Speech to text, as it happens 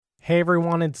Hey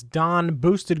everyone, it's Don,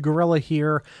 Boosted Gorilla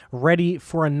here, ready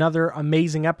for another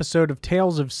amazing episode of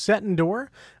Tales of Setendor.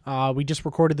 We just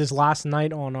recorded this last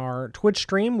night on our Twitch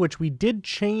stream, which we did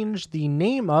change the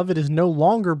name of. It is no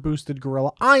longer Boosted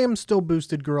Gorilla. I am still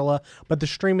Boosted Gorilla, but the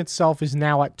stream itself is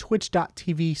now at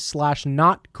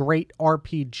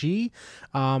twitch.tv/notgreatrpg.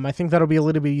 I think that'll be a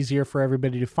little bit easier for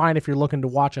everybody to find if you're looking to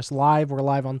watch us live. We're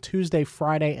live on Tuesday,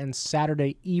 Friday, and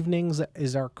Saturday evenings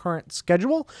is our current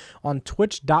schedule on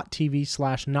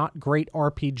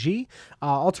twitch.tv/notgreatrpg.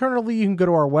 Alternatively, you can go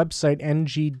to our website,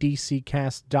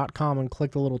 ngdccast.com, and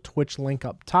click the little Twitch link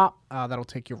up top. That'll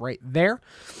take you right there.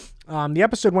 The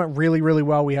episode went really, really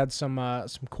well. We had some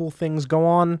cool things go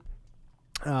on.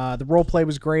 The role play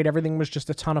was great. Everything was just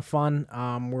a ton of fun.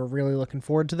 We're really looking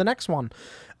forward to the next one.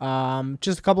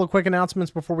 Just a couple of quick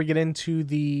announcements before we get into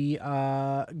the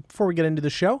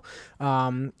show.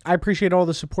 I appreciate all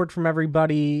the support from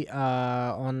everybody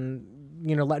on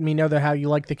letting me know how you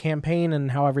like the campaign and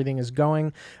how everything is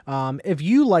going. If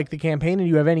you like the campaign and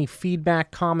you have any feedback,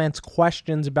 comments,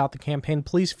 questions about the campaign,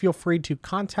 please feel free to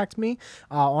contact me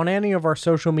on any of our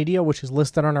social media, which is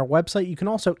listed on our website. You can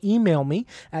also email me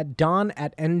at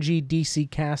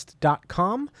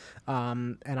don@ngdccast.com,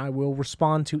 and I will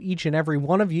respond to each and every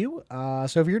one of you.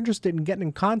 So if you're interested in getting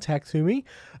in contact with me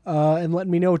and letting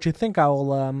me know what you think,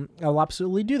 I'll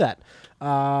absolutely do that.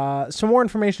 Some more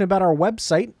information about our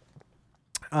website.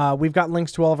 We've got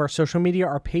links to all of our social media,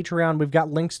 our Patreon. We've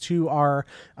got links to our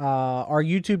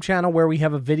YouTube channel where we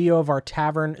have a video of our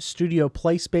tavern studio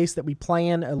play space that we play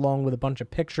in, along with a bunch of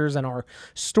pictures and our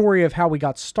story of how we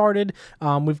got started.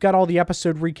 We've got all the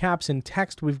episode recaps in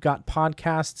text. We've got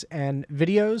podcasts and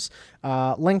videos,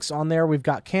 links on there. We've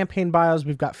got campaign bios.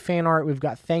 We've got fan art. We've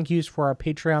got thank yous for our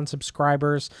Patreon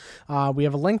subscribers. We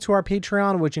have a link to our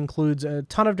Patreon, which includes a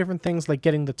ton of different things like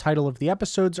getting the title of the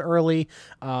episodes early,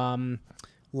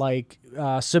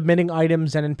 submitting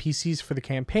items and NPCs for the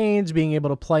campaigns, being able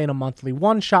to play in a monthly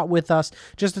one-shot with us,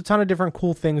 just a ton of different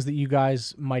cool things that you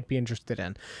guys might be interested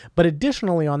in. But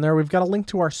additionally on there, we've got a link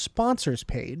to our sponsors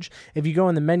page. If you go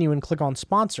in the menu and click on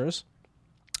sponsors,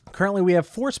 currently we have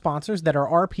 4 sponsors that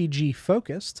are RPG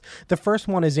focused. The first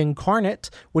one is Inkarnate,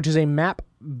 which is a map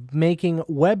making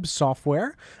web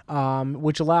software,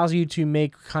 which allows you to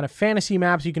make kind of fantasy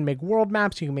maps. You can make world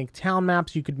maps, you can make town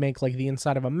maps, you could make like the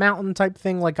inside of a mountain type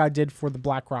thing like I did for the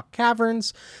Blackrock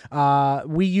Caverns.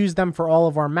 We use them for all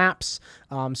of our maps.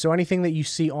 So anything that you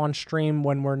see on stream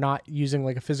when we're not using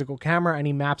like a physical camera,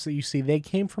 any maps that you see, they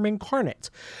came from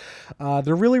Inkarnate.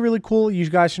 They're really, really cool. You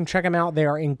guys can check them out. They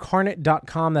are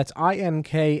inkarnate.com. That's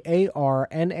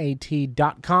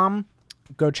inkarnat.com.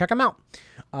 Go check them out.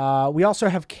 We also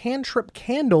have Cantrip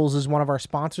Candles as one of our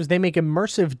sponsors. They make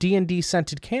immersive D&D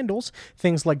scented candles,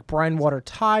 things like Brinewater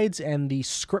Tides and the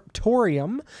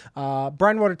Scriptorium.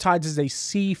 Brinewater Tides is a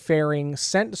seafaring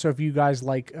scent, so if you guys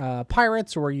like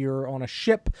pirates or you're on a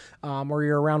ship or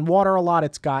you're around water a lot,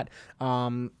 it's got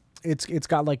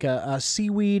like a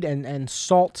seaweed and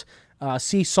salt,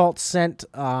 sea salt scent,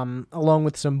 along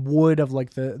with some wood of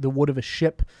like the wood of a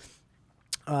ship.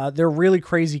 They're really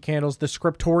crazy candles. The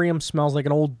Scriptorium smells like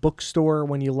an old bookstore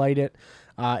when you light it.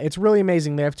 It's really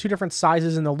amazing. They have 2 different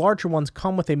sizes, and the larger ones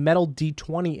come with a metal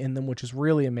D20 in them, which is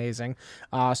really amazing.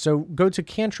 So go to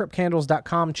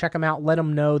cantripcandles.com, check them out, let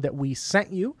them know that we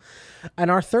sent you. And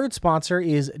our third sponsor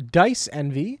is Dice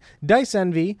Envy. Dice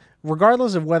Envy,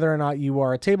 regardless of whether or not you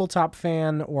are a tabletop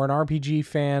fan or an RPG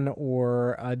fan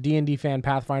or a D&D fan,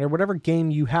 Pathfinder, whatever game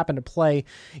you happen to play,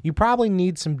 you probably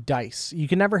need some dice. You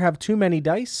can never have too many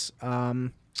dice.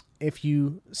 If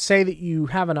you say that you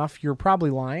have enough, you're probably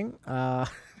lying.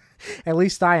 At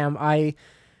least I am. I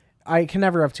can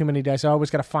never have too many dice. I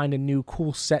always got to find a new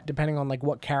cool set depending on like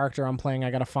what character I'm playing. I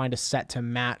got to find a set to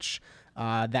match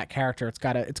that character. It's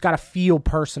gotta feel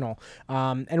personal.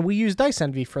 And we use Dice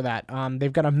Envy for that.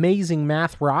 They've got amazing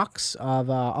math rocks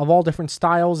of all different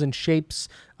styles and shapes.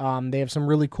 They have some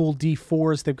really cool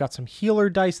D4s. They've got some healer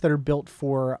dice that are built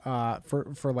for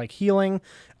like healing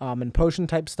and potion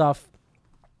type stuff.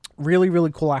 Really,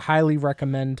 really cool. I highly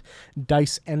recommend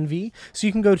Dice Envy. So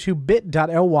you can go to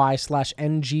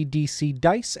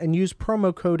bit.ly/ngdcdice and use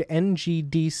promo code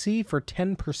NGDC for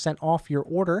 10% off your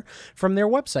order from their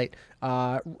website.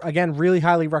 Again, really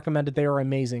highly recommended. They are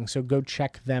amazing. So go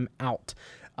check them out.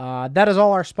 That is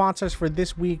all our sponsors for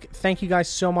this week. Thank you guys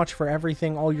so much for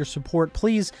everything, all your support.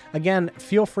 Please, again,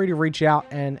 feel free to reach out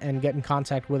and get in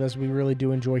contact with us. We really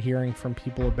do enjoy hearing from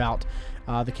people about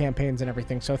the campaigns and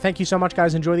everything. So thank you so much,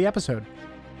 guys. Enjoy the episode.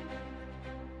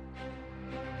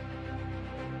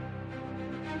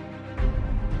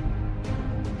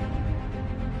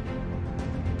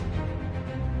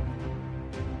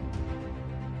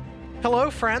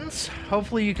 Hello, friends.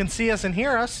 Hopefully you can see us and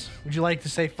hear us. Would you like to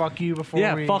say fuck you before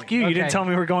Yeah, we... fuck you. You didn't Okay. tell me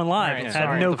we were going live. All right, I sorry.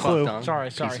 had no What the fuck, clue. Don? Sorry,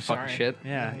 Piece of fucking sorry. shit.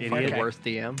 Yeah, The idiot. worst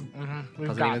DM. We've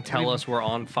Doesn't got- even tell us we're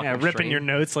on fucking Yeah, ripping stream. your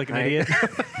notes like an Right. idiot.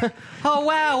 Oh,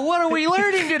 wow. What are we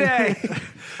learning today?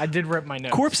 I did rip my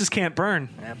notes. Corpses can't burn.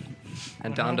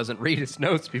 And Don doesn't read his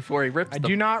notes before he rips I them.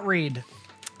 do not read.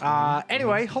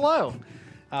 Anyway, hello.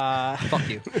 Fuck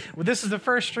you. Well, this is the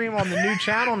first stream on the new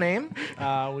channel name,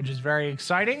 which is very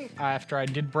exciting. After I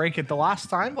did break it the last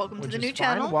time. Welcome to which the is new fine.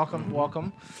 channel.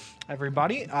 Welcome,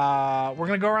 everybody. We're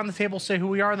going to go around the table, say who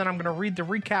we are, then I'm going to read the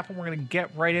recap, and we're going to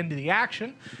get right into the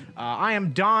action. I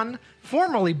am Don,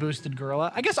 formerly Boosted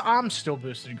Gorilla. I guess I'm still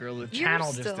Boosted Gorilla. The You're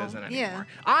channel just still- isn't yeah. anymore.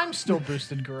 I'm still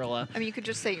Boosted Gorilla. I mean, you could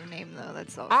just say your name though.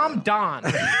 That's all. I'm Don,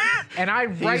 and I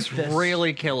write He's this.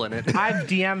 really killing it. I've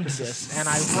DM'd this, and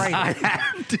I write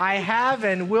it. I have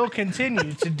and will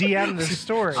continue to DM this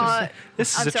story.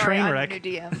 This is I'm a sorry, train I'm wreck. your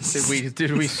new DM.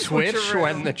 Did we switch Switcheroo.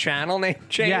 when the channel name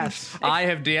changed? Yes. I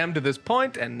have DM'd to this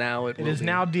point, and now it It will is be.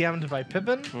 now DM'd by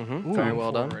Pippin. Very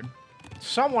well done. Forward.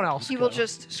 Someone else. He go. will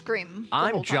just scream. the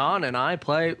I'm whole time. John, and I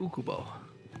play Ukubo.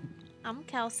 I'm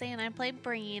Kelsey, and I play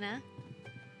Brianna.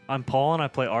 I'm Paul, and I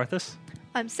play Arthas.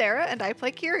 I'm Sarah, and I play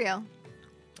Curio.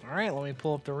 All right, let me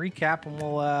pull up the recap, and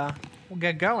we'll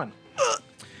get going.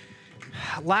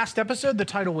 Last episode, the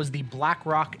title was the Black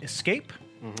Rock Escape.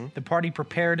 The party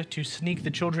prepared to sneak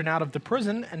the children out of the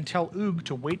prison and tell Oog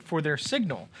to wait for their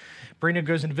signal. Brina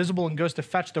goes invisible and goes to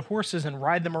fetch the horses and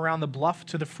ride them around the bluff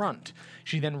to the front.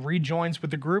 She then rejoins with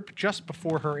the group just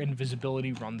before her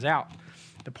invisibility runs out.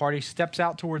 The party steps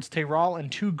out towards Teyral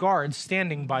and two guards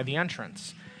standing by the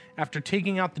entrance. After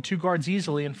taking out the two guards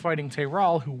easily and fighting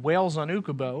Teyral, who wails on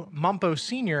Ukubo, Mumpo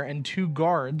Sr. and two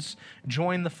guards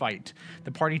join the fight.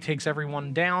 The party takes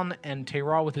everyone down, and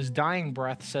Teyral, with his dying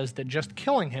breath, says that just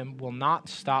killing him will not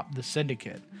stop the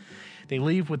Syndicate. They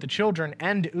leave with the children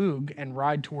and Oog and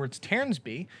ride towards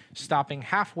Ternsby, stopping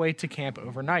halfway to camp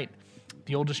overnight.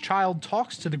 The oldest child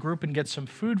talks to the group and gets some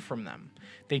food from them.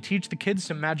 They teach the kids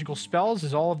some magical spells,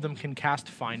 as all of them can cast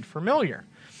Find Familiar.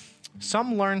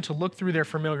 Some learn to look through their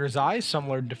familiar's eyes, some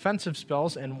learn defensive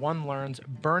spells, and one learns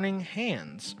Burning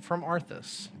Hands from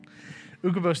Arthas.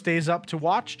 Ukubo stays up to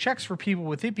watch, checks for people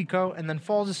with Ipiko, and then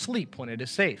falls asleep when it is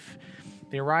safe.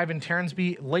 They arrive in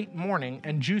Ternsby late morning,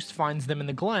 and Juice finds them in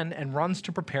the glen and runs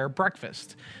to prepare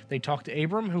breakfast. They talk to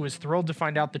Abram, who is thrilled to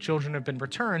find out the children have been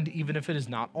returned, even if it is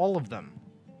not all of them.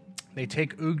 They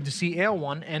take Oog to see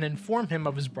Aelwan and inform him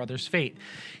of his brother's fate.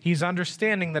 He's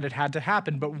understanding that it had to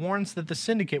happen, but warns that the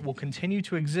Syndicate will continue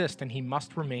to exist and he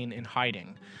must remain in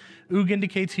hiding. Oog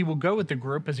indicates he will go with the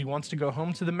group as he wants to go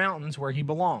home to the mountains where he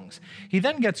belongs. He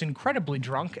then gets incredibly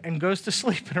drunk and goes to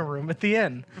sleep in a room at the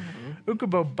inn.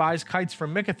 Ukubo buys kites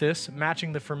from Mikathis,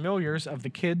 matching the familiars of the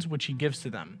kids, which he gives to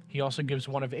them. He also gives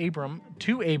one of Abram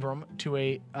to Abram to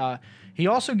a. He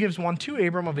also gives one to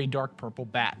Abram of a dark purple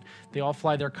bat. They all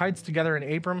fly their kites together, and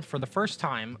Abram, for the first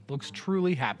time, looks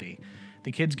truly happy.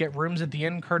 The kids get rooms at the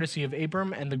inn courtesy of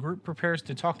Abram, and the group prepares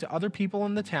to talk to other people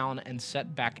in the town and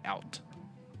set back out.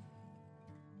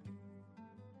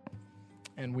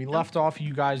 And we left off,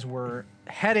 you guys were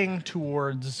heading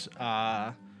towards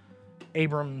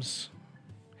Abram's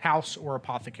house or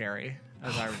apothecary,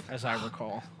 as I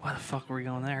recall. Why the fuck were we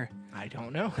going there? I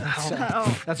don't know.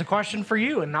 Oh, That's a question for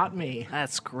you and not me.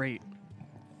 That's great.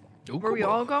 were we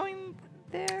all going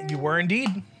there? You were indeed.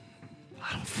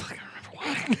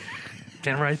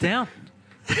 Didn't write it down.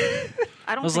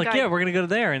 I don't I was think like, yeah, we're going to go to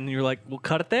there. And you're like, we'll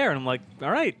cut it there. And I'm like,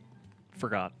 all right.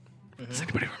 Forgot. Does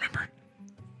anybody remember?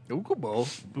 Ukubo.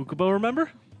 Ukubo,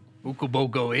 remember? Ukubo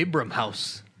go Abram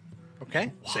house.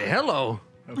 Okay. Say hello.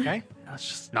 Okay. Let's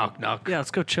just, Knock, knock. yeah,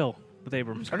 let's go chill with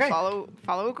Abram. Okay. follow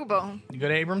Ukubo. You go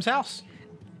to Abram's house.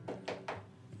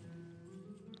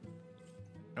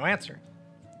 No answer.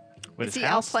 With Is his he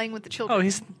out house? playing with the children? Oh,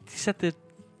 he's at the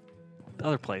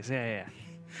other place. Yeah.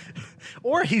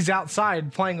 Or he's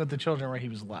outside playing with the children where he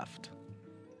was left.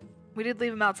 We did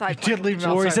leave him outside. You did leave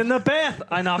him Or he's outside. in the bath.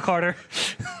 I knock harder.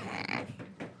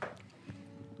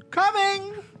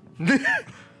 Coming!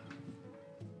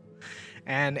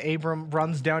 And Abram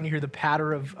runs down. You hear the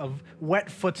patter of wet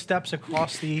footsteps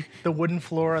across the wooden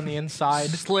floor on the inside.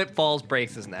 Slip, falls,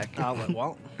 breaks his neck.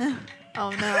 Well, Oh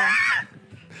no.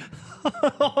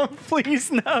 Oh,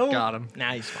 please no. Got him.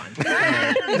 nah, he's fine.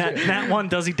 Nat one,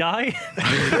 does he die?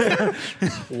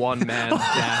 One man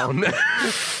down.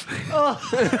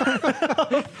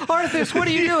 Arthas, what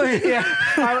are you doing? Yeah,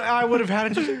 I would have had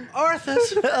it just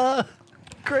Arthas.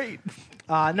 Great.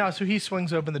 No, so he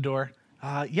swings open the door.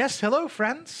 Yes, hello,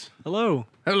 friends. Hello.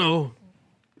 Hello.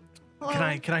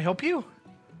 Can I help you?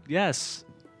 Yes.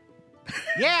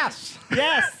 Yes.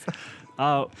 Yes.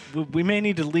 We may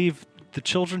need to leave the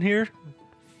children here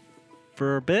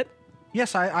for a bit.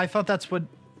 Yes, I thought that's what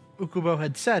Ukubo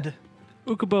had said.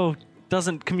 Ukubo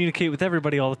doesn't communicate with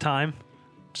everybody all the time.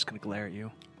 I'm just gonna glare at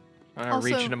you. I Also-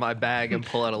 reach into my bag and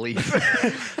pull out a leaf.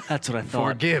 That's what I thought.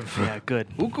 Forgive. Yeah, good.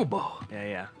 Ukubo.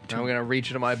 Yeah. I'm gonna reach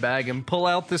into my bag and pull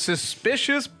out the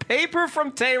suspicious paper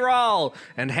from Tayral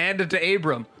and hand it to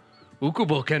Abram.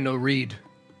 Ukubo can no read.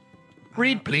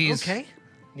 Read, please. Okay.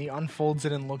 He unfolds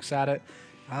it and looks at it.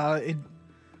 It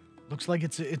looks like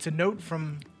it's a note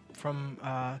from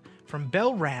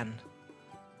Belran.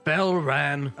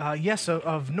 Belran. Yes,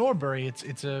 of Norbury.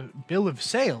 It's a bill of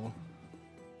sale.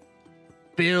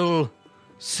 Bill.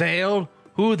 Sale.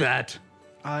 Who that?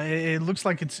 It looks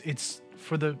like it's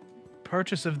for the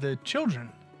purchase of the children.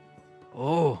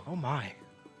 Oh. Oh my.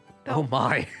 Oh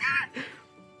my.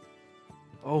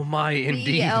 Oh my,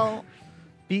 indeed. BEL.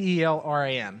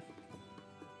 Belran.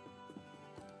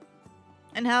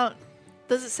 And how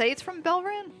does it say it's from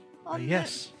Belran?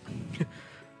 Yes.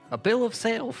 A bill of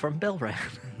sale from Belran.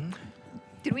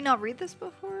 Did we not read this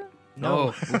before?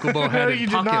 No. Ukubo had No, it you in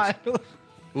did pocket. not.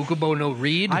 Ukubo no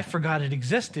read. I forgot it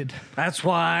existed. That's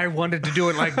why I wanted to do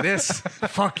it like this.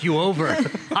 Fuck you over.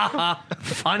 Haha.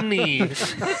 Funny.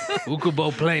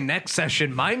 Ukubo play next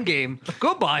session mind game.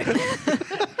 Goodbye.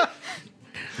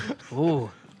 Ooh.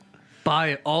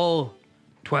 Buy all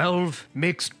 12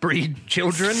 mixed breed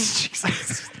children.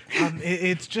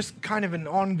 It's just kind of an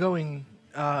ongoing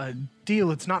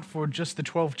deal. It's not for just the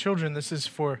 12 children. This is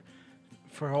for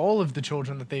all of the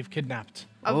children that they've kidnapped.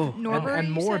 Of Norbury, and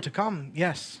you more said? to come.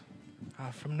 Yes,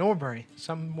 from Norbury,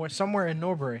 somewhere in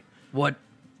Norbury. What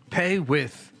pay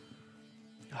with?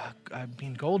 I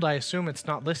mean, gold. I assume it's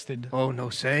not listed. Oh, no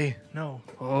say. No.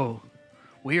 Oh.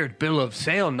 Weird bill of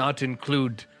sale not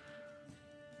include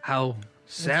how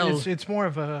sell. It's more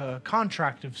of a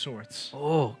contract of sorts.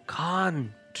 Oh,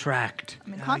 contract. I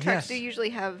mean, contracts yes. do usually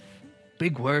have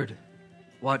Big word.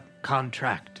 What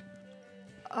contract?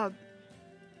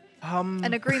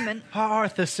 an agreement.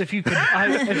 Arthas, if you could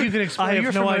explain. I You're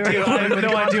have no familiar idea. with I have what a no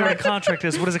idea what a contract- contract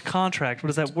is. What is a contract? What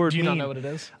does that word Do you mean? not know what it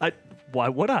is? Why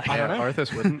would I? I don't know.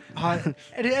 Arthas wouldn't.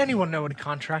 Anyone know what a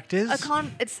contract is?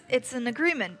 It's an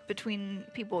agreement between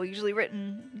people, usually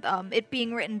written. It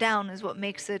being written down is what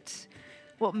makes it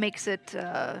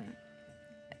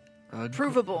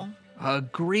provable.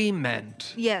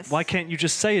 Agreement. Yes. Why can't you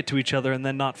just say it to each other and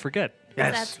then not forget?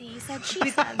 That's Yes. he said, she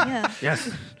said. Yeah.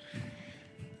 Yes.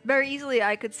 Very easily,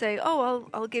 I could say, "Oh,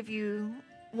 I'll give you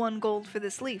 1 gold for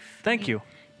this leaf." Thank you.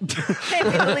 Pay me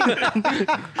the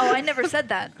leaf. Oh, I never said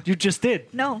that. You just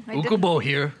did. No, I didn't. Ukubo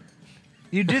here.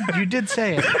 You did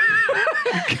say it.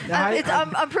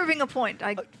 I'm proving a point.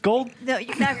 Gold? No, you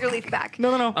can have your leaf back.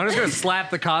 No. I'm just gonna slap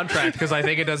the contract because I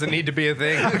think it doesn't need to be a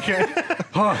thing. Okay.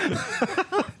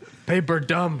 Paper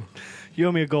dumb. You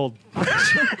owe me a gold.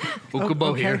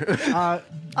 Ukubo here.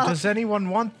 Does anyone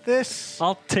want this?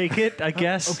 I'll take it, I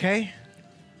guess. Okay.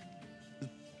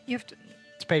 You have to.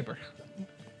 It's paper.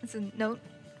 It's a note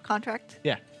contract.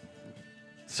 Yeah.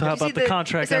 So how Did you about see the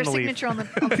contract Is there and a the leaf? signature on the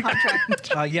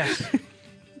contract? Yes.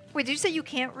 Wait, did you say you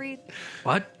can't read?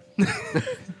 What?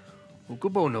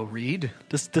 Ukubo no read.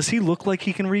 Does he look like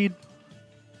he can read?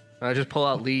 I just pull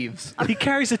out leaves. He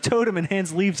carries a totem and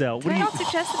hands leaves out. What Did do I you? not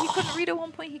suggest that he couldn't read at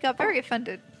one point? He got very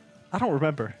offended. I don't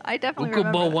remember. I definitely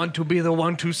remember. Ukubo that. want to be the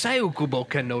one to say Ukubo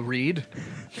can no read.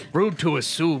 Rude to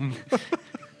assume.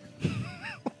 I'm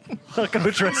not going to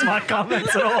address my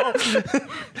comments at all.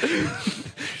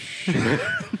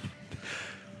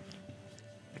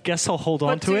 I guess I'll hold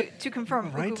on But to it. To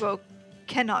confirm, Right. Ukubo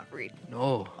cannot read.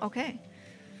 No. Okay.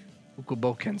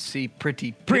 Ukubo can see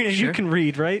pretty Brina, picture. you can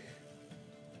read, right?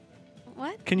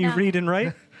 What? Can you No, read and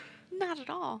write? Not at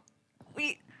all.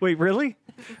 Wait, really?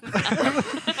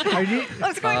 Are you? I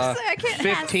was going to say I can't.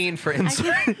 15 for I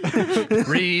insight. can,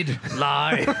 Read,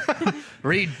 lie.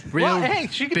 Read, real Well, hey,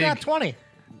 she could big. get 20.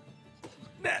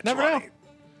 Never know.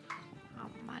 oh,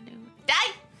 my new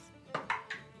die.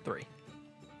 3.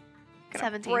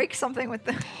 17. Break something with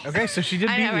the. Okay, so she did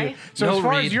I beat know, you. right? So No as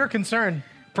far read. as you're concerned,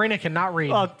 Brina cannot read.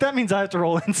 Oh, that means I have to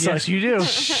roll insight. yes, you do.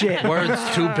 Shit. Words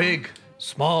too big,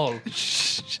 small.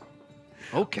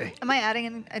 Okay. Am I adding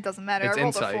in? It doesn't matter. It's I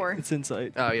rolled insight. a 4. It's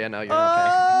insight. Oh, yeah, no, you're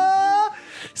okay.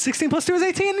 16 plus 2 is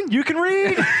 18. You can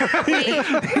read. Wait,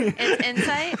 it's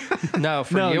insight? No,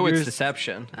 for No, you, it's yours-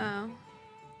 deception. Oh.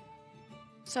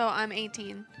 So I'm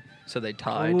 18. So they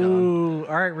tied. Ooh,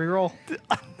 all right, reroll.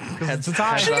 Heads, it's a tie.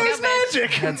 heads She up. There's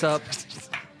magic. Heads up.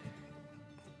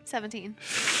 17.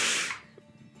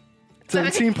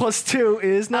 17 plus 2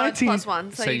 is Oh, it's 19. plus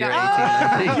 1. So, So you you're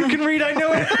got 18. You can read, I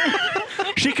know it.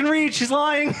 She can read, she's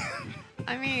lying.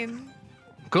 I mean,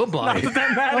 Goodbye.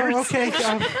 Oh, okay.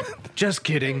 Just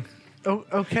kidding.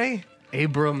 Okay.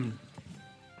 Abram,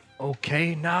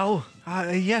 okay now?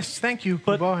 Yes, thank you.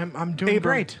 But well, I'm doing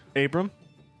great. Abram,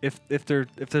 if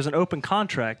there's an open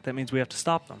contract, that means we have to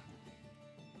stop them.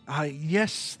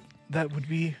 Yes, that would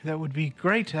be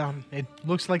great. It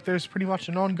looks like there's pretty much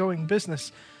an ongoing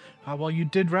business. While you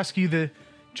did rescue the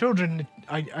children,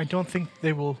 I don't think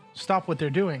they will stop what they're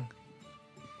doing.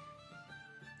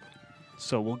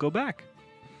 So we'll go back.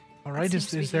 All right. seems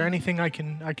to be Is there good. anything I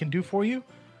can do for you?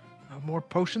 More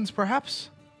potions, perhaps?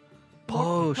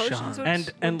 Potions would- And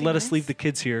would be let us nice. leave the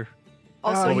kids here.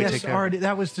 Also, we yes, take care of already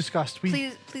that was discussed.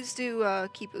 please do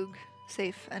keep Oog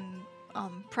safe and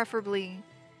preferably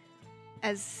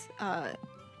as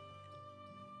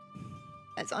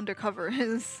undercover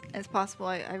as possible.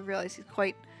 I realize he's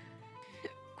quite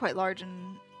large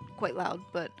and quite loud,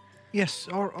 but Yes,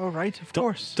 all right, of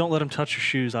course. Don't let him touch your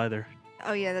shoes either.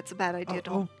 oh yeah, that's a bad idea.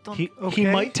 Don't. He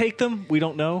Okay. might take them. We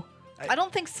don't know. I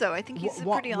don't think so. I think he's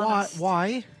Wh- pretty honest.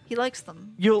 Why? He likes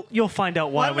them. You'll find out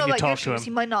Well, why I don't know when you about your talk to shoes. He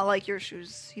him. might not like your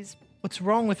shoes. He's What's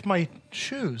wrong with my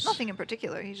shoes? nothing in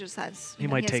particular. He just has. He You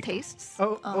know, might he has take them. tastes.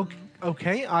 Oh,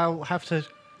 okay. I'll have to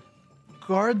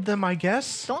guard them, I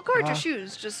guess. Don't guard your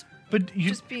shoes. Just But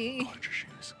be.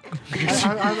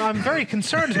 I'm very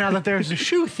concerned now that there's a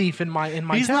shoe thief in my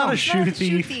He's town. not a Not shoe a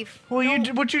thief. thief. Well,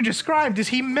 what you described is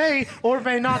he may or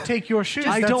may not take your shoes.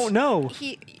 I don't know.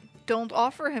 He don't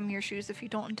offer him your shoes if you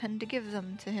don't intend to give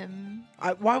them to him.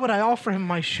 Why would I offer him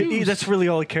my shoes? That's really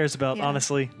all he cares about, Yeah.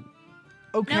 honestly.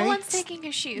 okay. no one's taking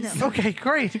your shoes. No. Okay,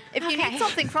 great. If you Okay. need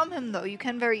something from him, though, you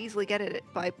can very easily get it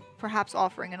by perhaps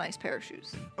offering a nice pair of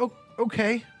shoes.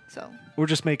 Okay. So Or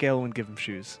just make Elwyn give him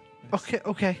shoes.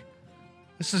 Okay.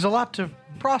 This is a lot to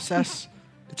process.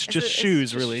 It's it's just it's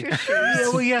shoes, just really. shoes. Yeah,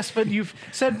 well, yes, but you've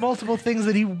said multiple things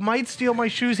that he might steal my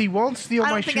shoes. He won't steal I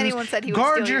don't my think shoes. anyone said he would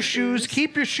Guard steal your your shoes. shoes.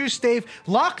 Keep your shoes safe.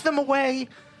 Lock them away.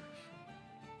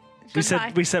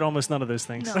 Goodbye. We said almost none of those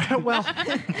things. No. Well,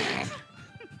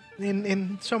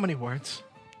 in so many words.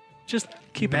 Just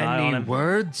keep an eye on Many him.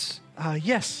 words?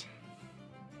 Yes.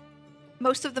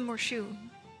 Most of them were shoe.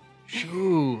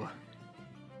 Shoo.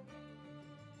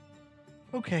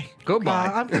 Okay. Goodbye.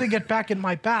 I'm gonna get back in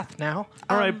my bath now.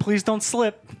 All right, please don't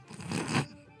slip.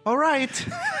 All right.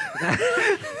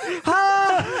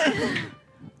 Ah!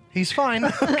 He's fine.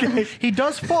 Okay. He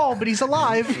does fall, but he's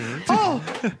alive. Oh,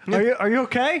 Are you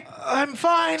okay? I'm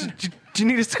fine. Do you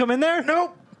need us to come in there?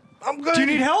 Nope. I'm good. Do you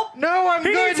need help? No, I'm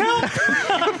He good. needs help.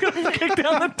 I'm gonna kick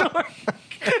down the door.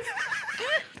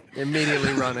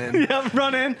 Immediately run in. Yeah,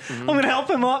 run in. I'm gonna help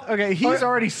him up. Okay, he's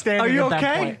already standing. Are you at that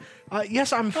okay? point.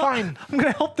 Yes, I'm fine. I'm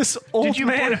gonna help this old Did you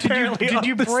man. did you apparently did up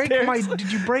you the break stairs. my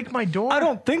did you break my door? I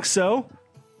don't think so.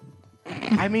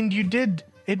 I mean, you did.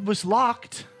 It was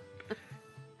locked.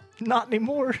 Not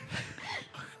anymore.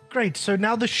 Great. So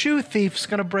now the shoe thief's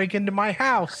gonna break into my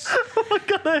house. Oh my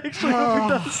god, I actually hope he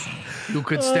does. You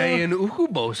could stay in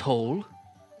Ukubo's hole.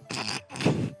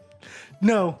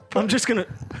 No, I'm just gonna.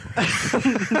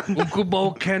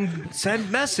 Ukubo can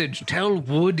send message. Tell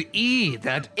Wood E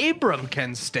that Abram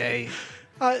can stay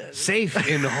safe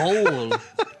in hole.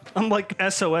 I'm like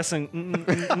SOSing.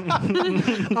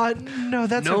 No,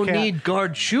 that's No okay. need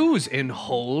guard shoes in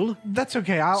hole. That's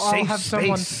okay. I'll Safe have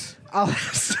someone. space. I'll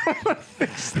have someone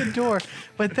fix the door.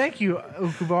 But thank you,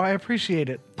 Ukubo. I appreciate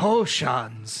it.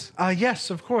 Potions. Yes,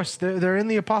 of course. They're in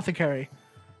the apothecary.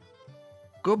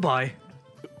 Goodbye.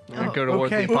 I go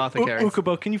towards okay. the apothecary.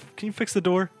 Ukubo, can you fix the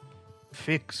door?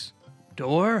 Fix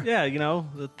door? Yeah, you know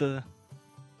the.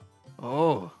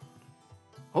 Oh.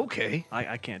 Okay.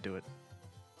 I can't do it.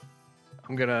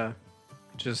 I'm gonna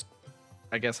just,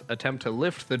 I guess, attempt to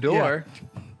lift the door.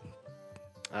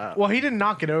 Well, he didn't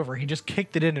knock it over. He just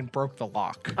kicked it in and broke the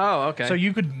lock. Oh, okay. So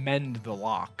you could mend the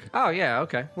lock. Oh, yeah,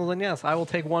 okay. Well, then, yes, I will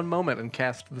take one moment and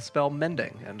cast the spell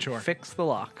Mending and fix the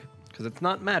lock. Because it's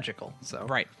not magical, so.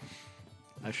 Right.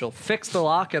 I shall fix the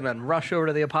lock and then rush over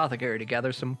to the apothecary to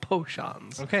gather some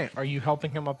potions. Okay. Are you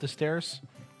helping him up the stairs?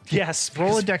 Yes. Roll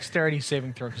a because- dexterity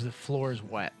saving throw because the floor is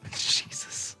wet.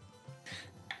 Jesus.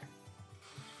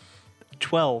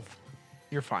 12.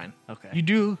 You're fine. Okay. You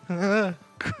do,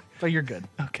 but you're good.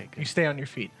 Okay. You Good. stay on your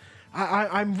feet.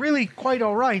 I'm really quite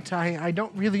all right. I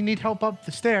don't really need help up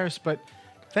the stairs, but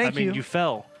thank I mean, you. you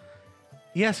fell.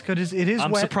 Yes, because it is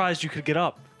I'm wet. surprised you could get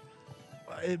up.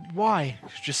 Why?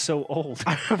 You're just so old.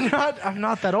 I'm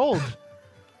not that old.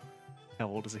 How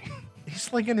old is he?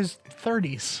 He's like in his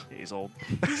 30s. He's old.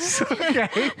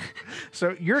 Okay.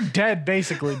 So you're dead,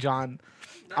 basically, John.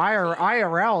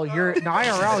 IRL,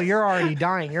 you're already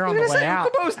dying. You're on the way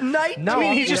out. night. No, I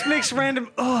mean, he just makes random.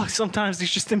 Oh, sometimes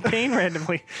he's just in pain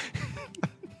randomly.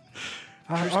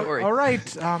 story. All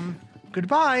right.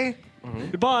 Goodbye.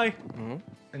 Goodbye.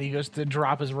 And he goes to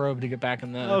drop his robe to get back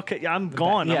in the. Okay, yeah, I'm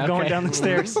gone. yeah, I'm going okay. down the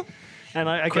stairs. And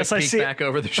I Quick guess I peek see back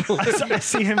over the shoulder. I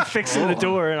see him fixing the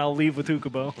door, and I'll leave with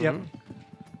Ukubo. Yep.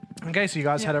 Okay, so you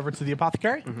guys head over to the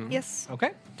apothecary. Yes.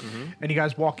 Okay. And you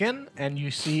guys walk in, and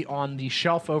you see on the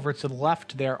shelf over to the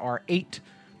left there are 8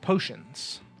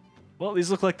 potions. Well,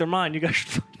 these look like they're mine. You guys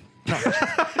should.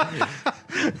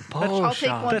 I'll take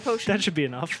one potion. That should be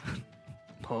enough.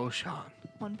 Potion.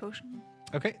 One potion.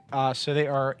 Okay. So they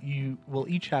are. You will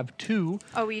each have 2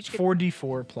 Oh, we each get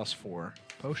 4d4 plus 4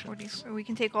 potions. 40. We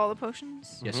can take all the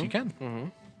potions. Yes, you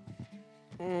can.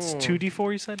 It's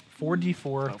 2d4, you said?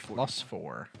 4d4 plus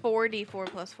 4. 4d4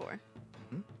 plus 4.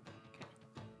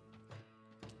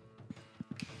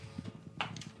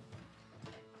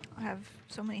 I have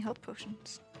so many health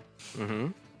potions.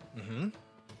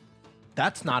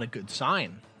 That's not a good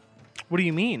sign. What do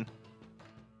you mean?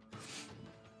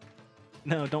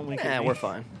 No, don't wink at me. we're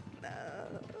fine.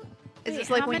 Is Wait, this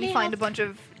like how when you many find a health- bunch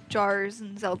of jars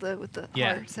in Zelda with the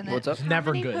Yeah. hearts in What's it? up? It's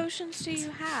never How many good. potions do you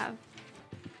have?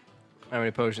 How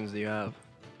many potions do you have?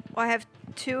 Well, I have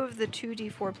 2 of the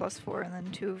 2d4 plus 4 and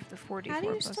then 2 of the 4d4 How do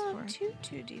you plus still 4. have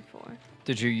 2d4?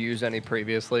 Did you use any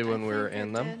previously when I we were think I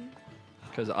in them? did.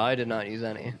 Because I did not use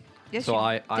any. Yes, So you,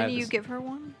 I didn't have you this- give her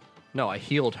one? No, I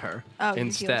healed her Oh, you healed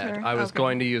instead. her? I was Okay.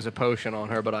 going to use a potion on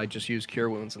her, but I just used cure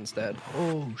wounds instead.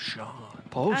 Potion.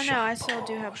 Oh no, I still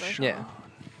do have both. Yeah.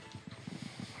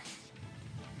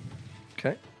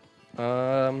 Okay.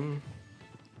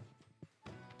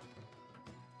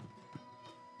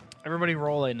 Everybody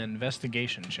roll an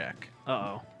investigation check.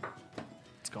 Uh-oh.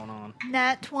 What's going on?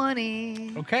 Nat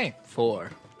 20. Okay. 4.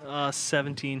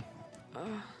 17.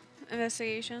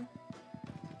 Investigation.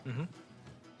 Mhm.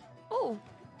 Oh,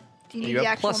 Do you You need have the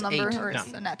actual plus number 8. or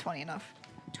is No. a nat 20 enough?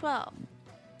 12.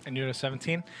 And you're at a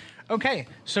 17? Okay,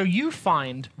 so you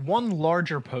find one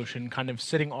larger potion kind of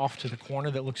sitting off to the corner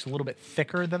that looks a little bit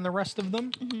thicker than the rest of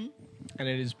them. And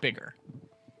it is bigger.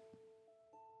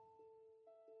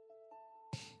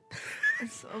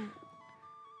 It's, I'm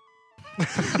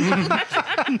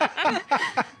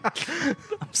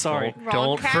sorry. Wrong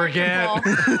Don't carrying forget. ball.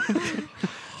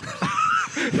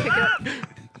 pick it up.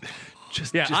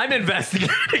 Yeah, I'm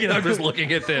investigating and I'm just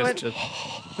looking at this. What? Just,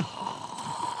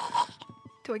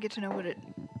 Do I get to know what it...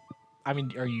 I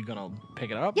mean, are you going to pick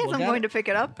it up? Yes, look I'm at going it? to pick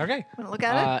it up. Okay. Want to look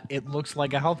at it? It looks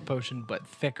like a health potion, but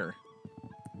thicker.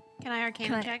 Can I arcana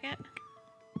Can I- check it?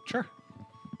 Sure.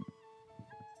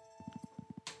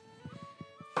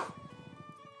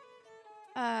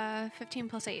 Uh, 15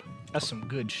 plus 8. That's some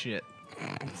good shit.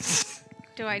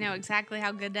 Do I know exactly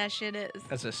how good that shit is?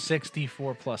 That's a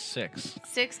 64 plus 6.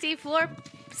 64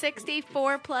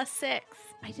 plus 6.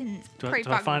 I didn't... Do I Pretty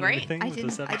find fucking great. anything I with the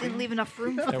didn't. I 17? didn't leave enough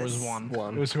room for There was this. one.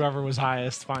 One. It was whoever was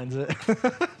highest finds it.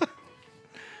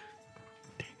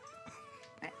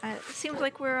 It seems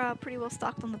like we're pretty well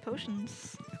stocked on the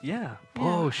potions. Yeah.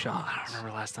 potion. I don't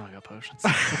remember last time I got potions.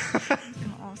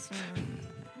 And also,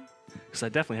 Because I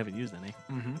definitely haven't used any.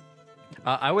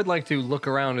 I would like to look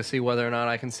around to see whether or not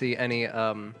I can see any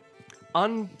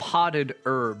unpotted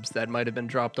herbs that might have been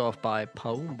dropped off by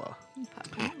Paumba.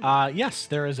 Yes,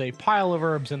 there is a pile of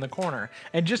herbs in the corner.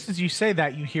 And just as you say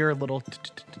that, you hear a little...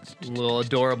 Little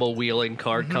adorable wheeling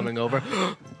cart coming over.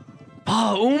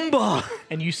 Paumba!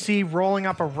 And you see rolling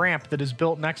up a ramp that is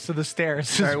built next to the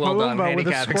stairs. Very well done, Pumbaa with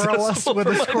a handicap squirrel, accessible with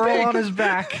a for my squirrel pig. on his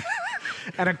back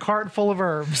and a cart full of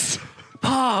herbs.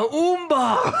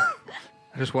 Paumba!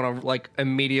 I just want to like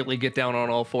immediately get down on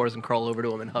all fours and crawl over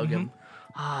to him and hug him.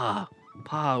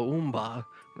 Paumba.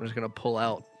 I'm just gonna pull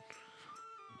out.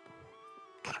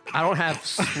 I don't have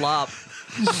slop,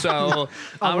 so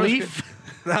I'm leaf?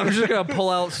 I'm just gonna pull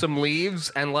out some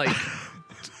leaves and like,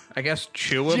 I guess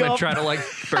chew them and Jump. try to like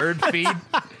bird feed.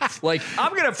 Like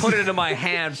I'm gonna put it into my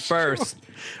hand first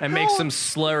and make some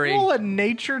slurry. Roll a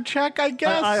nature check, I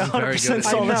guess. I very 100% good.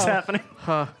 saw I this know. happening.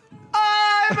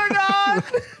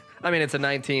 I mean, it's a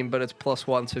 19, but it's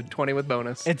 +1, so 20 with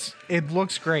bonus. It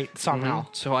looks great somehow.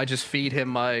 So I just feed him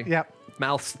my Yep.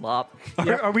 mouth slop.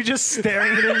 Are we just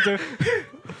staring at him?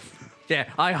 Yeah,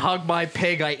 I hug my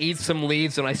pig, I eat some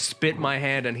leaves, and I spit my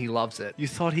hand, and he loves it. You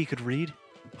thought he could read?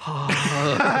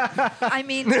 I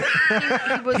mean,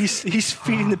 he was He's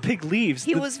feeding the pig leaves.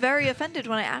 he was very offended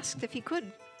when I asked if he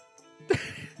could.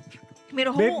 He made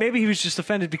a whole. Maybe he was just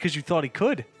offended because you thought he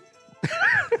could.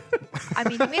 I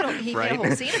mean, he made Right. a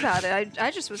whole scene about it. I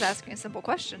just was asking a simple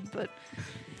question, but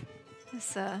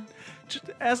this Just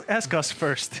ask us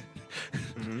first.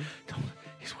 Don't,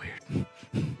 he's weird.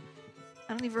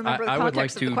 I don't even remember the I would like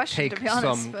context of the to question, take to be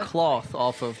honest. some but- cloth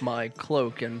off of my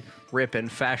cloak and rip and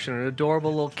fashion an adorable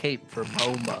little cape for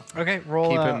Poma. Okay, roll.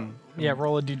 Keep him-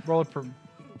 Roll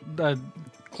a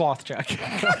cloth check.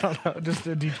 I don't know, just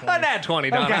a d20. A nat 20,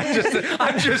 Don. Okay.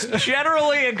 I'm just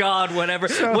generally a god whenever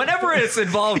it's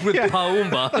involved with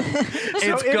Paumba.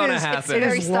 It's it gonna is- happen. It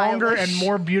Very is longer stylish. and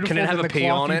more beautiful Can it have than a the P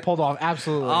cloth on you it? pulled off.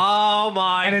 Absolutely. Oh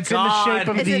my and it's god. in the shape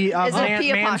of Is the it a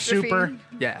P man apostrophe? super.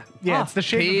 Yeah. Yeah, it's the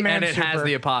shape P of man and it super. has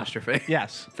the apostrophe.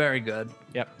 Yes. Very good.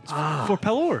 Yep. For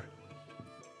Pelor.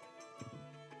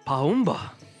 Paumba.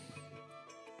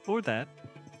 Or that.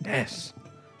 Yes.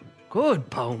 Good,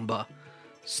 Paumba.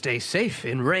 Stay safe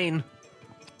in rain.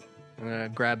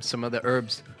 Grab some of the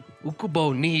herbs.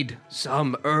 Ukubo need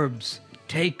some herbs.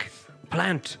 Take,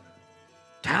 plant,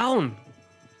 town.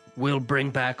 We'll bring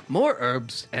back more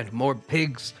herbs and more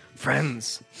pigs,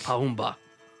 friends, Paumba.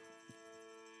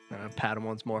 Pat him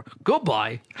once more.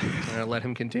 Goodbye. Let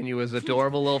him continue his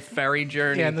adorable little fairy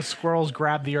journey. Yeah, and the squirrels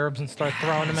grab the herbs and start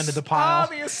throwing them into the pile.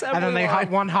 the assembly and then they line.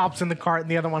 one hops in the cart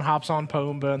and the other one hops on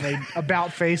Pumbaa and they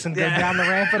about face and go down the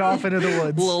ramp and off into the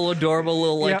woods. Little adorable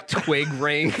little Yep. twig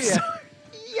rings.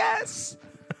 Yes.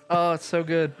 Oh, it's so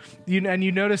good. You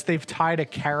notice they've tied a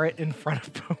carrot in front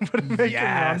of Pumbaa to make him run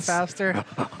Yes. faster.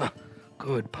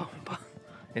 Good, Pumba.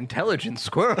 Intelligent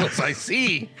squirrels, I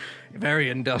see. Very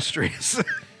industrious.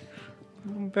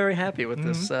 I'm very happy with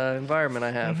this environment I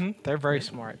have. They're very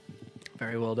smart.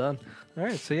 Very well done. All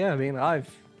right, so yeah, I mean, I've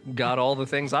got all the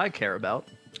things I care about.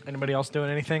 Anybody else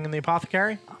doing anything in the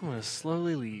apothecary? I'm gonna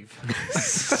slowly leave.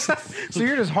 So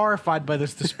you're just horrified by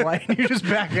this display and you just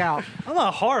back out. I'm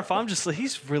not horrified. I'm just like,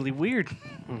 he's really weird.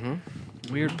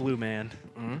 Weird blue man.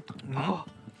 I'm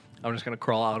just going to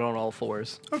crawl out on all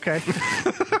fours. Okay.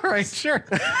 All right, sure. Of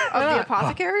the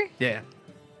apothecary? Yeah.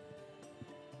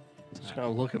 Just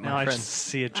going to look at Now my I friend. just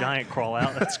see a giant crawl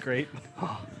out. That's great.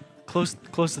 Close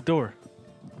the door.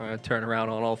 I'm going to turn around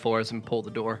on all fours and pull the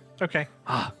door. Okay.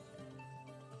 Are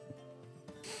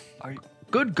you,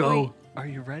 Good go. Wait, are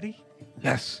you ready?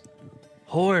 Yes.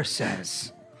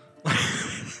 Horses.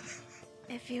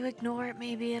 If you ignore it,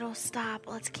 maybe it'll stop.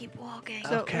 Let's keep walking.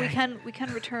 So Okay. we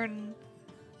can return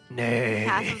Nay.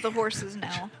 half of the horses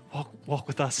now. Walk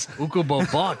with us. Ukubo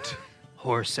bought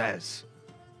horses.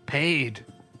 Paid.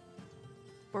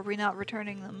 Were we not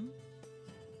returning them?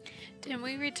 Didn't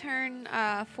we return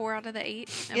 4 out of the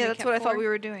 8? and Yeah, we that's kept what I thought 4? we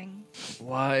were doing.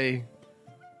 Why?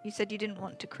 You said you didn't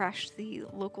want to crash the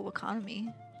local economy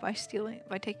by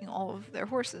taking all of their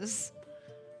horses.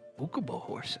 Ukubo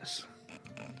horses.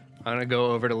 I'm gonna go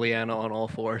over to Leanna on all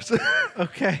fours.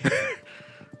 Okay.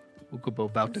 Ukubo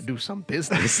about to do some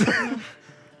business.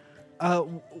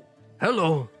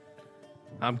 Hello.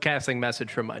 I'm casting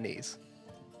message from my knees.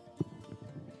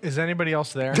 Is anybody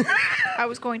else there? I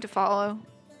was going to follow.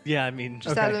 Yeah, I mean,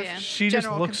 Just Okay. out of Yeah. She just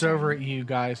general looks concern. over at you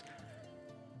guys.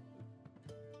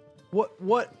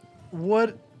 What?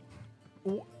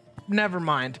 Never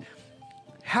mind.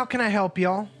 How can I help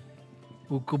y'all?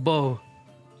 Ukubo,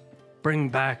 bring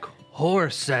back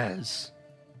horses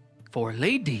for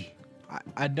lady.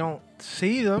 I don't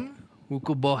see them.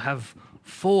 Ukubo have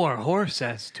 4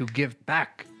 horses to give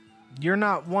back. You're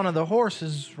not one of the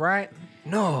horses, right?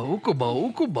 No,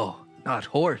 Ukubo, not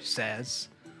horses.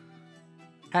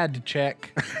 Had to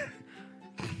check.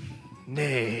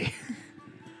 Nay.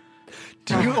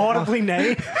 Do you audibly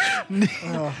neigh?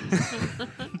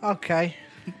 Okay.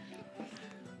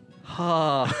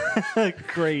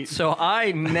 great. So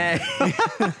I neigh,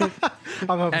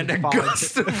 I'm hoping and a to follow.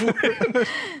 gust of wind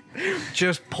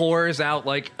just pours out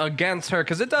like against her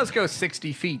because it does go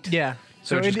 60 feet. Yeah.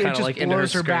 So So it just it kinda, just like, into her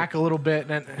blows her skirt. back a little bit.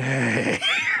 And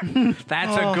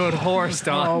That's a good horse,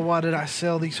 Don. oh, why did I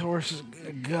sell these horses?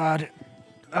 God.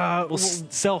 We'll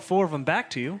sell 4 of them back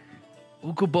to you.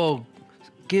 Ukubo,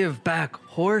 give back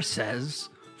horses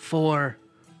for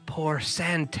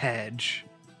percentage.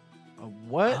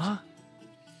 What?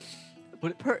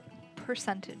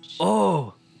 Percentage.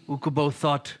 Oh, Ukubo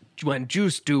thought when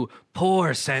juice do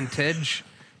percentage,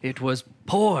 it was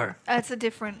poor. That's a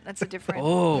different.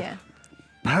 Oh. Yeah.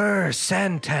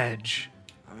 Percentage.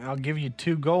 I'll give you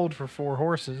 2 gold for 4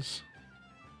 horses.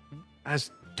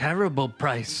 That's terrible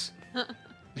price.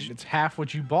 It's half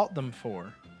what you bought them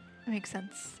for. That makes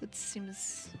sense. It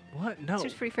seems What? No.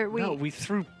 seems pretty fair. No, we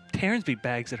threw Terransby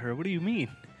bags at her. What do you mean?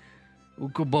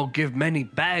 Ukubo give many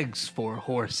bags for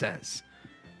horses.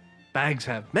 Bags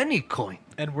have many coin.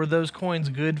 And were those coins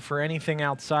good for anything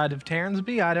outside of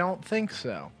Terransby? I don't think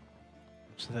so.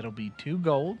 So that'll be 2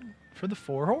 gold for the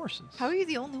 4 horses. How are you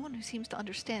the only one who seems to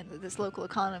understand that this local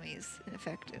economy is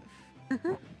ineffective?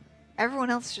 Everyone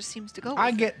else just seems to go.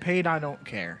 I with get paid, I don't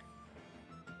care.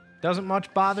 Doesn't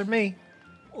much bother me.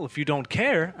 Well, if you don't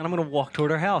care, and I'm going to walk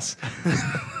toward our house.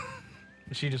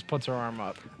 She just puts her arm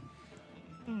up.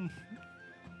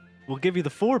 We'll give you the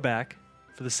 4 back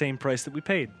for the same price that we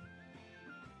paid.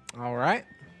 All right.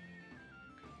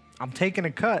 I'm taking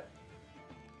a cut.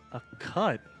 A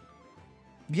cut?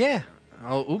 Yeah.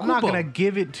 Oh, I'm not going to Ukubo.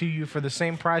 give it to you for the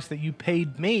same price that you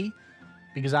paid me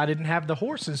because I didn't have the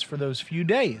horses for those few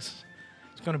days.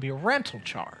 It's going to be a rental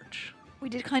charge. We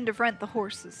did kind of rent the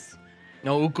horses.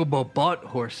 No, Ukubo bought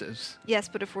horses. Yes,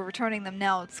 but if we're returning them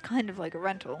now, it's kind of like a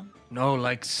rental. No,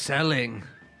 like selling.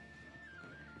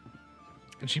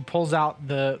 And she pulls out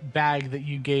the bag that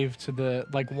you gave to the,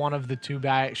 like, one of the 2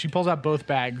 bags. She pulls out both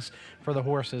bags for the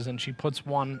horses, and she puts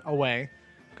one away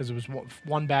because it was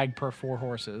 1 bag per 4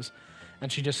 horses.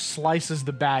 And she just slices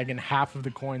the bag, and half of the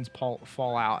coins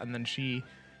fall out. And then she,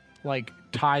 like,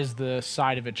 ties the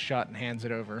side of it shut and hands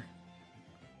it over.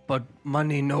 But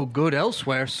money no good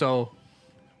elsewhere, so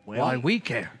why we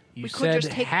care? You We could said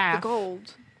just take half. the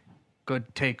gold.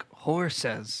 Could take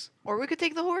horses. Or we could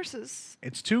take the horses.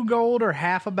 It's 2 gold or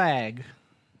half a bag.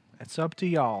 It's up to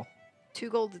y'all. 2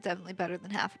 gold is definitely better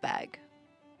than half a bag.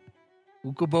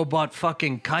 Ukubo bought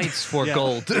fucking kites for Yeah.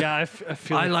 gold. Yeah, I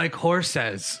feel I like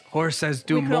horses. Horses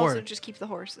do we could more. also just keep the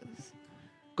horses.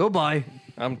 Goodbye.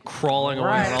 I'm crawling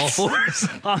Right. around all fours.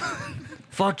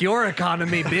 Fuck your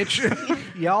economy, bitch.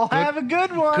 Y'all have a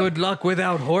good one. Good luck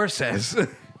without horses.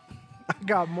 I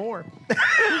got more.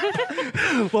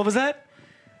 What was that?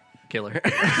 Killer.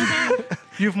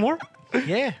 You have more?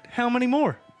 Yeah. How many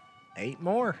more? 8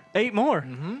 more. 8 more.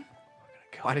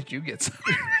 Why did you get some?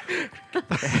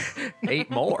 8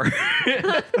 more.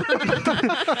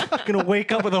 Gonna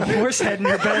wake up with a horse head in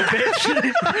your bed,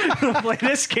 bitch. Gonna play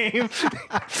this game.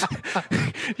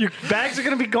 Your bags are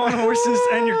gonna be gone, horses,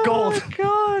 and your gold.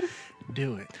 God.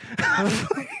 Do it.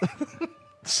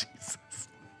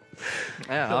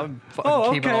 Yeah, I'm fucking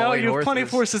Oh, keeping okay. all Oh, 8 you have plenty of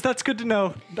horses. horses. That's good to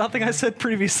know. Nothing I said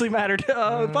previously mattered.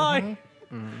 Bye.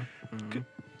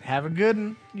 Have a good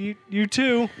one. You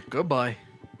too. Goodbye.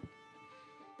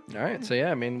 All right, so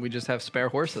yeah, I mean, we just have spare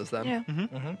horses then. Yeah.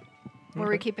 Where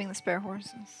are we keeping the spare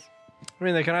horses? I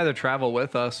mean, they can either travel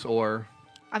with us or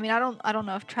I mean, I don't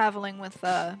know if traveling with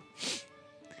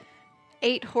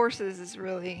 8 horses is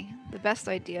really the best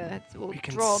idea. It will We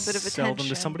can draw a bit of sell attention.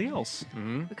 them to somebody else.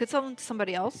 We could sell them to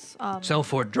somebody else. sell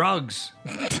for drugs.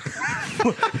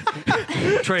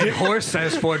 Trade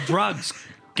horses for drugs.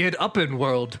 Get up in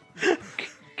world.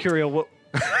 Curio, what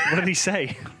did he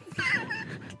say?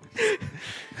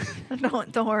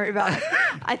 Don't worry about it.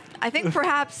 I think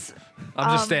perhaps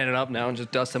I'm just standing up now and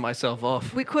just dusting myself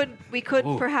off. we could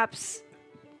Ooh. perhaps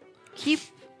keep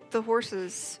the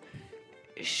horses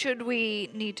should we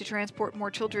need to transport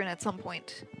more children at some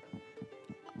point.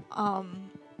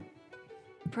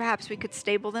 Perhaps we could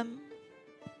stable them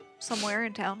somewhere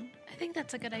in town. I think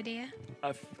that's a good idea.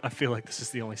 I feel like this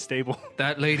is the only stable.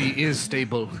 That lady is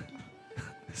stable.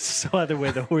 So either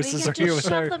way, the We horses can are here just with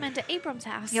shove her. them into Abram's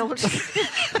house. Yeah, we'll just-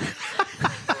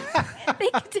 They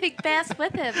can take baths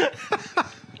with him.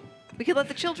 we could let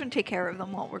the children take care of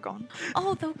them while we're gone.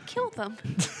 Oh, they'll kill them.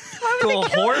 The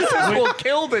horses will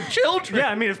kill the children. Yeah,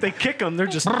 I mean, if they kick them, they're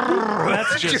just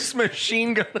that's Just just.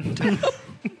 machine gun.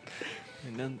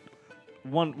 And then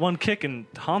one kick and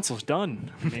Hansel's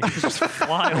done. I mean, just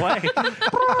fly away.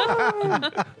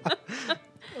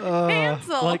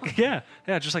 Hansel. Like yeah,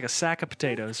 just like a sack of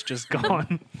potatoes, just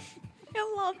gone.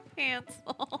 I love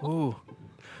Hansel. Ooh.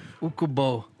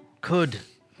 Ukubo could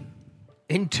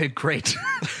integrate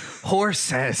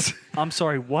horses I'm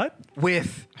sorry, what?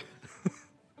 with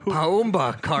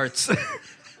Paumba carts.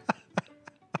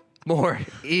 More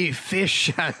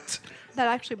efficient. That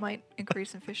actually might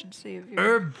increase efficiency of your.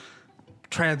 Herb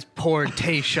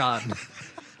transportation.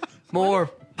 More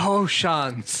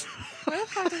potions. Where the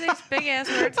fuck do these big ass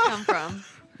words come from?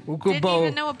 Didn't even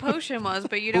Ukubo, know what potion was,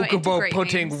 but you know Ukubo integrate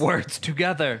putting means. words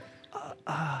together.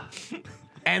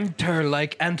 Enter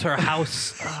like enter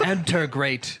house. Enter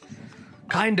great.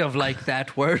 Kind of like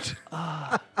that word.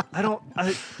 I don't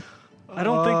think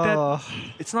that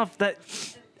it's not that.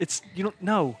 It's you don't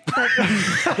no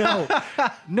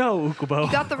no Ukubo.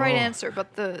 You got the right answer,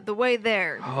 but the way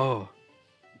there, Oh,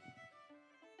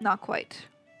 not quite.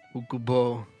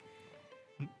 Ukubo.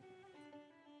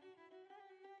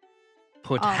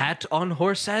 Put hat on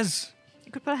horses?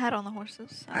 You could put a hat on the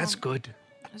horses. That's good.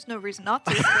 There's no reason not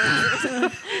to.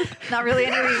 but not really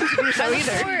any reason to do so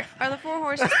either. Are the 4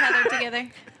 horses tethered together?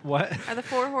 What? Are the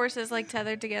 4 horses like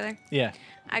tethered together? Yeah.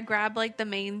 I grab like the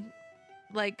main,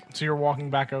 like So you're walking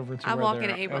back over to I'm where walking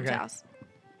they're- to Abram's okay. house.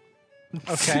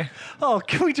 Okay. Oh,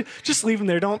 can we just leave them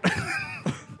there? Don't.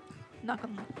 Not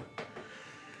gonna.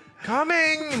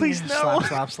 Coming. Please, no. Slap,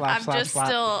 slap, slap, I'm slap, just slap.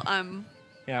 still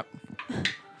Yep.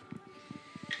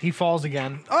 He falls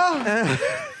again. Oh!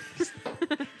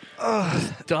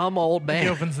 Dumb old He man.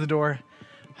 opens the door.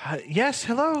 Yes,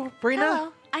 hello, Brina.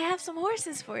 Hello. I have some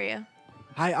horses for you.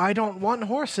 I don't want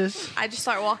horses. I just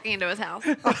start walking into his house.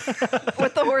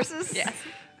 With the horses? Yes.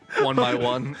 One by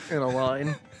one in a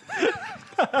line.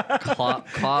 Clop,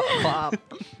 clop, clop.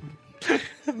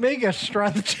 Make a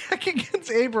strength check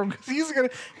against Abram because he's gonna.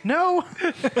 No,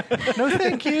 no,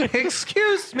 thank you.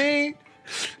 Excuse me.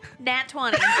 Nat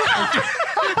 20.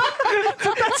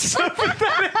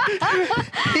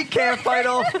 He can't fight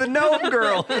off the gnome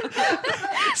girl.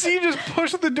 So you just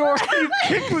push the door, you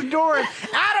kick the door, and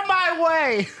out of my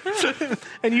way,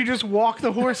 and you just walk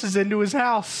the horses into his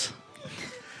house,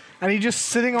 and he's just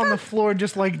sitting on the floor,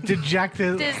 just like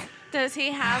dejected. Does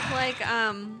he have like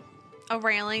a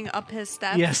railing up his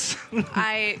steps? Yes.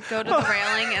 I go to the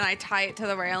railing and I tie it to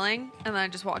the railing and then I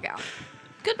just walk out.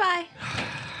 Goodbye.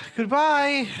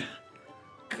 Goodbye.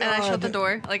 And I shut the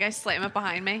door. Like I slam it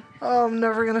behind me. Oh, I'm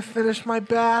never gonna finish my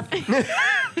bath.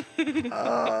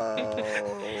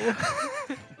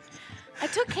 I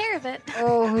took care of it.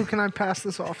 Oh, who can I pass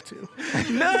this off to?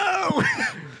 No!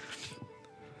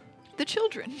 The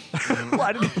children.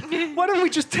 Why don't we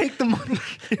just take the money?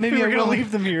 Maybe we're I gonna will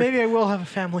leave them here. Maybe I will have a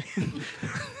family.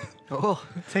 Oh.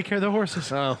 Take care of the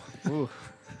horses. Oh. Ooh.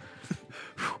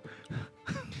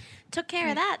 Took care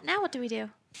of that. Now what do we do?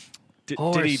 Did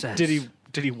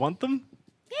he want them?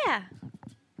 Yeah.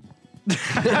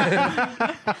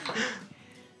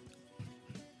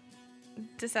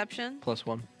 Deception.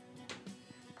 +1.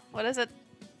 What is it?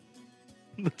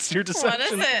 What's your deception?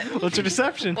 What is it? What's your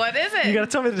deception? What is it? You gotta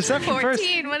tell me the deception 14. first.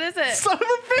 What is it? Son of a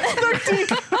bitch, 13.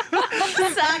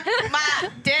 Suck my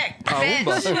dick,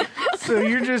 bitch. So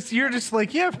you're just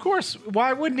like, yeah, of course.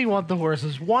 Why wouldn't he want the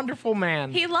horses? Wonderful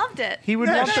man. He loved it. He would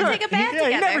We're want gonna them. take a bath Yeah, he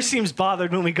together. never seems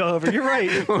bothered when we go over. You're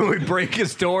right. When we break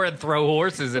his door and throw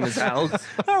horses in his house.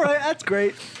 All right, that's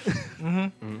great.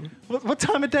 What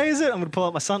time of day is it? I'm gonna pull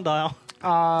out my sundial.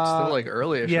 Still like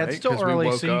early-ish, Yeah, right? it's still 'Cause we early.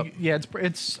 woke So up.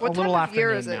 it's What a little time of year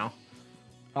afternoon is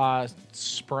it? now.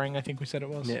 Spring, I think we said it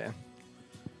was. Yeah.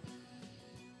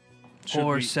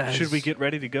 Should we get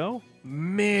ready to go?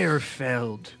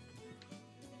 Mirfeld.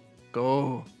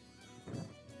 Go.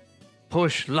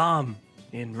 Push Lam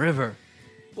in river.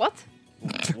 What?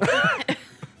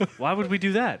 Why would we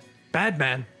do that? Bad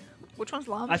man. Which one's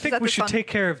Lam? I Is think that we the should son? take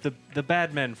care of the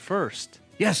bad men first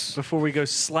Yes. before we go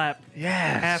slap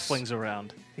Yes. halflings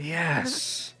around.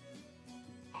 Yes.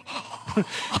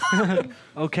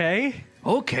 Okay.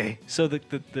 Okay. So the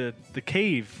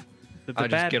cave. The I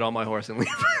just bad get on my horse and leave.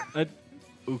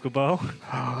 Ukubo.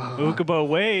 Ukubo,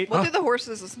 wait. What do the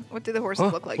horses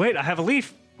look like? Wait, I have a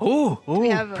leaf. Oh, We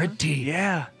have a- pretty.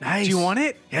 Yeah. Nice. Do you want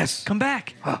it? Yes. Come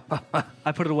back.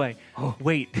 I put it away.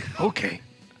 Wait. Okay.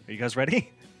 Are you guys ready?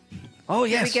 Oh,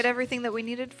 Did yes. we get everything that we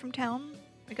needed from town?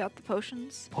 We got the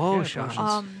potions. Potions.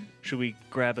 Should we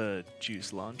grab a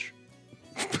juice lunch?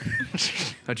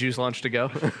 A juice launch to go.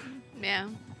 Yeah.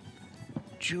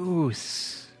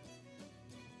 Juice.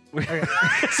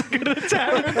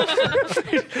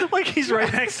 Like he's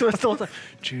right next to us the whole time.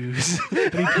 Juice.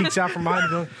 And he peeks out from behind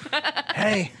and goes,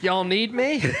 Hey, y'all need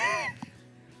me?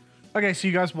 okay, so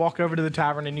you guys walk over to the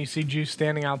tavern and you see Juice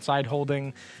standing outside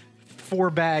holding 4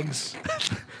 bags.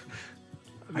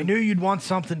 I knew you'd want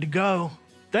something to go.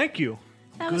 Thank you.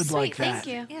 That was Good sweet. like Thank that.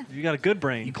 you. Yeah. You got a good You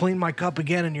brain. cleaned my cup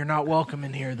again and you're not welcome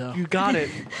in here, though. You got it.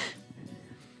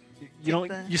 You don't.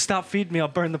 the- You stop feeding me. I'll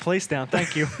burn the place down.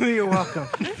 Thank you. You're welcome.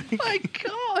 My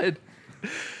God.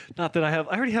 Not that I have.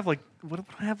 I already have like. What do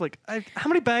I have? Like, how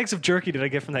many bags of jerky did I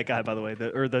get from that guy? By the way,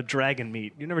 or the dragon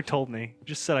meat. You never told me. You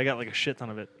just said I got like a shit ton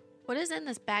of it. What is in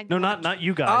this bag? No, not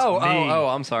you guys. Oh, me.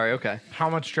 I'm sorry. Okay. How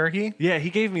much jerky? Yeah, he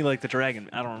gave me like the dragon.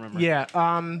 I don't remember. Yeah,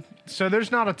 so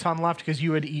there's not a ton left because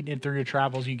you had eaten it through your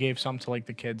travels. You gave some to like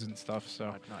the kids and stuff, so.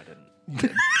 No, I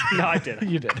didn't. No, I didn't.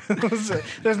 You did. So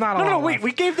there's not a lot No, wait. left.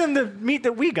 We gave them the meat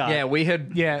that we got. Yeah, we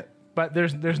had. Yeah, but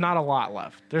there's not a lot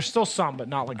left. There's still some, but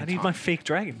not like I a need ton. my fake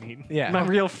dragon meat. Yeah. My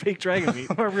real fake dragon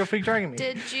meat. My real fake dragon meat.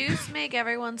 Did Juice make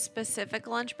everyone specific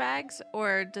lunch bags,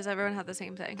 or does everyone have the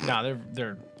same thing? No,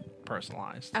 they're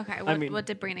personalized. Okay. mean- What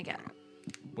did Brina get?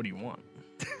 What do you want?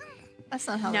 That's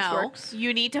not how this No. works.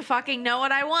 You need to fucking know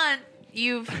what I want.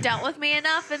 You've dealt with me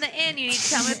enough in the inn. You need to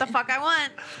tell me what the fuck I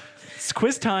want. It's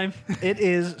quiz time. It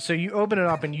is, so you open it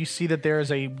up and you see that there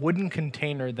is a wooden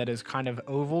container that is kind of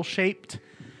oval shaped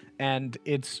and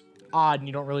it's odd and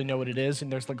you don't really know what it is.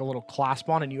 And there's like a little clasp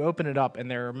on it and you open it up and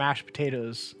there are mashed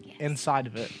potatoes inside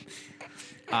of it.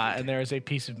 And there is a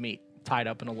piece of meat tied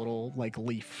up in a little like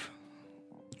leaf.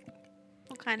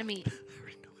 kind of meat?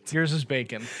 Yours is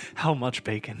bacon. How much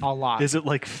bacon? A lot. Is it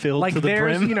like filled Like to the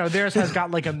theirs, brim? you know, theirs has got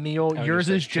like a meal. would Yours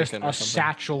say is just chicken or a something.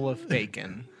 satchel of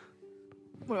bacon.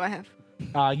 What do I have?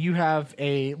 You have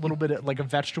a little bit of like a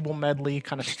vegetable medley,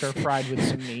 kind of stir fried with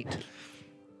some meat.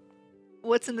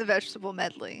 What's in the vegetable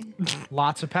medley?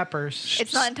 Lots of peppers.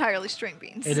 It's not entirely string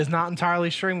beans. It is not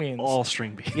entirely string beans. All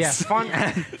string beans. Yes,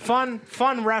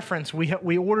 fun reference.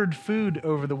 We ordered food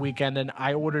over the weekend, and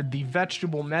I ordered the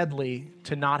vegetable medley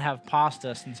to not have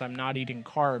pasta since I'm not eating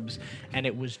carbs, and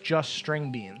it was just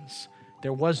string beans.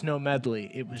 There was no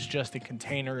medley. It was just a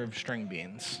container of string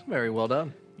beans. Very well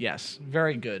done. Yes,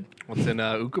 very good. What's in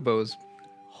Ukubo's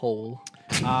hole?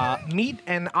 Meat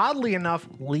and oddly enough,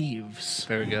 leaves.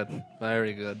 Very good.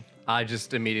 Very good. I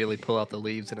just immediately pull out the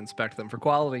leaves and inspect them for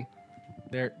quality.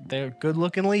 They're good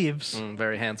looking leaves.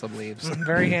 Very handsome leaves.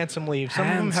 Very handsome leaves. Some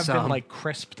of them have been Handsome. like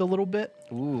crisped a little bit.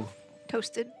 Ooh.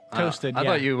 Toasted. Toasted. I yeah.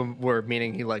 thought you were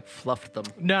meaning he like fluffed them.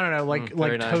 No. Like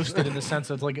very nice. toasted in the sense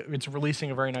that like it's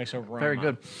releasing a very nice aroma. Very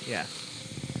good. Yeah.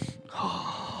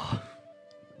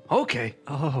 Okay.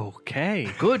 Okay.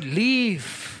 Good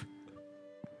leaf.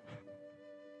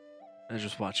 I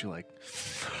just watch you like.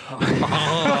 I'm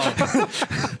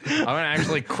gonna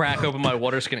actually crack open my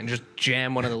water skin and just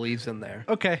jam one of the leaves in there.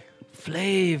 Okay.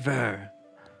 Flavor.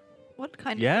 What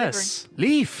kind Yes.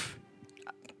 Leaf.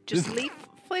 of flavor? Just leaf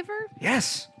flavor?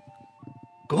 Yes.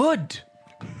 Good.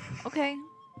 Okay.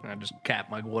 And I just cap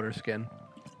my water skin.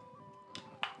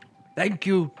 Thank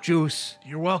you, Juice.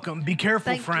 You're welcome. Be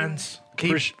careful, Thank you. friends.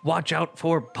 Watch out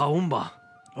for Paumba.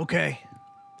 Okay.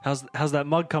 How's that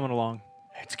mug coming along?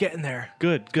 It's getting there.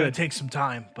 Good. It's gonna Good. take some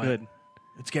time, but Good.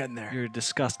 it's getting there. You're a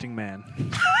disgusting man.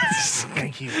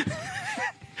 Thank you.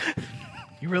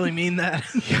 You really mean that?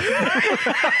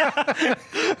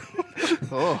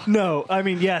 No, I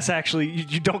mean yes. Actually,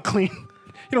 you don't clean.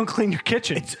 You don't clean your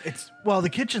kitchen. it's well, the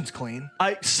kitchen's clean.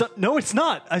 No, it's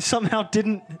not. I somehow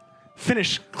didn't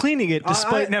finish cleaning it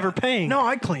despite never paying. No,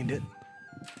 I cleaned it.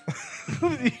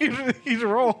 He's a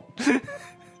roll.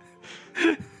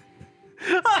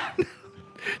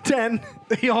 10.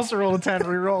 He also rolled a 10.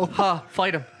 Reroll. Ha!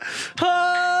 Fight him.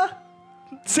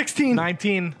 16.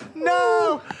 19.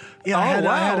 No.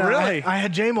 Yeah, Oh, really? I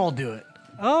had J-Mall do it.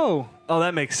 Oh,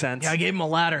 that makes sense. Yeah, I gave him a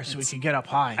ladder so he could get up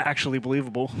high. Actually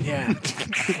believable. Yeah.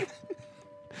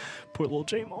 Poor little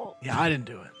J-Mall. Yeah, I didn't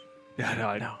do it. Yeah,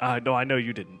 no, I know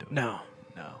you didn't do it. No.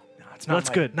 It's not That's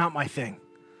my, good. Not my thing.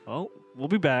 Oh, we'll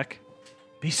be back.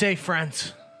 Be safe,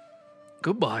 friends.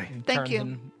 Goodbye. Thank Turns you.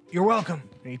 and- You're welcome.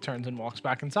 And he turns and walks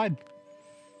back inside.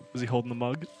 Was he holding the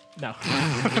mug? No.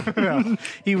 No.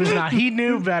 He was not. He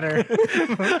knew better.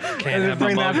 Can't have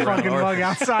Bring my that mug fucking around. mug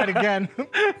outside again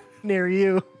near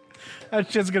you.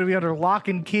 That shit's gonna be under lock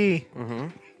and key. Mm-hmm.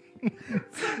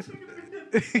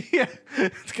 Yeah,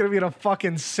 it's gonna be in a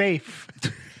fucking safe.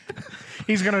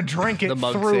 He's gonna drink it The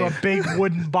mug through safe. a big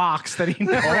wooden box that he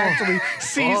never actually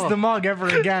sees the mug ever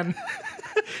again.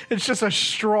 It's just a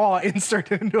straw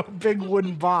inserted into a big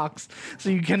wooden box, so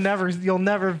you'll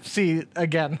never see it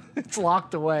again. It's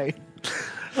locked away.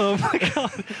 Oh my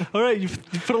god! All right, you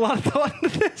put a lot of thought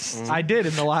into this. I did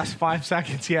in the last 5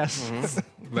 seconds. Yes.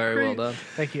 Very well done.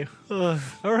 Thank you. All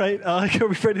right, are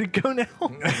we ready to go now?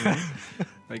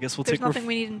 I guess we'll There's take. nothing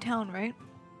we need in town, right?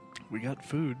 We got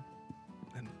food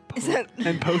Is that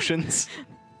and potions.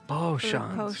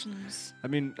 Potions. potions? I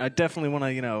mean, I definitely want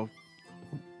to,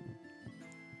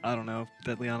 I don't know,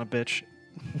 that Liana bitch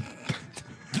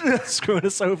screwing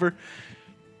us over.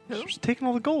 Who? She's taking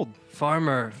all the gold.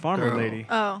 Farmer girl. lady.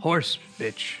 Oh. Horse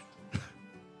bitch.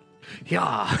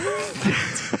 Yeah.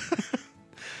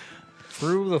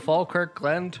 Through the Falkirk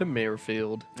Glen to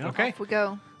Muirfield. Okay. Off we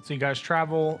go. So you guys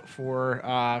travel for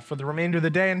the remainder of the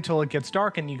day until it gets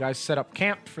dark, and you guys set up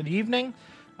camp for the evening.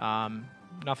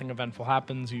 Nothing eventful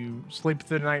happens. You sleep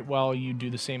through the night well. You do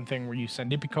the same thing where you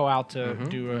send Ipiko out to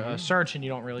do a search, and you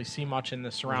don't really see much in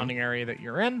the surrounding area that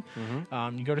you're in.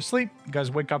 You go to sleep. You guys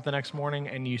wake up the next morning,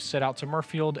 and you set out to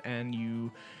Murfield, and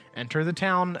you enter the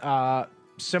town.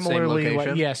 Similarly,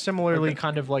 location? similarly,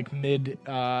 kind of like mid,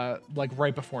 like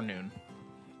right before noon.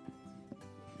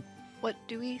 What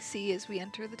do we see as we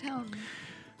enter the town?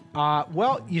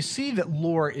 Well, you see that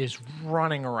Lore is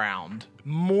running around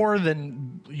more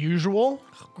than usual.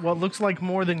 What looks like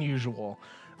more than usual.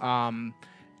 And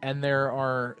there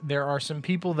are some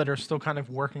people that are still kind of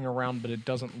working around, but it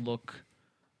doesn't look.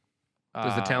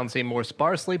 Does the town seem more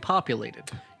sparsely populated?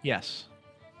 Yes.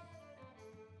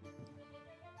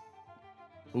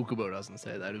 Ukubo doesn't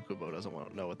say that. Ukubo doesn't want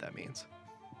to know what that means.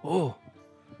 Oh,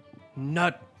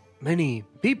 not many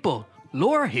people.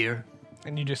 Lore here.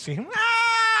 And you just see him.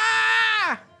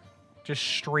 Ah! just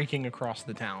streaking across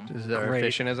the town. Is there a Great.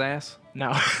 fish in his ass?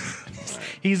 No.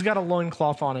 He's got a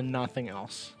loincloth on and nothing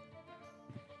else.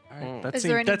 Is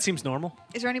there any- That seems normal.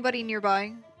 Is there anybody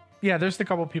nearby? Yeah, there's a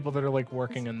couple people that are like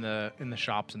working in the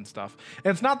shops and stuff.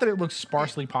 And it's not that it looks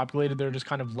sparsely populated. There are just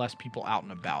kind of less people out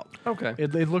and about. Okay.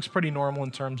 It looks pretty normal in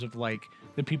terms of like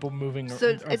the people moving So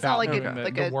it's not about, like a- moving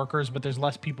like the a- workers, but there's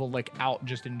less people like out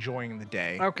just enjoying the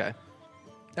day. Okay.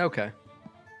 Okay.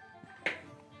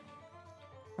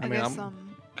 I mean, guess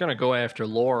I'm gonna go after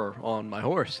Lore on my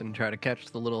horse and try to catch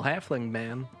the little halfling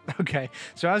man. Okay,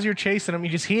 so as you're chasing him,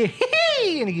 you just hear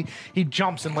 "Hee!" and he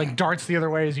jumps and like darts the other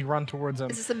way as you run towards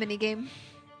him. Is this a mini game?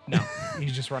 No,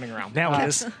 he's just running around. Now it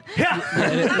is.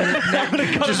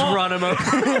 Just run him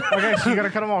over. Okay, so you gotta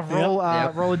cut him off. Roll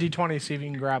Yep. roll a d20, see if you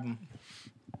can grab him.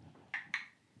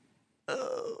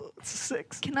 It's a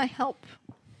 6. Can I help?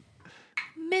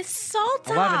 Miss Saltop.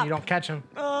 11, you don't catch him.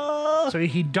 So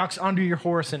he ducks under your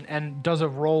horse and does a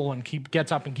roll and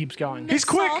gets up and keeps going. Miss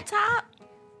quick. Saltop.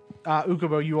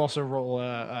 Ukubo, you also roll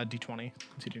a d20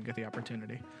 since you didn't get the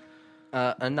opportunity.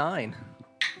 A 9.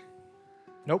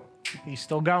 Nope, he's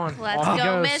still going. Let's Off he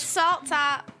go, goes. Miss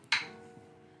Saltop.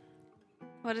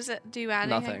 What does it do? Add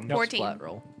Nothing. anything? No 14. flat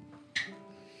roll.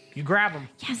 You grab him.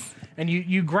 Yes. And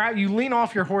you lean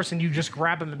off your horse and you just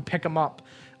grab him and pick him up,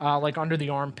 like under the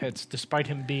armpits, despite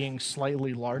him being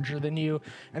slightly larger than you.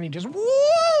 And he just,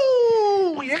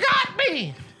 woo! You got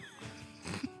me!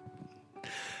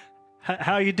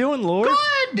 How you doing, Lord?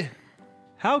 Good!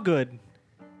 How good?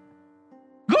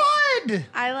 Good!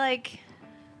 I like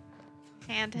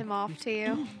hand him off to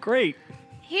you. Great.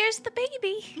 Here's the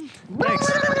baby.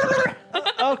 Thanks.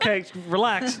 Okay,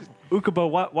 relax.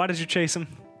 Ukubo, why did you chase him?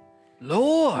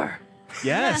 Lore!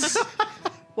 Yes.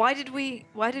 Why did we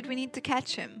need to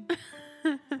catch him?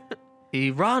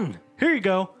 He run. Here you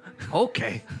go.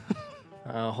 Okay.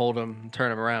 I'll hold him,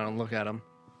 turn him around, and look at him.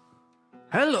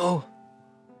 Hello.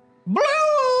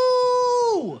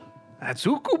 Blue! That's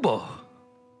Ukubo.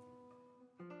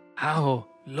 How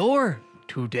Lore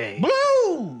today?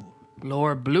 Blue!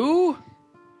 Lore blue?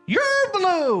 You're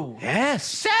blue! Yes.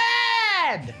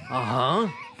 Sad! Uh-huh.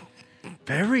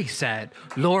 Very sad.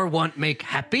 Lore want make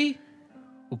happy?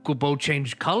 Ukubo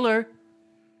change color?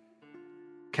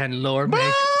 Can Lore make...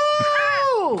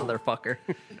 Blue! Motherfucker.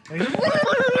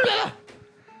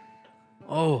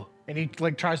 Oh, And he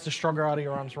like tries to struggle out of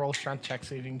your arms. Roll a strength check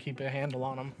so you can keep a handle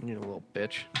on him. you little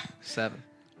bitch. 7.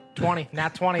 20,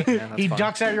 nat 20. that's He fine.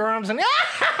 ducks out your arms and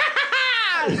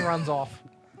and runs off.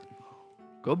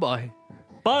 Goodbye.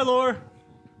 Bye, Lore.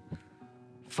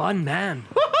 Fun man.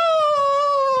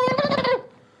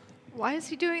 Why is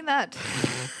he doing that?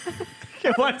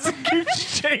 Why does he keep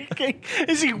shaking?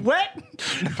 Is he wet?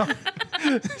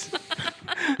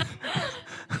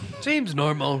 Seems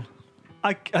normal.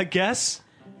 I guess.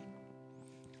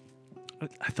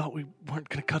 I thought we weren't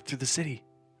going to cut through the city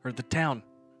or the town.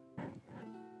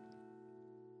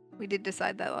 We did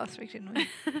decide that last week, didn't we?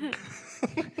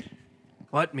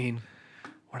 What mean?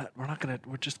 We're not going to.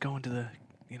 We're just going to the,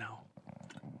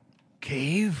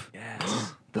 Cave?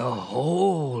 Yes. The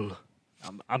hole.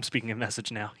 I'm speaking a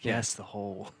message now. Yes, the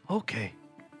whole. Okay.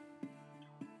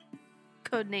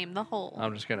 Code name the hole.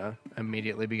 I'm just gonna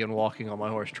immediately begin walking on my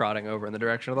horse, trotting over in the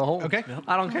direction of the hole. Okay.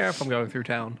 I don't care if I'm going through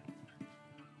town.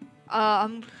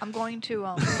 I'm going to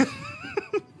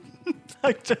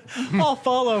I'll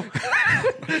follow.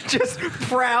 Just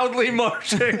proudly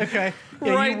marching. Okay.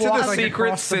 Yeah, Right you to the walk, like, secret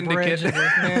across the bridge syndicate.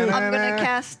 and just- I'm gonna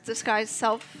cast disguise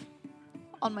self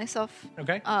on myself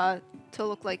Okay. to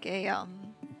look like a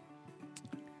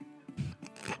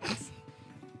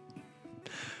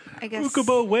I guess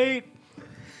Ukubo, wait.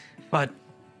 But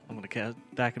I'm gonna cast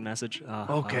back a message.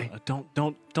 Okay.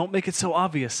 Don't make it so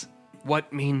obvious.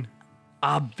 what mean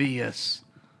obvious?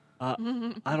 I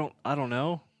don't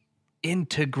know.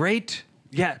 Integrate?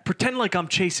 Yeah, pretend like I'm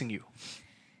chasing you.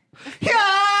 Get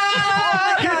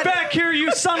back here,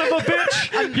 you son of a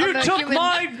bitch! You I'm a took human-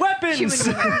 my weapons.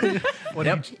 human woman. What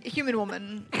Yep. do Human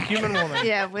woman. human woman.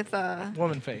 Yeah, with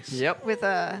Woman face. Yep.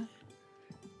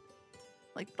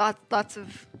 like lots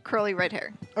of curly red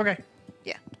hair. Okay.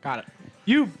 Yeah. Got it.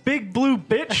 You big blue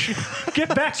bitch!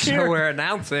 Get back So here! we're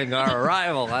announcing our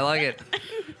arrival. I like it.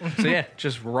 So yeah,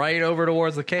 just right over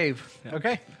towards the cave.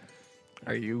 Okay.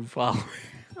 Are you following?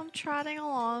 I'm trotting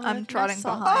along. I'm with trotting Miss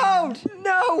Saltop. behind.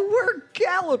 no, we're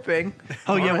galloping.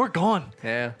 Oh yeah, we're gone.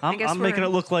 Yeah. I'm guess making we're-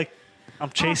 it look like I'm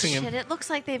chasing oh, him. shit, it looks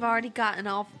like they've already gotten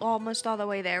almost all the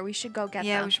way there. We should go get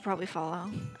Yeah, them. we should probably follow.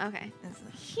 Okay.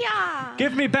 Yeah.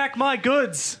 Give me back my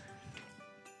goods.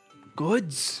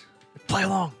 Goods. Play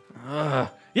along.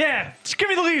 Yeah, just give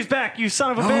me the leaves back, you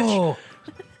son of a bitch. Oh,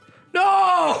 No!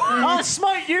 I'll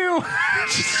smite you.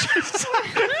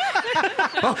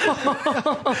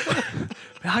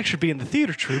 I should be in the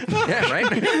theater troupe. Yeah,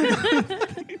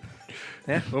 right?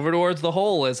 Yeah, over towards the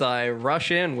hole as I rush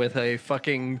in with a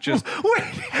fucking just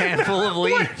handful of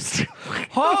leaves.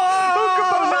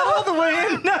 Oh, not all the way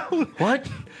in. No. What?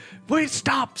 Wait,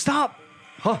 stop.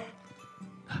 Huh?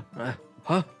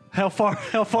 How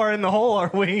far in the hole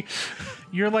are we?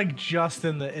 You're like just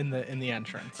in the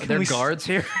entrance. Are there we guards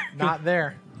here? Not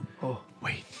there.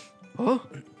 Wait. Oh,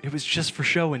 It was just for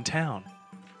show in town.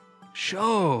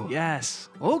 show. Yes.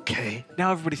 Okay.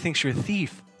 Now everybody thinks you're a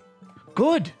thief.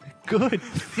 Good. Good.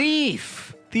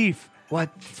 Thief. Thief. What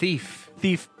thief?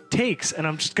 Thief takes, and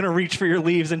I'm just gonna reach for your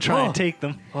leaves and try Oh. and take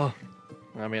them. Oh.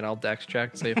 I mean, I'll dex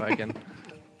check, see if I can.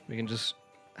 We can just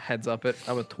heads up it.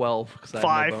 I'm a 12 because I have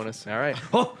 5. no bonus. All right.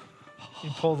 Oh. You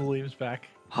pull the leaves back.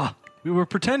 We were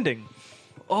pretending.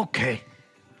 Okay.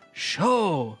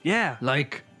 Show. Yeah.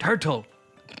 Like turtle.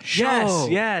 Show. Yes.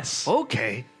 Yes.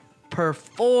 Okay.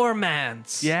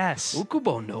 Performance. Yes.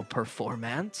 Ukubo no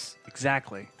performance.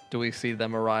 Exactly. Do we see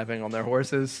them arriving on their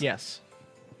horses? Yes.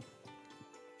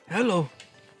 Hello.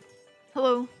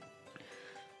 Hello.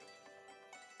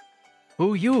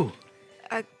 Who you?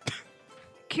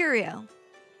 Curiel.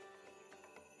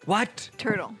 What?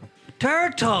 Turtle.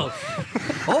 Turtle.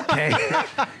 Okay.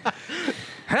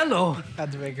 Hello.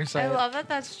 Had to make her say I it. love that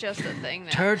that's just a thing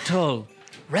now. Turtle.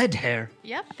 Red hair.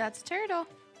 Yep, that's turtle.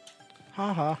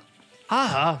 Haha.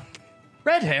 Haha.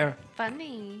 Red hair.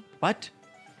 Funny. What?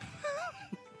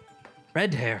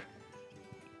 Red hair.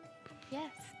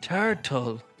 Yes,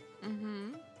 Turtle.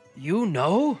 Mm-hmm. You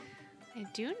know? I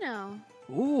do know.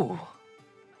 Ooh.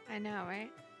 I know, right?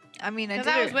 I mean, I Because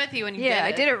did I it. was with you when you Yeah, did I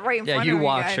it. did it right in Yeah, front you of you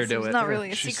watched guys. her do It's it. not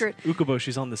really a secret. Ukubo,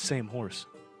 she's on the same horse.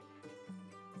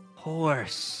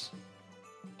 Horse.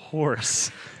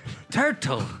 Horse.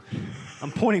 Turtle.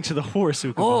 I'm pointing to the horse,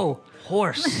 Ukubo. Oh,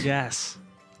 horse. Yes.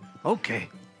 Okay.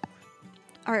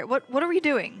 All right, what are we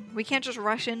doing? We can't just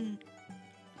rush in.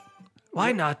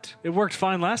 Why not? It worked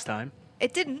fine last time.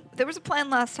 It didn't. There was a plan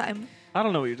last time. I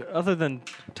don't know, other than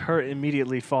her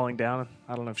immediately falling down.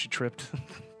 I don't know if she tripped.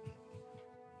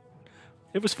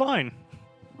 It was fine.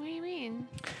 What do you mean?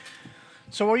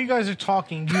 So while you guys are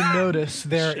talking, you notice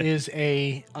there is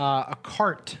a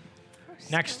cart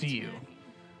next to you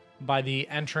by the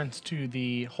entrance to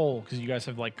the hole, because you guys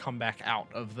have like come back out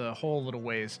of the hole a little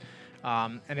ways,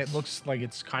 and it looks like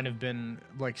it's kind of been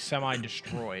like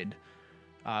semi-destroyed,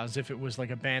 as if it was like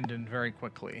abandoned very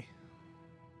quickly.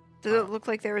 Does it look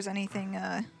like there was anything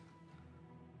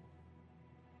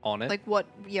On it. like what?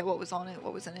 Yeah, what was on it?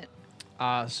 What was in it?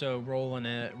 So roll an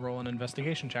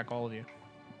investigation check, all of you.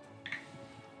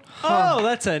 Oh,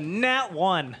 that's a nat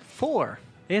 1. 4.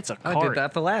 It's a I cart. did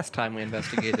that the last time we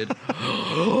investigated.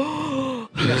 Yeah,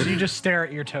 so you just stare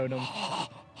at your totem.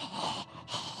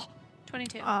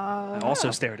 22. I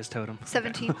also stare at his totem.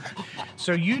 17.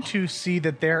 So you two see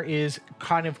that there is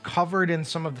kind of covered in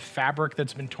some of the fabric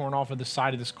that's been torn off of the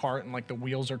side of this cart, and like the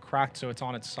wheels are cracked, so it's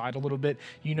on its side a little bit.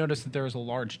 You notice that there is a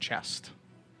large chest.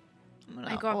 I'm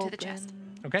I go up to the chest.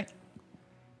 Okay.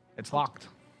 It's locked.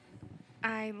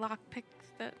 I lockpick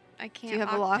the. I can't. you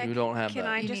have a lock? lockpick. You don't have Can that.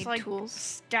 I You just need like tools.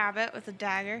 stab it with a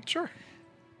dagger? Sure.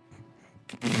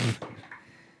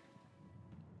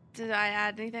 Did I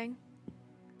add anything?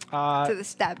 To the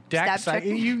stab Dex, check.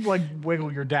 you like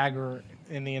wiggle your dagger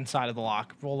in the inside of the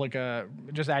lock. Roll like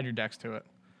just add your dex to it.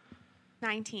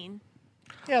 19.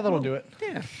 Yeah, that'll do it.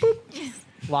 Yeah.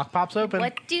 Lock pops open.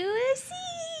 What do I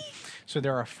see? So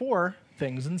there are 4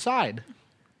 things inside.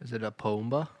 Is it a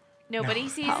pomba? Nobody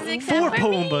sees How- it except 4 for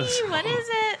Poombas. me. What is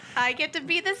it? I get to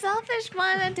be the selfish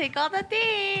one and take all the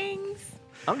things.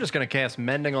 I'm just gonna cast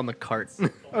mending on the cart.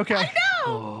 Okay.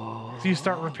 No. So you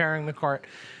start repairing the cart.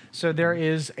 So there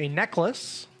is a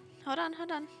necklace. Hold on.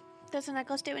 Does the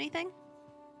necklace do anything?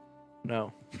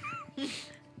 No.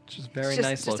 Just very It's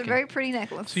nice just looking. a very pretty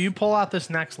necklace. So you pull out this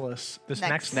necklace.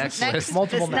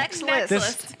 Multiple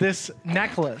this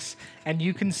necklace, and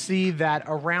you can see that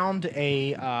around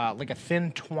a like a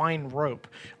thin twine rope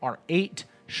are 8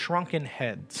 shrunken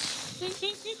heads,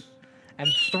 and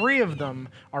 3 of them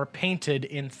are painted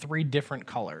in 3 different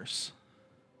colors.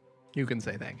 You can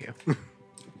say thank you.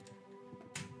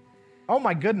 Oh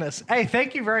my goodness! Hey,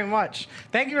 thank you very much.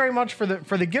 Thank you very much for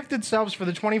the gifted subs, for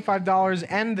the $25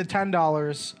 and the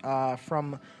 $10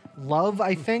 from Love,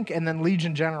 I think, and then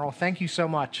Legion General. Thank you so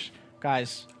much,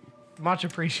 guys. Much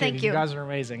appreciated. Thank You you. guys are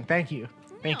amazing. Thank you.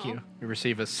 Thank you. You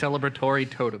receive a celebratory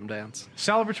totem dance.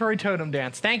 Celebratory totem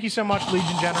dance. Thank you so much,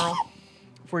 Legion General,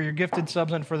 for your gifted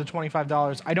subs and for the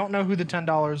 $25. I don't know who the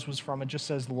 $10 was from. It just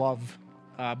says Love.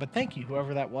 But thank you,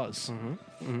 whoever that was.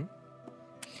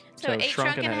 So 8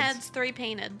 shrunken shrunken heads. heads, 3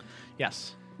 painted.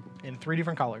 Yes, in 3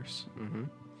 different colors.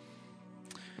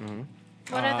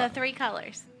 What are the 3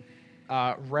 colors?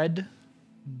 Red,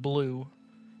 blue,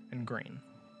 and green.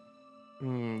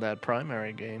 That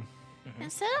primary game.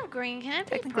 Instead of green, can it be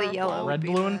Technically purple? yellow. Red, be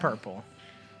blue, and the- purple.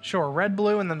 Sure, red,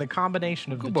 blue, and then the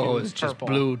combination of the Kubo two is just purple.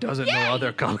 blue, doesn't know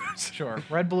other colors. Sure,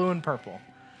 red, blue, and purple.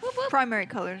 Primary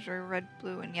colors are red,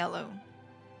 blue, and yellow.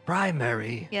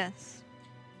 Primary. Yes.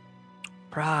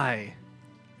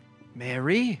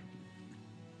 Mary.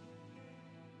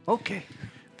 Okay.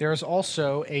 There's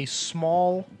also a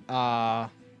small, what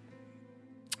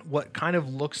kind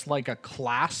of looks like a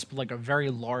clasp, like a very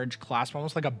large clasp,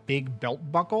 almost like a big belt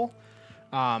buckle,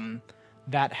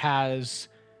 that has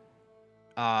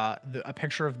a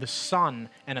picture of the sun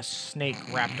and a snake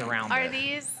wrapped around Are it.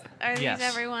 these Yes.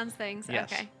 everyone's things?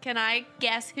 Yes. Okay. Can I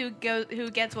guess who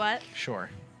gets what? Sure.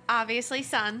 Obviously,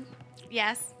 sun.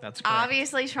 Yes. That's correct.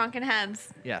 Obviously, shrunken heads.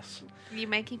 Yes. You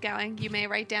may keep going. You may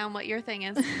write down what your thing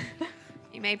is.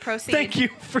 You may proceed. Thank you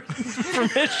for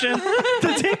permission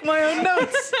to take my own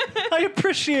notes. I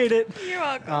appreciate it. You're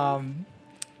welcome.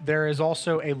 There is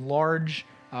also a large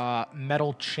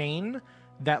metal chain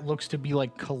that looks to be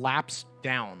like collapsed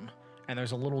down, and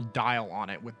there's a little dial on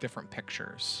it with different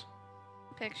pictures.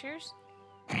 Pictures?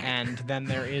 And then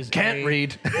there is Can't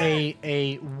read.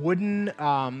 a wooden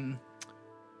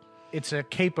it's a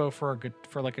capo for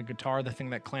like a guitar, the thing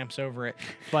that clamps over it,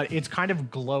 but it's kind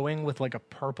of glowing with like a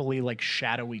purpley, like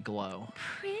shadowy glow.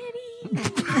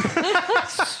 Pretty.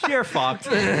 You're fucked.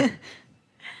 I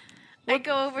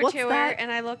go over what's to her that? and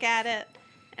I look at it,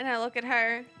 and I look at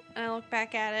her, and I look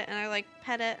back at it, and I like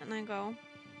pet it, and I go,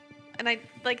 and I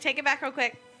like take it back real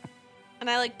quick, and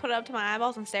I like put it up to my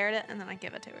eyeballs and stare at it, and then I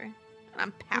give it to her, and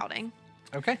I'm pouting.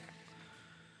 Okay.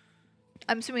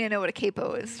 I'm assuming I know what a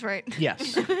capo is, right?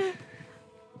 Yes.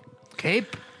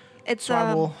 Cape. It's So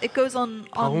I will- it goes on.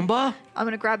 Paumba. I'm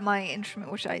gonna grab my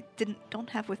instrument, which I don't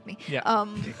have with me. Yeah.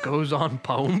 It goes on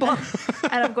Paumba.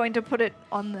 And I'm going to put it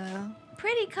on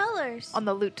Pretty colors.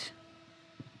 the lute.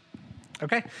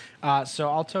 Okay. So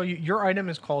I'll tell you, your item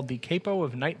is called the Capo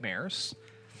of Nightmares.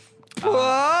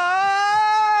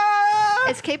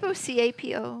 Is capo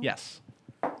CAPO? Yes.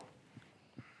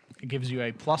 It gives you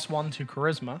a +1 to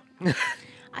charisma.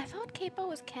 I thought capo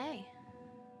was K.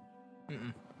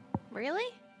 Really?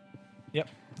 Yep.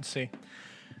 Let's see.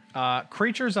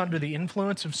 Creatures under the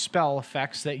influence of spell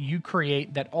effects that you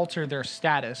create that alter their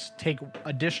status take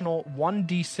additional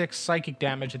 1d6 psychic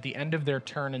damage at the end of their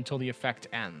turn until the effect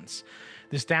ends.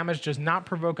 This damage does not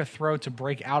provoke a throw to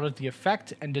break out of the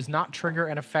effect and does not trigger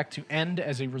an effect to end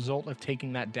as a result of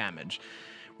taking that damage.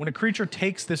 When a creature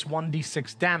takes this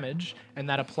 1d6 damage, and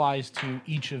that applies to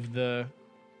each of the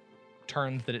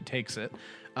turns that it takes it,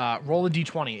 roll a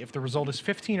d20. If the result is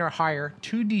 15 or higher,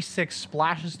 2d6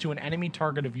 splashes to an enemy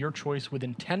target of your choice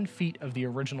within 10 feet of the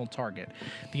original target.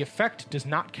 The effect does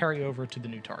not carry over to the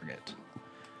new target.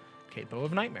 Capo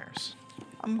of Nightmares.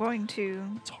 I'm going to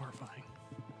It's horrifying.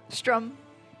 strum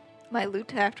my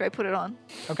lute after I put it on.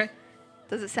 Okay.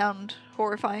 Does it sound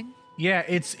horrifying? Yeah,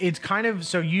 it's kind of,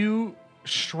 so you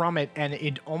strum it and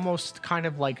it almost kind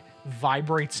of like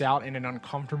vibrates out in an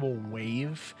uncomfortable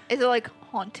wave. Is it like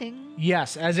haunting?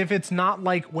 Yes, as if it's not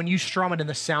like when you strum it and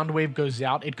the sound wave goes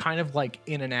out, it kind of like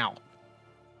in and out.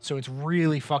 So it's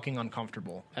really fucking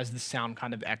uncomfortable as the sound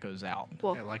kind of echoes out.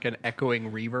 Well, Yeah, like an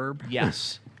echoing reverb.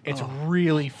 Yes. It's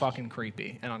really fucking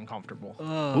creepy and uncomfortable.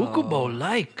 Ukubo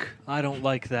like. I don't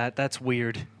like that. That's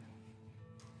weird.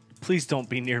 Please don't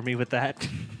be near me with that.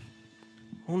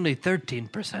 Only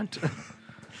 13%.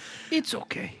 It's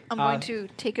okay. I'm going to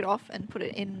take it off and put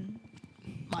it in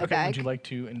my Okay, bag. would you like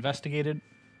to investigate it?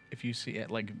 If you see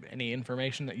it, like any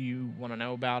information that you want to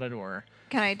know about it, or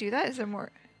Can I do that? Is there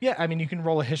more? yeah, I mean, you can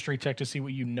roll a history check to see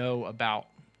what you know about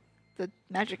The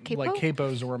magic capo? like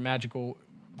capos or magical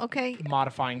Okay.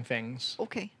 modifying things.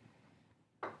 Okay.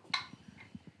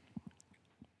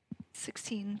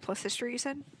 16 plus history, you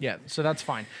said? Yeah, so that's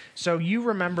fine. So you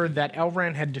remember that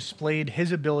Elran had displayed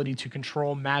his ability to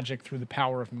control magic through the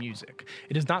power of music.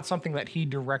 It is not something that he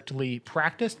directly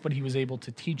practiced, but he was able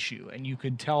to teach you. And you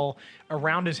could tell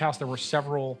around his house there were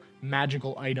several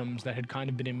magical items that had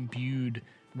kind of been imbued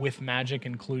with magic,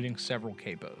 including several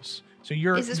capos. So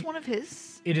you're Is this one of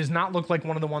his? it does not look like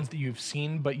one of the ones that you've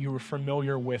seen, but you were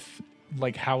familiar with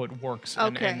like how it works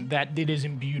Okay. and that it is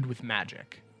imbued with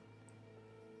magic.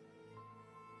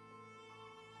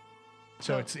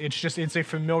 So it's a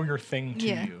familiar thing to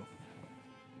Yeah. you.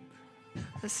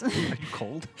 This, Are you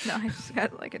cold? no, I just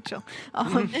got like a chill.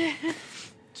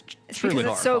 It's really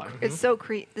because it's so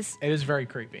creepy. This It is very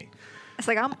creepy. it's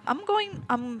like I'm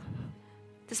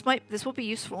This will be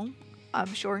useful,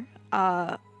 I'm sure.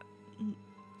 Actually,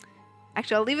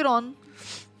 I'll leave it on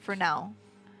for now.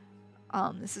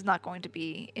 This is not going to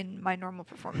be in my normal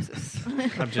performances.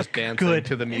 I'm just dancing Good.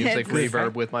 to the music Good.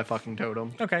 reverb with my fucking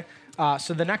totem. Okay.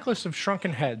 So the Necklace of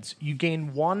Shrunken Heads, you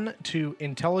gain 1 to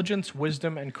intelligence,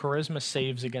 wisdom, and charisma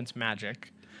saves against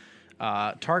magic.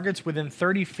 Targets within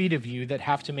 30 feet of you that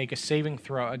have to make a saving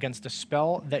throw against a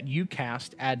spell that you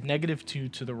cast add -2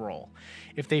 to the roll.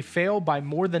 If they fail by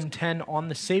more than 10 on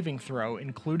the saving throw,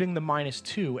 including the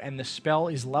 -2, and the spell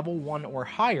is level 1 or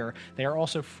higher, they are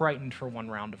also frightened for 1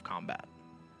 round of combat.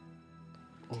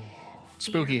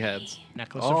 Spooky heads.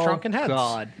 Necklace of Shrunken Heads.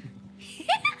 God.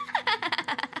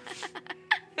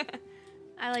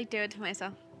 I like do it to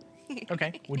myself.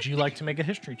 Okay. Would you like to make a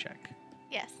history check?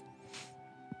 Yes.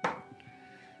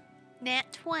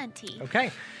 Nat 20. Okay.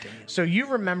 So you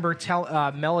remember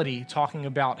Melody talking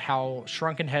about how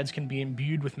shrunken heads can be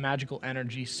imbued with magical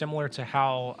energy, similar to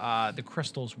how the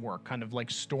crystals work, kind of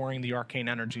like storing the arcane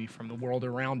energy from the world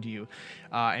around you.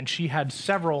 And she had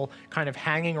several kind of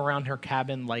hanging around her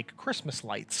cabin like Christmas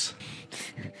lights.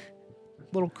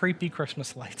 Little creepy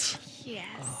Christmas lights.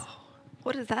 Yes.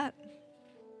 What is that?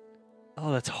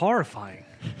 Oh, that's horrifying.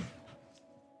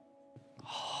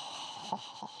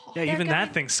 Yeah, even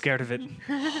that thing's scared of it.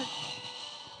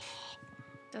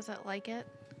 Does it like it?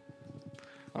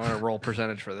 I'm going to roll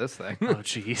percentage for this thing. Oh,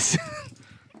 jeez.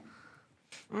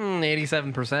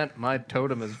 87%. My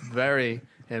totem is very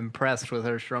impressed with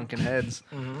her shrunken heads.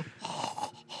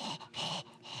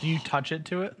 Do you touch it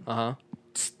to it? Uh-huh.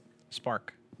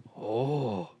 Spark.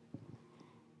 Oh.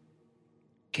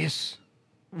 Kiss.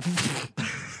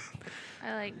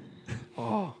 I like.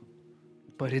 Oh.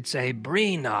 But it's a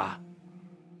Brina.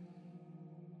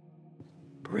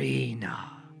 Brina.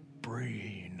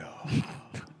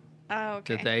 Oh,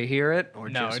 okay. Did they hear it? Or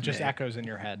No, just it just me? echoes in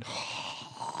your head.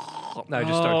 No, I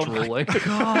just start drooling.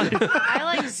 I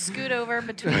like scoot over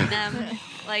between them,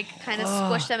 like kind of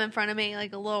squish them in front of me,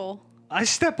 like a little. I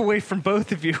step away from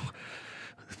both of you.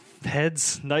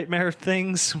 Heads, nightmare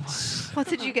things. What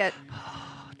did you get?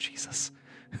 Oh, Jesus.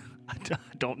 I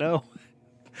don't know.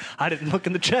 I didn't look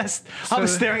in the chest. I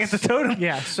was staring at the totem.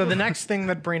 Yeah, so the next thing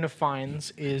that Brina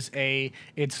finds is it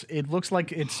looks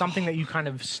like it's something that you kind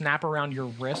of snap around your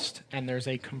wrist, and there's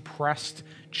a compressed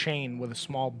chain with a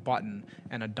small button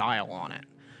and a dial on it.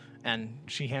 And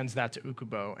she hands that to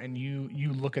Ukubo, and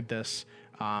you look at this,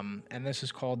 and this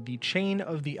is called the Chain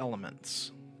of the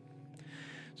Elements.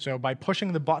 So by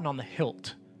pushing the button on the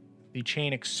hilt, the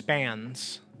chain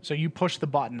expands. So you push the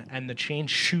button, and the chain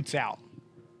shoots out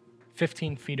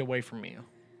 15 feet away from you.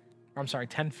 Or, I'm sorry,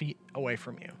 10 feet away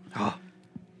from you.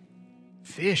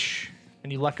 Fish.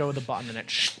 And you let go of the button, and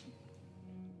it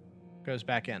goes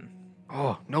back in.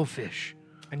 Oh, no fish.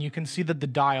 And you can see that the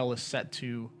dial is set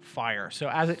to fire. So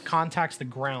as it contacts the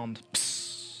ground,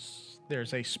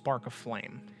 there's a spark of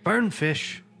flame. Burn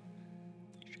fish.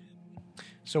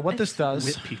 So what this does,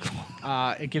 Whip people.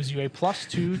 it gives you a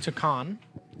 +2 to con,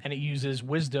 and it uses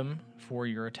wisdom for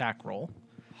your attack roll.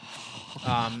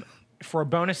 For a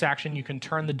bonus action, you can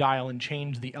turn the dial and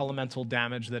change the elemental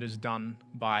damage that is done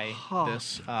by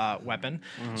this weapon.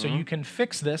 So you can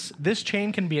fix this. This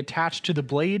chain can be attached to the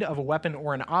blade of a weapon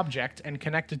or an object and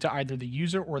connected to either the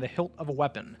user or the hilt of a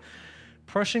weapon.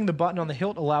 Pushing the button on the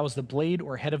hilt allows the blade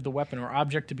or head of the weapon or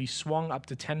object to be swung up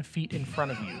to 10 feet in front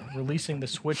of you. Releasing the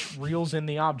switch reels in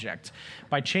the object.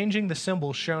 By changing the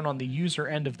symbol shown on the user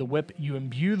end of the whip, you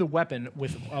imbue the weapon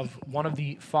of one of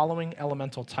the following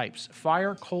elemental types: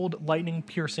 fire, cold, lightning,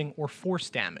 piercing, or force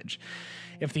damage.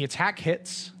 If the attack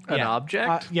hits... An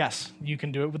object? Yes, you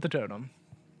can do it with the totem.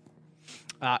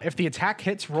 If the attack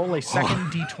hits, roll a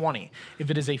second d20. If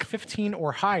it is a 15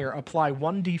 or higher, apply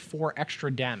 1d4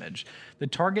 extra damage. The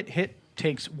target hit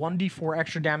takes 1d4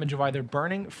 extra damage of either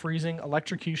burning, freezing,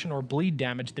 electrocution, or bleed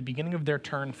damage at the beginning of their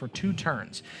turn for 2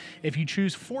 turns. If you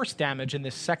choose force damage and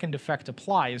this second effect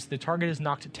applies, the target is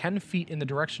knocked 10 feet in the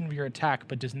direction of your attack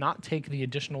but does not take the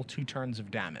additional 2 turns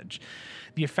of damage.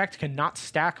 The effect cannot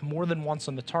stack more than once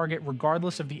on the target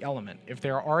regardless of the element. If they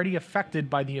are already affected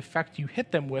by the effect you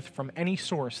hit them with from any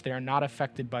source, they are not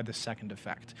affected by the second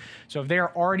effect. So if they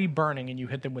are already burning and you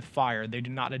hit them with fire, they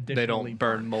do not additionally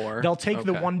burn more. They'll take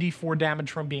the Okay. 1d4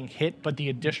 damage from being hit, but the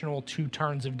additional 2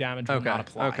 turns of damage will not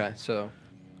apply. Okay, so,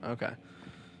 okay.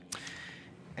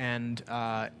 And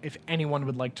if anyone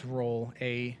would like to roll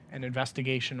an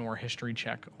investigation or history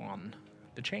check on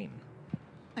the chain.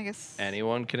 I guess.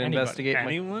 Anyone can Anybody. investigate my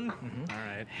Anyone? All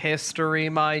right. history,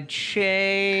 my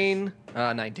chain.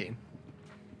 19.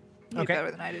 You Okay. did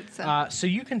better than I did. So. So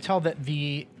you can tell that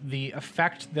the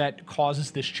effect that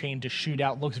causes this chain to shoot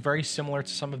out looks very similar to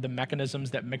some of the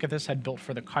mechanisms that Mikathis had built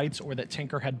for the kites or that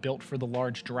Tinker had built for the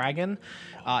large dragon.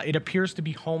 It appears to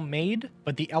be homemade,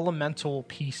 but the elemental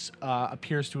piece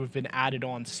appears to have been added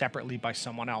on separately by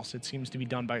someone else. It seems to be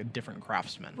done by a different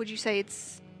craftsman. Would you say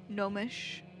it's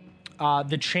gnomish?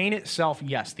 The chain itself,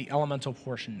 yes. The elemental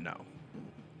portion, no.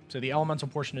 So the elemental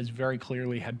portion is very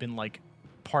clearly had been like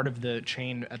part of the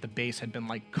chain at the base had been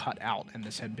like cut out, and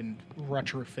this had been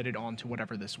retrofitted onto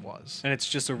whatever this was. And it's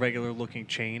just a regular looking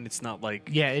chain. It's not like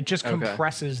Yeah, it just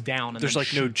compresses down. And there's then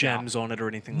like no shoots gems out. on it or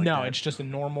anything like No, that. it's just a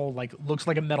normal like looks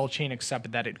like a metal chain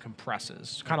except that it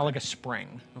compresses, kind of like a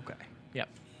spring. okay. Yep.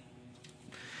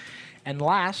 And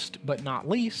last but not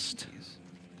least,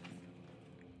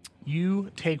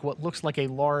 you take what looks like a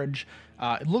large,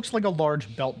 it looks like a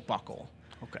large belt buckle,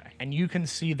 Okay. and you can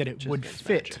see that it would against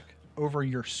fit magic. over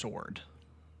your sword.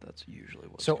 That's usually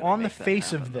what's So gonna on the make that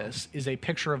face of happen, though. this is a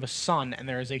picture of a sun, and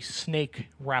there is a snake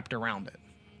wrapped around it.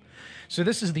 So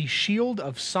this is the Shield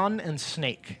of Sun and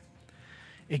Snake.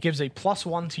 It gives a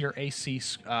 +1 to your AC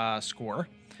score.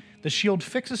 The shield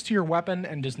fixes to your weapon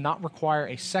and does not require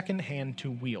a second hand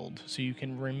to wield, so you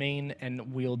can remain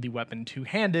and wield the weapon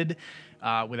two-handed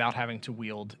without having to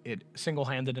wield it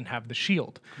single-handed and have the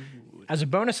shield. As a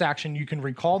bonus action, you can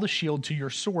recall the shield to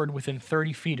your sword within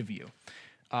 30 feet of you.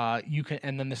 You can,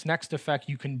 and then this next effect,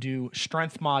 you can do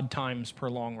strength mod times per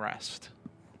long rest.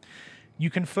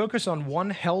 You can focus on one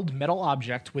held metal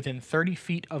object within 30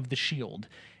 feet of the shield.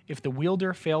 If the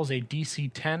wielder fails a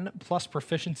DC 10 plus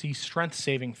proficiency strength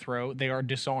saving throw, they are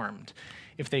disarmed.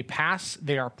 If they pass,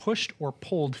 they are pushed or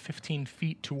pulled 15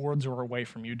 feet towards or away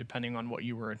from you, depending on what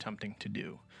you were attempting to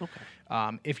do.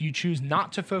 Okay. If you choose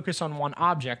not to focus on one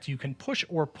object, you can push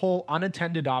or pull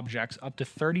unattended objects up to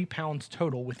 30 pounds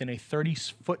total within a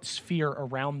 30-foot sphere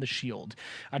around the shield.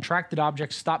 Attracted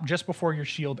objects stop just before your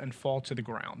shield and fall to the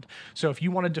ground. So if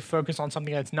you wanted to focus on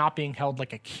something that's not being held,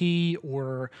 like a key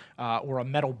or a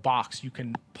metal box, you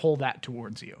can pull that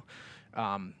towards you.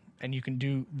 And you can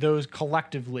do those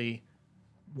collectively,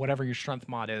 whatever your strength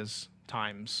mod is,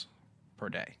 times per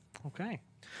day. Okay.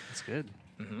 That's good.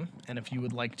 And if you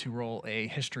would like to roll a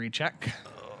history check,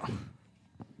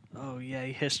 Oh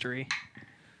yay, history.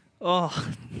 Oh,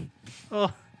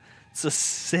 it's a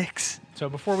 6. so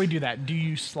before we do that, do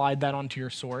you slide that onto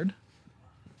your sword?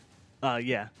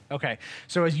 Yeah. Okay,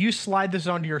 so as you slide this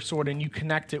onto your sword and you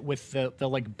connect it with the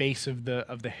like base of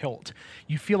the hilt,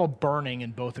 you feel a burning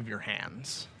in both of your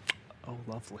hands. Oh,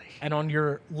 lovely. And on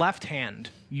your left hand,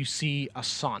 you see a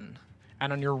sun,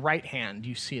 and on your right hand,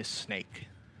 you see a snake.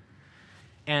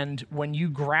 And when you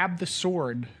grab the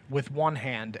sword with one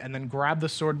hand and then grab the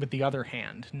sword with the other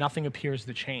hand, nothing appears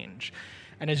to change.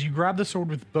 And as you grab the sword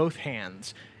with both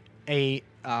hands, a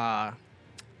kind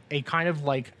of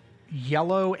like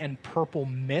yellow and purple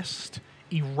mist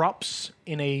erupts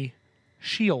in a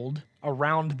shield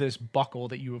around this buckle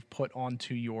that you have put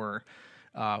onto your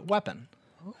weapon.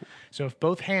 So if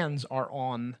both hands are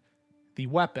on the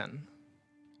weapon,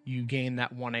 you gain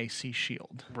that 1 AC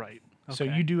shield. Right. So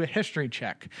Okay. you do a history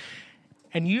check.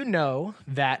 And you know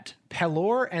that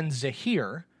Pelor and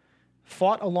Zahir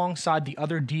fought alongside the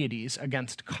other deities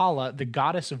against Kala, the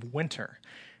goddess of winter,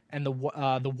 and the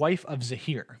wife of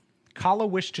Zahir. Kala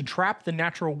wished to trap the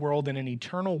natural world in an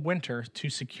eternal winter to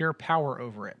secure power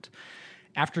over it.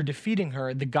 After defeating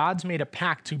her, the gods made a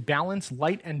pact to balance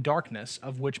light and darkness,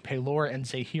 of which Pelor and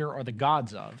Zahir are the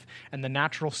gods of, and the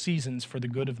natural seasons for the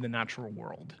good of the natural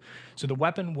world. So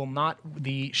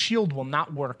the shield will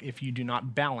not work if you do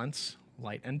not balance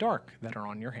light and dark that are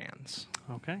on your hands.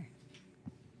 Okay.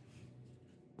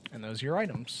 And those are your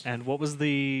items. And what was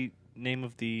the name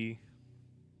of the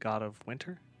god of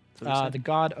winter? Is that what you said? The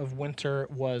god of winter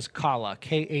was Kala,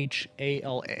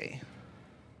 Khala.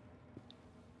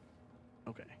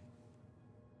 Okay.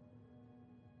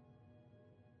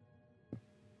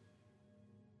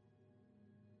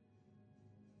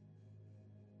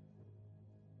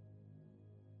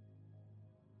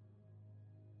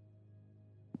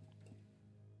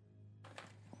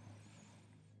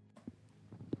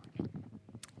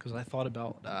 Because I thought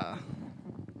about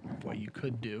what you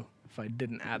could do if I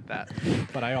didn't add that,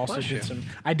 but I also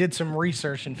did some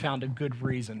research and found a good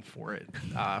reason for it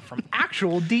from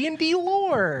actual D&D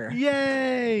lore.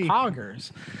 Yay!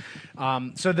 Poggers.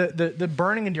 So the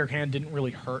burning into your hand didn't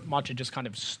really hurt much. It just kind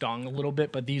of stung a little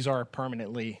bit, but these are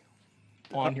permanently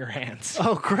on your hands.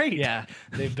 Oh, great. Yeah,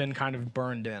 they've been kind of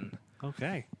burned in.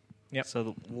 Okay. Yep. So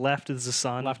the left is the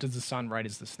sun. Left is the sun, right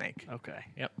is the snake. Okay.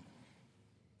 Yep.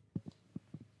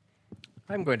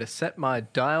 I'm going to set my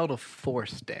dial to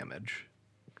force damage.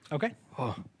 Okay.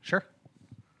 Oh, Sure.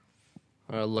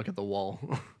 look at the wall.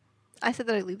 I said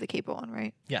that I leave the capo on,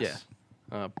 right? Yes.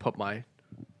 Yeah. Put my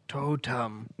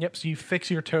totem. Yep. So you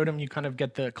fix your totem. You kind of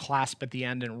get the clasp at the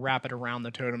end and wrap it around the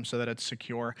totem so that it's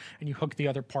secure. And you hook the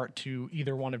other part to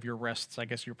either one of your wrists. I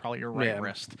guess you're probably your right Yeah.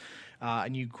 wrist.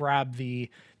 And you grab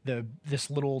this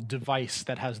little device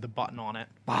that has the button on it,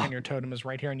 and your totem is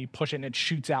right here. And you push it, and it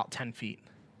shoots out 10 feet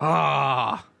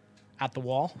Ah. at the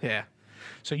wall. Yeah.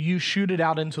 So you shoot it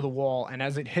out into the wall, and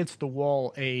as it hits the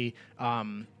wall,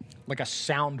 like a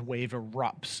sound wave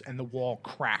erupts, and the wall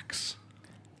cracks.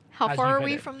 How As far you are hit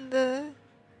we it. from the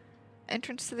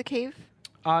entrance to the cave?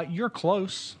 You're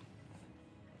close.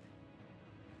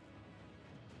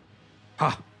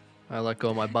 Ha. I let go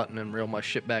of my button and reel my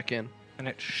shit back in. And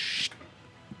it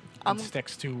Um,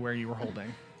 sticks to where you were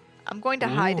holding. I'm going to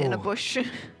hide in a Ooh. bush.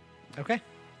 Okay.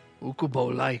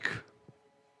 Ukubo like.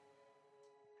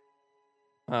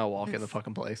 I'll walk in the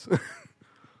fucking place. You're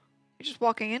just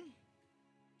walking in.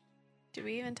 Do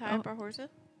we even tie up our horses?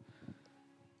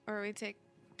 Or are we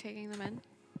taking them in?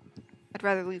 I'd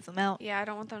rather leave them out. Yeah, I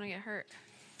don't want them to get hurt.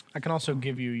 I can also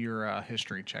give you your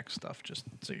history check stuff just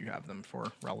so you have them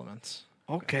for relevance.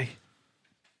 okay.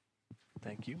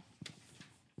 Thank you.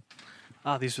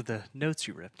 Ah, these were the notes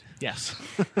you ripped. Yes.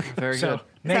 Very So, good.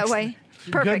 That makes- way.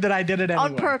 Good Perfect. that I did it anyway.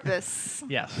 On purpose.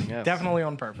 Yes, Yes. definitely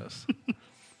on purpose.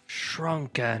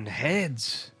 Shrunken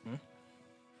heads.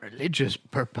 Religious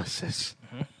purposes.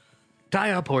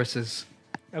 Tie up horses.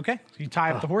 Okay, so you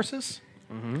tie up the horses.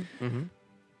 And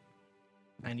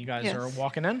you guys Yes. are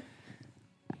walking in.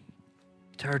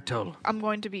 Turtle. I'm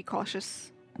going to be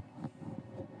cautious.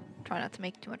 Try not to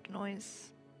make too much noise.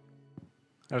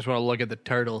 I just want to look at the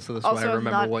turtle so this Also, way I I'm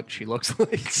remember not- what she looks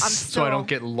like. so I still- don't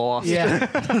get lost Yeah.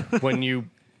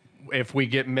 if we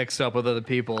get mixed up with other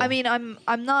people. I mean, I'm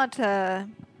not a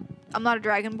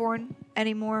dragonborn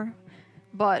anymore,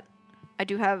 but I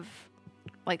do have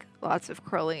like lots of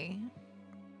curly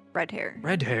red hair.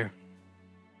 red hair.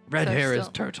 Red So hair is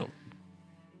still- turtle.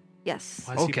 Yes.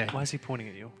 Why is, Okay. why is he pointing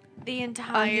at you? The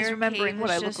entire remembering cave what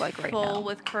is I look just like right full now.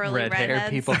 with curly Red hair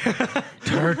redheads. people.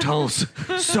 Turtles.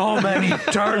 So many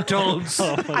turtles.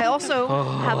 I also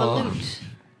have a lute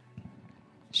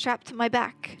strapped to my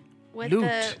back with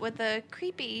Loot. the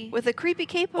creepy with a creepy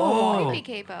capo. Oh,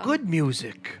 creepy capo. good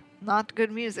music. Not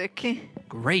good music.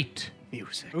 Great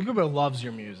music. Ukubo loves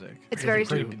your music. It's very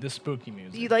creepy. The spooky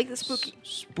music. Do you like the spooky?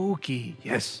 Spooky.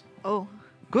 Yes. Oh,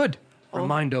 Good. Oh.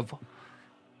 Remind of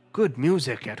good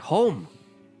music at home.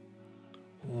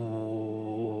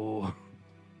 Ooh.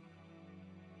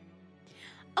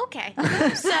 Okay,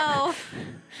 so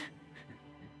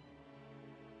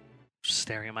Just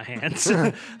staring at my hands.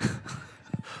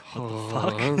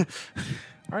 All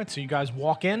right, so you guys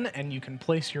walk in, and you can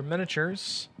place your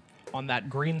miniatures on that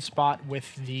green spot with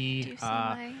do the you see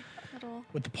my little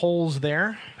with the poles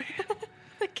there.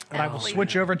 And I will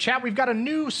switch over. Chat, we've got a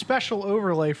new special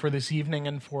overlay for this evening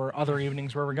and for other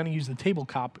evenings where we're going to use the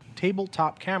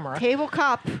tabletop camera. Table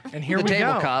cop. And here The we go.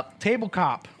 Tablecop.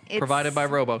 Tablecop. Provided by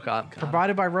RoboCop.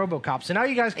 Provided by RoboCop. So now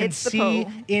you guys can It's the see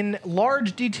Poe. in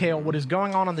large detail what is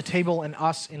going on the table and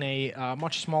us in a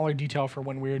much smaller detail for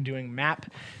when we're doing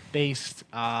map-based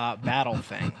battle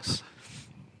things.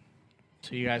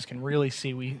 So you guys can really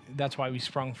see. That's why we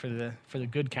sprung for the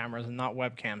good cameras and not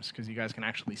webcams, because you guys can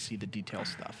actually see the detail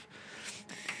stuff,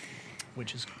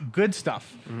 which is good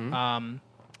stuff.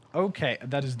 Okay,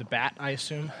 that is the bat, I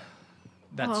assume.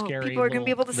 That Oh, scary. people are gonna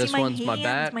be little- able to see This my one's hands. my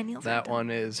bat. My nails That are done. one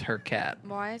is her cat.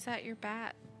 why is that your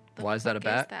bat? The Why is that a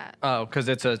fuck bat? that? Oh, because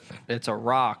it's a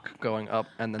rock going up,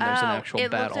 and then there's an actual it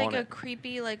bat looks like on a it.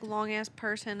 creepy, like long ass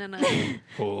person and a.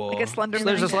 Like a Slender So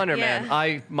there's a Man. Slender Yeah.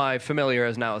 Man. My familiar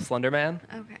is now a Slender Man.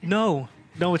 Okay. No,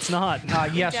 it's not.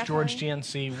 Yes, George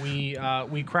Definitely. GNC.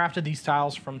 We crafted these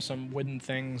tiles from some wooden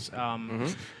things.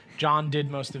 John did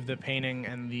most of the painting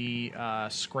and the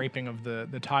scraping of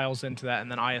the tiles into that,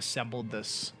 and then I assembled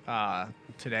this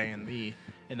today in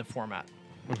the format.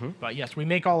 But yes, we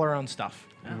make all our own stuff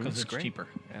because it's great. cheaper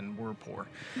and we're poor.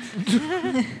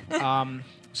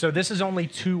 So this is only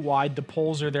 2 wide. The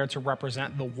poles are there to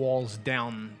represent the walls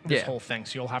down this Yeah. whole thing,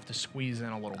 so you'll have to squeeze in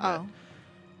a little bit. Oh,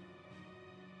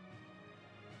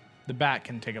 The bat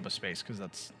can take up a space because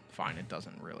that's fine. It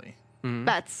doesn't really.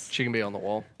 bats. She can be on the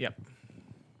wall. Yep.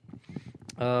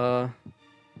 Yeah.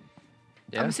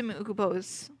 I'm assuming Ukubo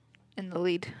is in the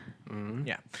lead.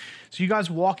 Yeah. So you guys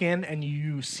walk in and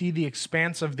you see the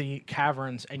expanse of the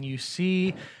caverns, and you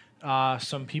see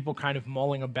some people kind of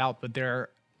mulling about, but there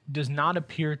does not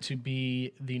appear to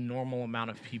be the normal amount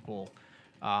of people.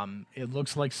 It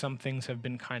looks like some things have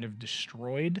been kind of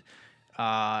destroyed,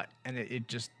 and it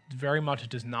just very much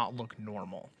does not look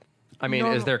normal. I mean,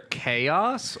 No. is there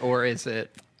chaos or is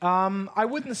it? I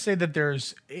wouldn't say that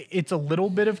it's a little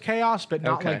bit of chaos, but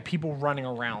not Okay. like people running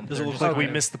around. Does it They're look just like we kind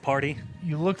of- missed the party?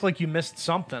 You look like you missed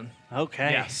something.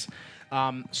 Okay. Yes.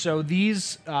 So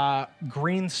these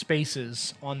green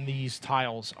spaces on these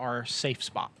tiles are safe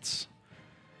spots.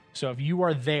 So if you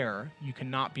are there, you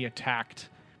cannot be attacked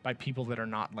by people that are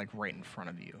not like right in front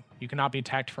of you. You cannot be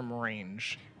attacked from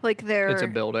range. Like they're It's a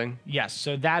building. Yes.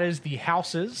 So that is the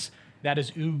houses. That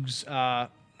is Oog's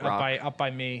up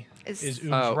by me Is- is Oog's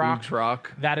Oh, Rock. Oog's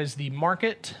Rock. That is the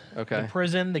market, Okay. the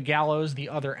prison, the gallows, the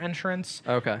other entrance,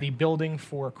 Okay. the building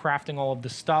for crafting all of the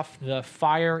stuff. The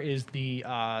fire is the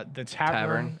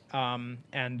tavern,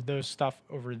 and those stuff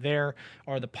over there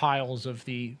are the piles of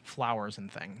the flowers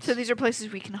and things. So these are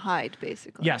places we can hide,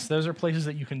 basically. Yes, those are places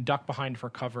that you can duck behind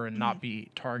for cover and not be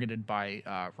targeted by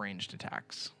ranged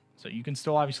attacks. So you can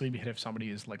still obviously be hit if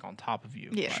somebody is like on top of you.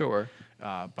 Yeah. but, Sure.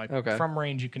 Okay. from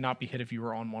range, you cannot be hit if you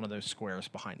were on one of those squares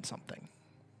behind something.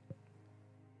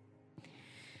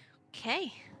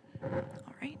 Okay.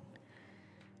 All right.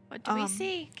 What do we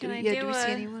see? Can I do do we see a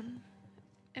anyone?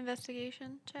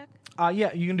 investigation check?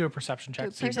 Yeah, you can do a perception check.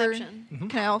 Do See- paper? Perception.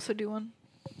 Can I also do one?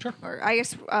 Sure. Or I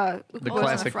guess The Ukubo's in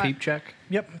classic front. peep check.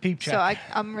 Yep, peep check. So I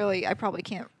probably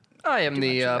can't. I am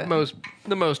the much of it.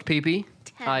 the most peepee.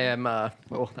 10. I am. Oh,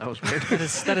 that was weird.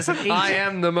 That is an 8. I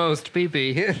am the most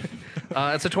peepee.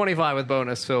 It's a 25 with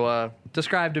bonus. So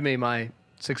describe to me my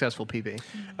successful peepee.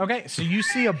 Okay, so you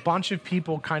see a bunch of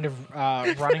people kind of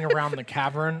running around the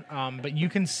cavern, but you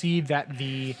can see that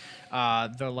the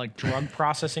like drug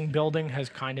processing building has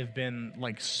kind of been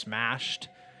like smashed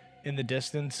in the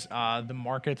distance. The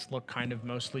markets look kind of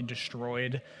mostly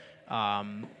destroyed.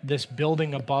 This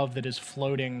building above that is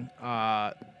floating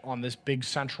on this big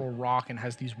central rock and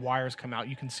has these wires come out.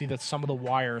 You can see that some of the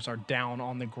wires are down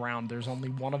on the ground. There's only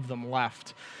one of them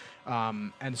left.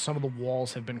 And some of the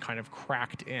walls have been kind of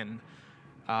cracked in.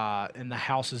 And the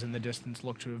houses in the distance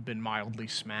look to have been mildly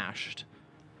smashed.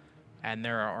 And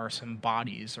there are some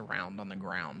bodies around on the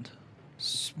ground.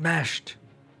 Smashed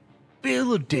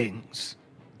buildings.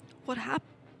 What happened?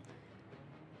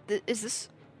 Is this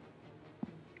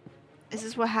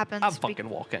what happens? I'm fucking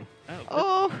walking.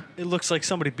 Oh, It looks like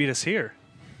somebody beat us here.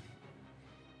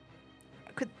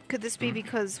 could this Hmm. be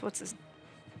because what's his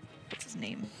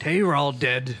name? Tyrell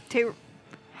dead.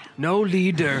 No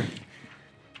leader.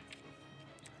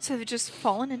 So they've just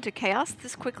fallen into chaos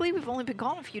this quickly? We've only been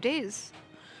gone a few days.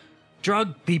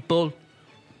 Drug people.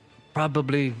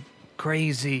 Probably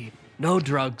crazy. No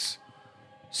drugs.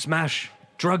 Smash.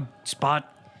 Drug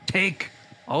spot. Take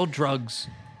all drugs.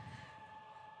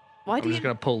 Why I'm do just you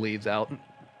gonna pull leaves out.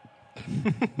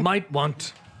 Might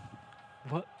want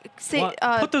What? say? What?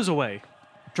 Put those away.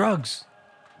 drugs.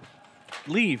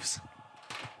 Leaves.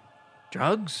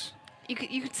 Drugs?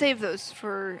 you could save those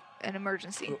for an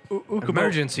emergency.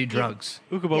 Emergency drugs.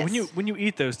 Ukubo, Yes. when you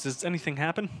eat those, does anything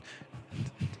happen?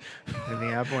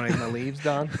 Anything happen when I get my leaves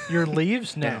done? Your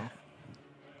leaves? No.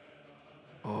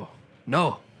 Oh,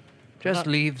 no. Just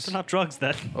leaves. They're not drugs,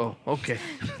 then. Oh, okay.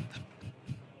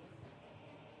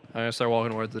 I'm gonna start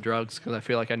walking towards the drugs because I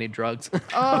feel like I need drugs.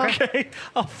 Okay,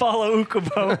 I'll follow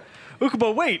Ukubo.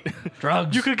 Ukubo, wait.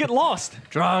 Drugs. You could get lost.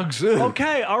 drugs.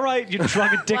 Okay, all right, you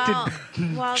drug addicted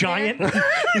While giant.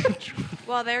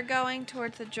 While they're going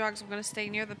towards the drugs, I'm going to stay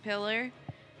near the pillar,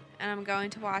 and I'm going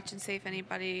to watch and see if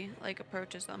anybody like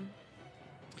approaches them.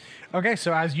 Okay,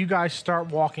 so as you guys start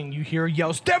walking, you hear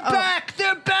yells, "They're back!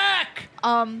 They're back!"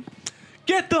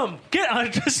 Get them!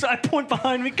 I point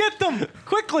behind me. Get them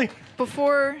quickly.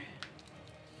 Before,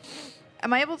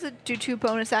 am I able to do 2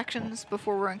 bonus actions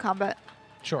before we're in combat?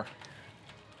 Sure.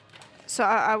 So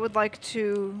I would like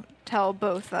to tell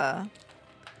both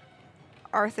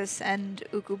Arthas and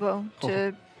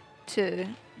Ukubo to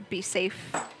be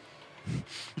safe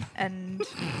and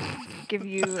give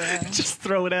you. Just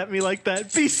throw it at me like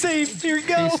that. Be safe. Here you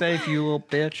go. Be safe, you little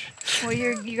bitch. Well,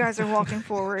 you guys are walking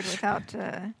forward without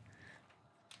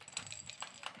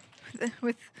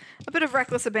with a bit of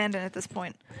reckless abandon at this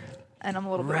point, and I'm a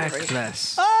little bit afraid.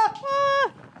 Reckless.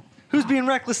 Who's being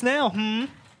reckless now?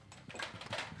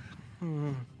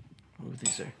 Oh,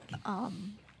 these are.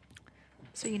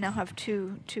 So you now have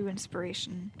two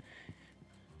inspiration.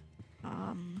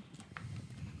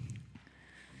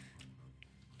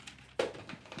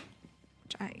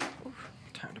 Which I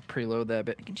Time to preload that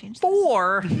bit. can change. This.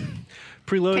 4.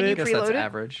 Preload Can you it. I guess that's preload it?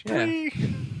 average. Yeah.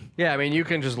 Yeah, I mean, you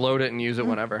can just load it and use it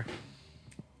whenever.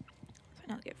 So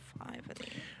now I'll get 5 of these.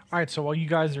 All right, so while you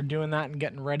guys are doing that and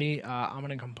getting ready, I'm going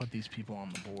to come put these people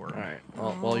on the board. All right.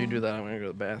 Well, while you do that, I'm going to go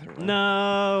to the bathroom.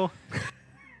 No.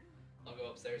 I'll go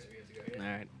upstairs if you have to go here.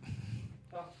 All right.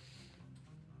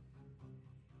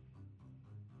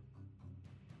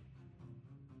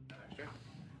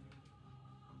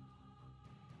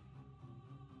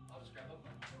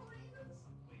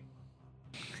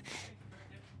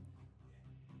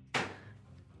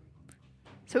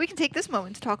 So we can take this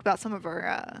moment to talk about some of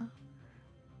our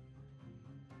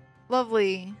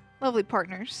lovely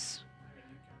partners.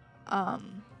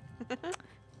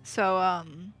 So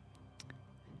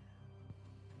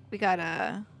we got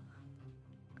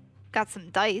some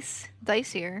dice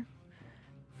here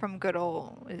from good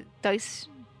old Dice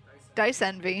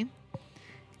Envy.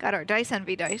 Got our Dice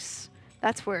Envy dice.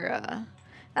 That's where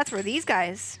these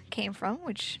guys came from.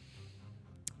 Which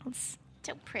let's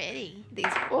So pretty. these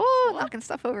knocking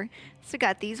stuff over. So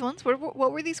got these ones.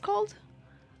 What were these called?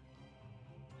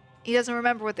 He doesn't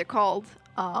remember what they're called.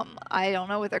 I don't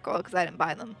know what they're called because I didn't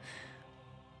buy them.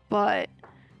 But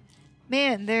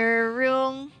man, they're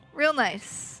real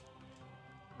nice,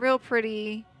 real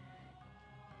pretty,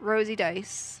 rosy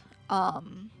dice.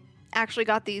 Actually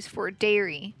got these for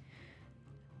Dairy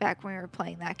back when we were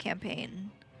playing that campaign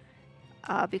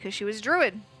because she was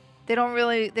druid. They don't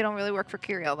really work for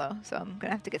Curiel though, so I'm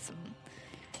gonna have to get some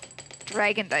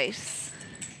dragon dice.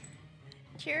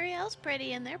 Curiel's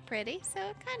pretty and they're pretty, so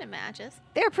it kind of matches.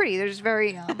 They're pretty. They're just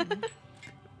very,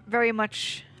 very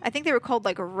much. I think they were called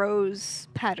like a rose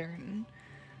pattern,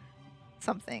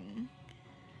 something.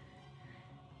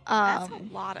 That's a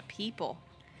lot of people.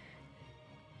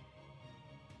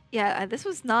 Yeah, this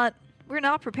was not. We're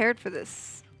not prepared for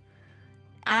this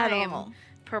at I am all.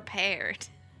 prepared.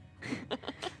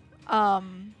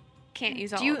 Can't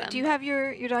use all Do you of them. do you have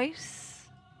your dice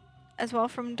as well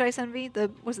from Dice Envy?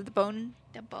 Was it the bone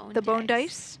the bone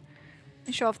dice?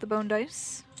 And show off the bone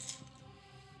dice.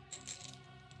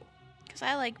 Because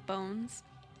I like bones.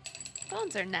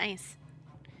 Bones are nice.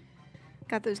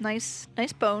 Got those nice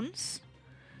bones.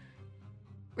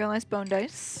 Real nice bone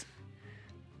dice.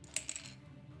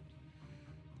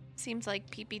 Seems like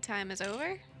pee-pee time is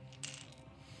over.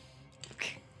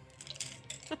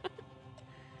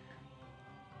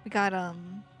 We got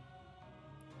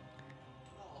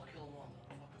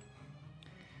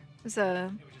there's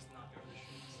a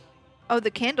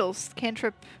the candles.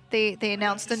 Cantrip they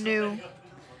announced a new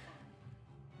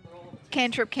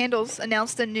Cantrip Candles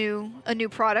announced a new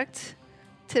product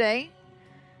today,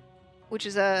 which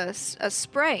is a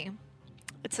spray.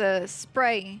 It's a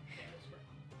spray.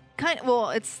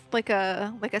 It's like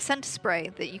a scent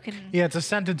spray that you can. Yeah, it's a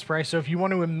scented spray. So if you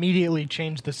want to immediately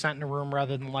change the scent in a room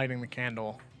rather than lighting the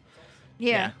candle,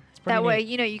 Yeah, it's pretty that way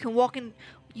neat. you can walk in.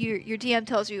 Your DM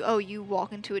tells you, oh, you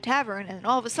walk into a tavern, and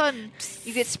all of a sudden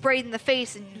you get sprayed in the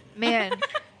face, and man,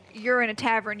 you're in a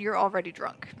tavern. You're already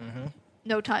drunk. Mm-hmm.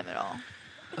 No time at all.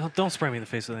 Oh, don't spray me in the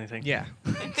face with anything. yeah.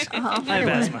 I have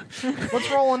asthma. Let's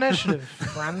roll initiative,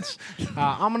 friends.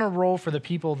 I'm gonna roll for the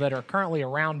people that are currently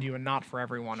around you and not for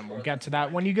everyone, and we'll get to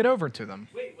that when you get over to them.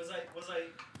 Wait,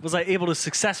 was I able to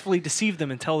successfully deceive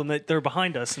them and tell them that they're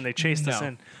behind us and they chased us No.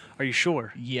 in? Are you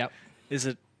sure? Yep. Is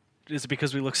it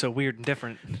because we look so weird and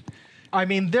different? I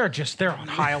mean, they're on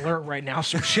high alert right now.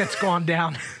 Some shit's gone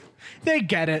down. They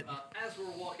get it. As we're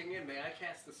walking in, may I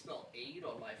cast the spell Aid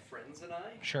on my friends and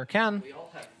I? Sure can. We all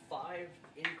have 5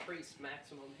 increased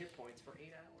maximum hit points for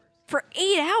 8 hours. For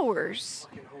 8 hours.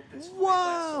 Fucking hope this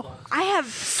Whoa. I have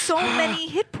so many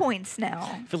hit points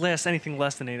now. If it lasts anything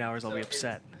less than 8 hours, I'll be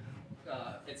upset.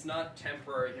 It's not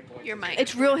temporary hit points. Your mic.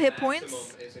 It's real hit Maximum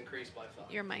points? is increased by 5.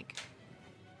 Your mic.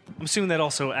 I'm assuming that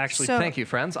also actually. So- Thank you,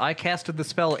 friends. I casted the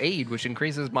spell Aid, which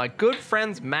increases my good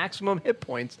friend's maximum hit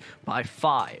points by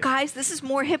 5. Guys, this is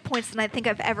more hit points than I think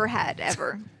I've ever had,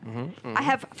 ever. I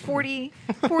have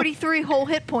 43 whole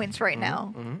hit points right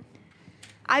now.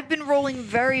 I've been rolling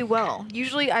very well.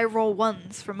 Usually I roll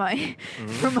ones for my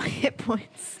for my hit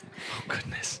points. Oh,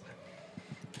 goodness.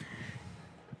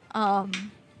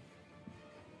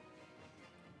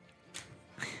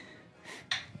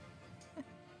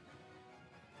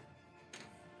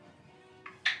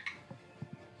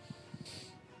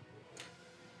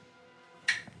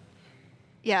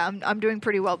 Yeah, I'm doing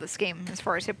pretty well this game as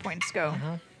far as hit points go.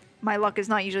 My luck is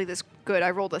not usually this good.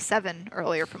 I rolled a 7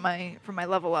 earlier for my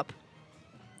level up.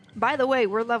 By the way,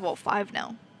 we're level 5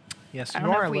 now. Yes, I you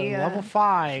don't know are if we, level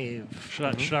 5.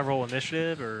 Should I roll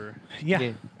initiative or? Yeah,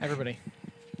 Yeah. everybody.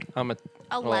 I'm at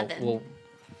 11. Well,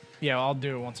 Yeah, I'll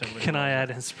do it once everybody. Can I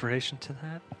add inspiration to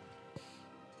that?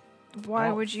 Why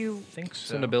don't would you? think it's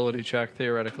so? an ability check,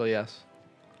 theoretically, yes.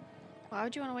 Why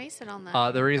would you want to waste it on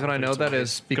that? The reason I know that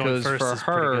is because Going first for is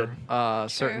pretty her,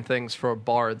 certain Sure. things for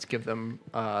bards give them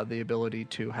the ability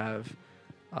to have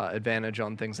advantage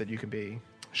on things that you can be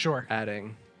Sure.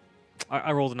 adding.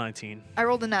 I rolled a 19. I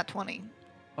rolled a nat 20.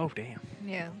 Oh, damn.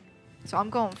 Yeah. So I'm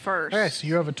going first. Okay, so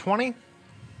you have a 20?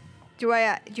 Do you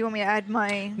want me to add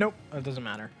my? Nope, that doesn't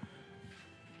matter.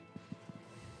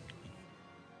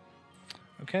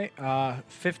 Okay.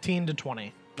 15 to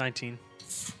 20. 19.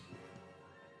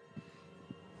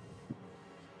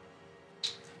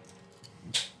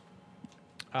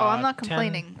 Oh, I'm not 10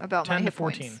 complaining about my 10 to hit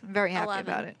 14. points. I'm very happy 11.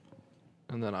 about it.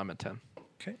 And then I'm at 10.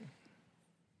 Okay.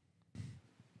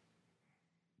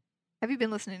 Have you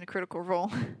been listening to Critical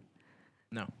Role?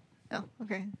 No. Oh,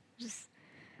 okay. Just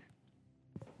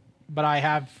But I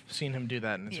have seen him do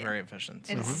that, and it's Yeah. very efficient.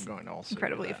 So It's I'm going to also do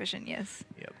incredibly that. efficient, yes.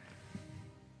 Yep.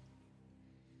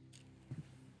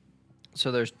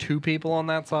 So there's 2 people on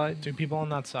that side? 2 people on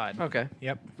that side. Okay.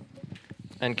 Yep.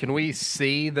 And can we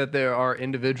see that there are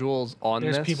individuals on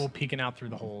There's this? people peeking out through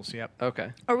the holes. Yep.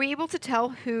 Okay. Are we able to tell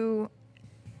who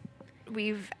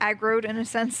we've aggroed in a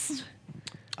sense?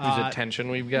 Whose attention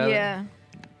we've got? Yeah.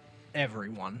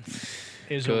 Everyone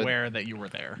is Good. aware that you were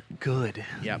there. Good.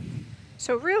 Yep.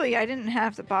 So really, I didn't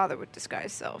have to bother with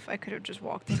disguise self. I could have just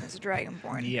walked in as a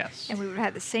dragonborn. Yes. And we would have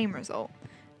had the same result.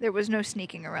 There was no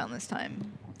sneaking around this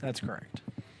time. That's correct.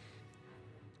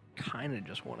 Kind of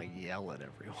just want to yell at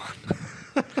everyone.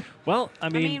 Well, I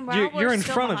mean, while you're we're in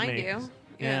still front of behind me. you.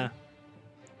 Yeah.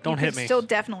 Don't you hit could me. still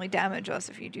definitely damage us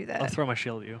if you do that. I'll throw my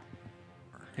shield at you.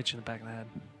 Hit you in the back of the head.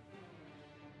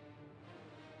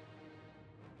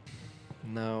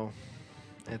 No,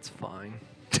 it's fine.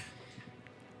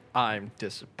 I'm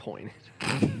disappointed.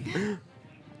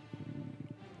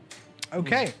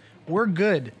 Okay. We're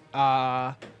good.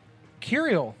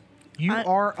 Kiriel, you I-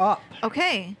 are up.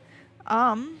 Okay.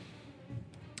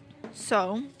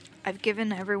 So I've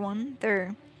given everyone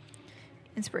their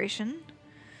inspiration.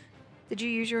 Did you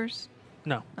use yours?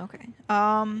 No. Okay.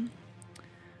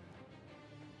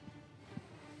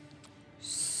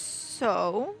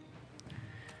 So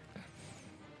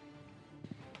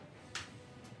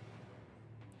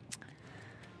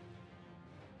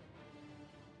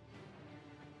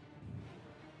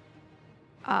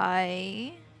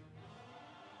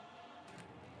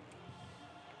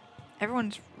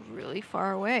everyone's really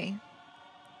far away.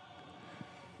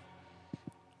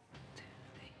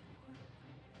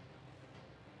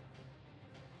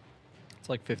 It's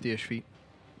like 50-ish feet.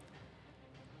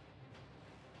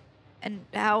 And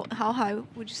how high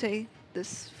would you say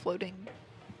this floating?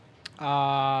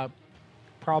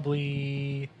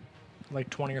 Probably like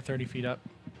 20 or 30 feet up.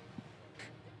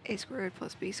 A squared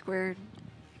plus B squared.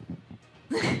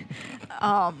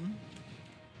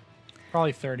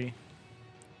 Probably 30.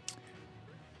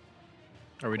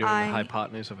 Are we doing I- the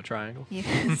hypotenuse of a triangle?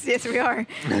 Yes, yes, we are.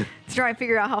 To try and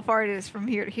figure out how far it is from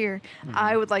here to here.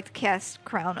 I would like to cast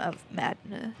Crown of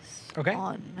Madness Okay.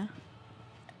 on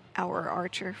our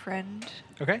archer friend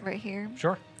Okay. right here.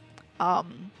 Sure.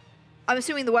 I'm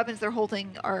assuming the weapons they're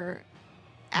holding are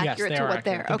accurate yes, they to are what accurate.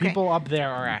 they're. The Okay. people up there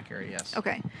are accurate, yes.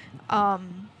 Okay.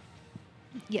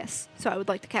 Yes. So I would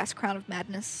like to cast Crown of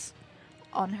Madness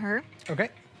on her. Okay.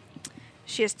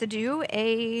 She has to do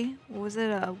a what was it,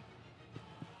 a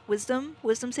wisdom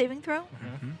saving throw?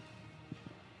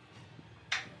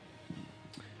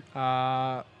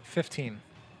 15.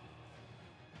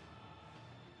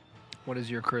 What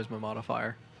is your charisma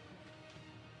modifier?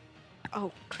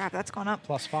 Oh crap, that's gone up.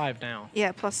 Plus 5 now.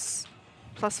 Yeah, plus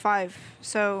 5.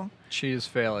 So She is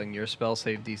failing. Your spell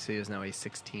save DC is now a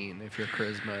 16 if your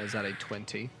charisma is at a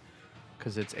 20.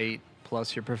 Because it's 8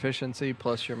 plus your proficiency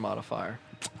plus your modifier.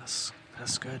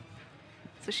 That's good.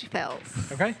 she fails.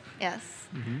 Okay. Yes.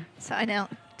 So I now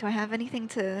do I have anything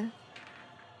to?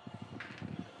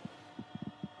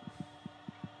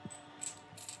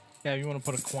 Yeah, you want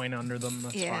to put a coin under them,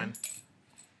 that's Yeah. fine.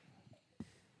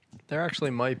 There actually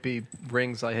might be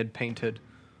rings I had painted,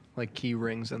 like key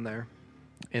rings in there,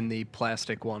 in the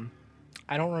plastic one.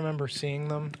 I don't remember seeing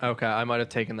them. Okay, I might have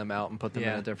taken them out and put them in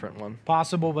Yeah. a different one.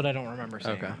 Possible, but I don't remember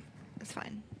seeing Okay. them. It's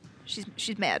fine.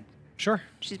 She's mad. Sure.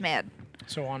 She's mad.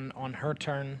 So on her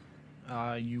turn,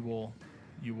 you will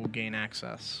gain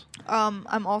access.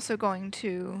 I'm also going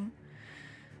to.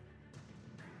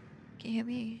 Can you hand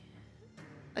me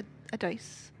a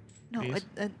dice? No, Please?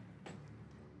 a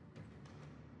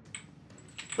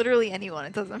literally anyone.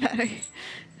 It doesn't matter.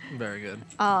 Very good.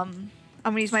 I'm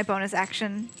gonna use my bonus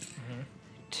action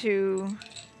to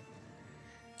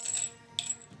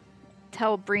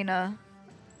tell Brina,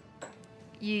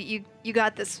 you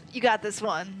got this. You got this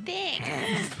one.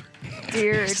 Thanks.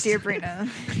 Dear Brina.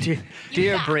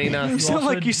 Dear Brina. You sound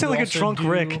like also a drunk do-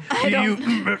 Rick. You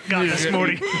got this,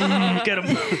 Morty. Get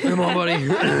him. Come on, buddy.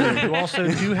 You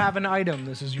also do have an item.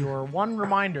 This is your one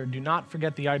reminder. Do not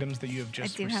forget the items that you have I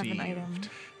just do received. have an item.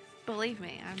 Believe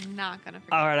me, I'm not gonna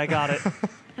forget. All right, I got it.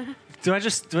 do I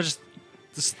just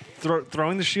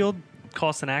throwing the shield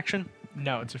cost an action?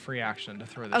 No, it's a free action to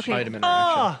throw the Okay. shield. Item interaction.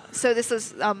 Ah, So this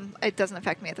is it doesn't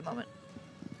affect me at the moment.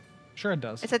 Sure, it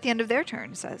does. It's at the end of their turn,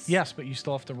 it says. Yes, but you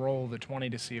still have to roll the 20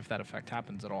 to see if that effect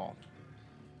happens at all.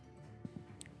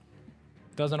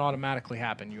 Doesn't automatically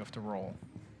happen. You have to roll.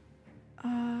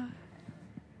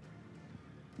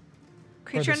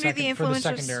 Creature under the for the influence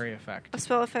secondary effect. of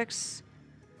spell effects.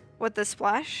 What, the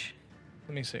splash?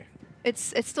 Let me see. It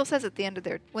still says at the end of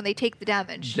their when they take the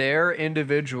damage. Their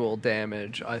individual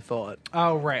damage, I thought.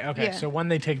 Oh, right. Okay. Yeah. So when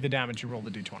they take the damage, you roll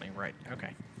the d20. Right.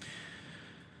 Okay.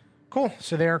 Cool.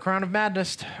 So they are Crown of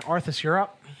Madness. Arthas, you're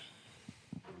up.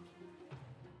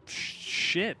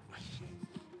 Shit.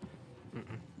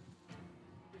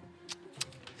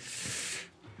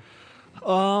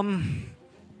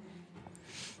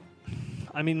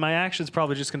 I mean, my action's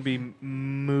probably just going to be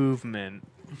movement.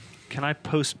 Can I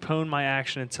postpone my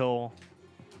action until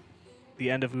the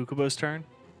end of Ukubo's turn?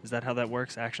 Is that how that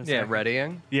works? Action. Yeah, stack?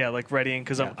 readying. Yeah, like readying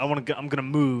because Yeah. I'm gonna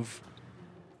move.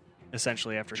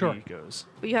 Essentially, after Sure. he goes.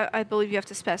 But I believe you have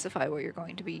to specify what you're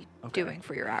going to be Okay. doing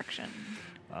for your action.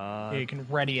 Yeah, you can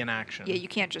ready an action. Yeah, you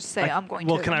can't just say I'm going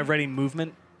to. Well, can I ready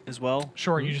movement as well?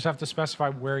 Sure. You just have to specify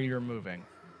where you're moving.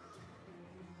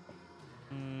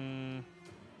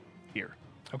 Here.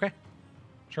 Okay.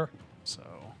 Sure. So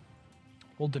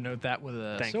We'll denote that with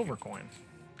a Thank silver you. coin.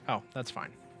 Oh, that's fine.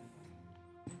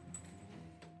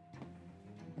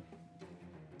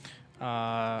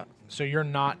 So you're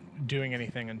not doing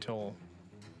anything until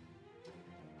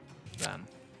then.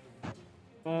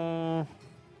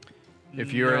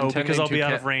 If you're no, intending because I'll to be out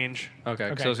ca- of range. Okay,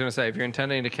 Okay. so I was going to say, if you're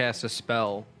intending to cast a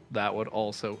spell, that would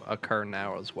also occur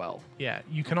now as well. Yeah,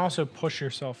 you can also push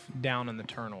yourself down in the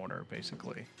turn order,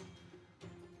 basically.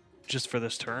 Just for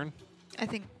this turn? I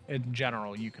think In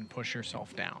general, you can push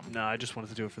yourself down. No, I just wanted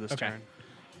to do it for this Okay. turn.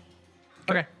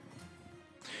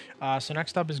 Okay. So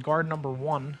next up is guard number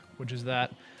 1, which is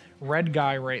that red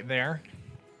guy right there.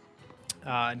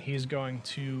 And he's going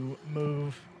to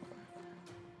move.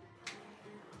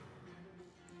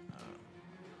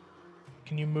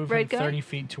 Can you move Red him guy? 30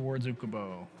 feet towards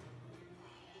Ukubo?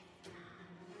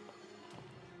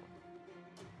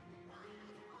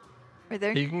 right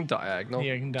there. He can diagonal.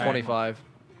 Yeah, he can diagonal. 25.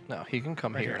 No, he can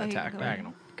come Right here here. and Oh, you can attack go me. in.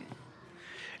 Diagonal. Okay.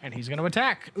 And he's going to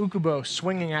attack Ukubo,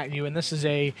 swinging at you. And this is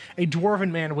a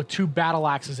dwarven man with 2 battle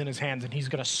axes in his hands, and he's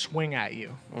going to swing at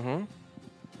you. Mm-hmm.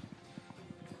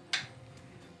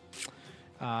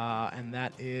 And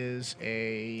that is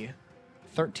a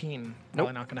 13.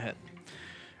 Probably not going to hit.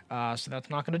 So that's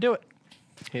not going to do it.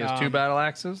 He has 2 battle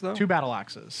axes, though? 2 battle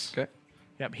axes. Okay.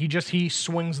 Yep. He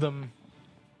swings them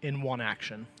in 1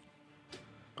 action.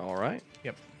 All right.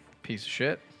 Yep. Piece of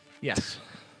shit. Yes.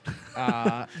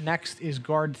 Next is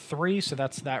guard 3, so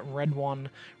that's that red one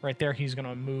right there. He's going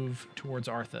to move towards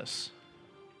Arthas.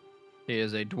 He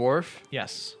is a dwarf.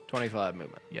 Yes. 25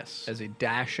 movement. Yes. Is he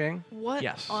dashing? What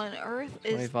Yes. on earth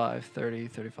is 25, 30,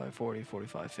 35, 40,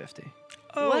 45, 50.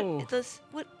 what does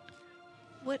what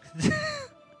what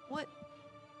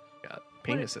Got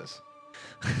penises.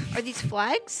 are these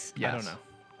flags? Yes. I don't know.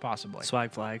 Possibly.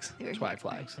 Swag flags. Here, Swag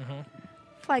flags.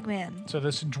 Flag man. So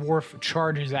this dwarf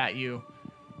charges at you,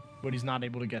 but he's not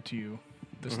able to get to you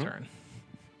this turn.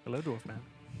 Hello, dwarf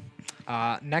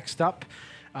man. Next up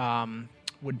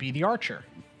would be the archer.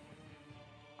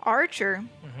 Archer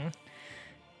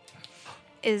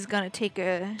is gonna take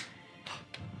a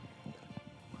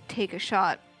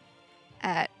shot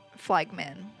at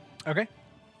Flagman. Okay.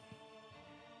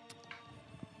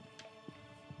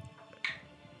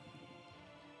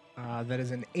 That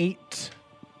is an 8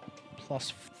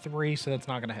 plus 3, so that's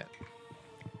not going to hit.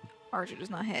 Archer does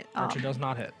not hit. Archer does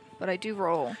not hit. But I do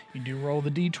roll. You do roll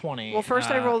the d20. Well, first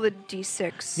I roll the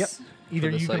d6. Yep. Either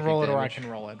the you can psychic roll it or I damage. can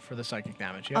roll it for the psychic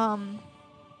damage. Yep. I'll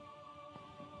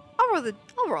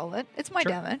roll it. It's my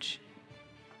Sure. damage.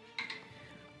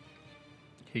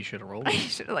 He should have rolled I it.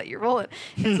 should have let you roll it.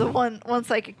 It's the one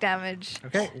psychic damage,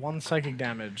 Okay, 1 psychic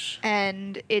damage.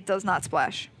 and it does not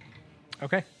splash.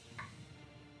 Okay.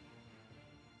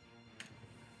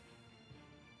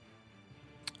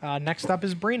 Next up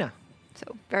is Brina.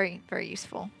 So very, very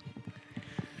useful.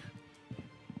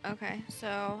 Okay,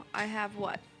 so I have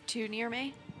what? 2 near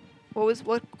me?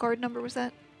 What guard number was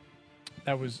that?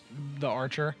 That was the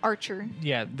archer. Archer.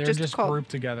 Yeah, they're Just just called-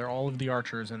 grouped together. All of the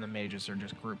archers and the mages are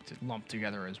just lumped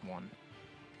together as one.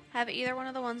 Have either one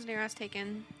of the ones near us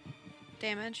taken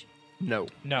damage? No.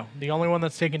 No, the only one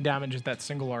that's taking damage is that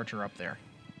single archer up there.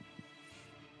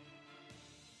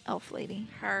 Elf lady.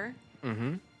 Her?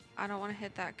 Mm-hmm. I don't want to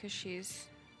hit that because she's.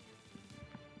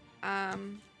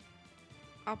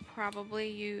 I'll probably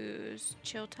use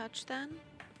Chill Touch then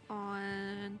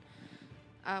on.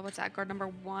 What's that? Guard number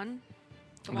 1.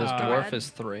 The one This with the dwarf red. is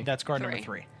 3. That's guard number 3.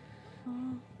 3.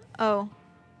 Oh.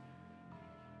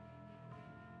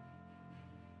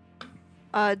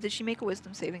 Did she make a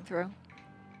wisdom saving throw?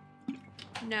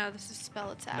 No, this is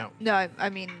spell attack. No. No, I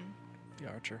mean, The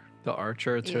archer. The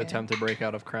archer to Yeah. attempt to break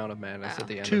out of Crown of Madness Oh. at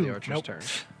the end of 2. the archer's Nope. turn.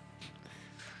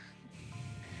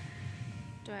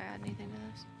 Do I add anything to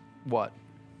this? What?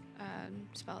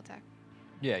 Spell attack.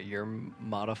 Yeah, your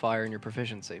modifier and your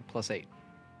proficiency, +8.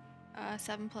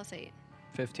 7 plus 8.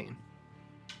 15.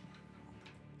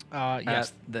 Yes.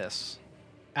 At this.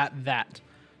 At that.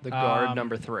 The guard Um,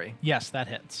 number 3. Yes, that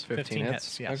hits. 15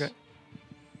 hits. Yes. Okay.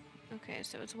 Okay,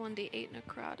 so it's 1d8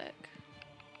 necrotic.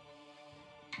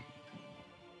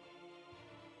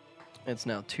 It's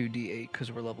now 2d8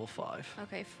 because we're level 5.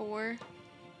 Okay, 4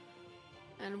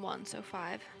 and 1, so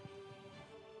 5.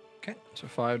 Okay. So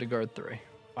 5 to guard 3.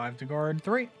 5 to guard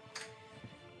 3.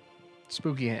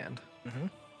 Spooky hand.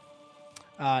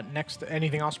 Next,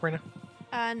 anything else, Brina?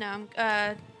 No,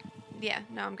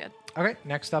 I'm good. Okay.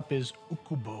 Next up is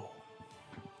Ukubo.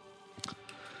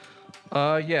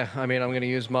 Yeah, I mean, I'm going to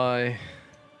use my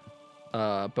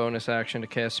bonus action to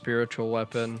cast Spiritual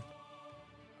Weapon.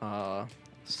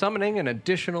 Summoning an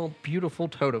additional beautiful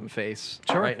totem face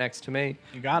Sure. right next to me.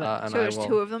 You got it. And so I there's will,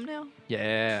 2 of them now?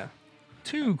 Yeah.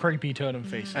 2 creepy totem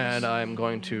faces. And I'm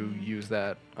going to use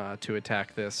that to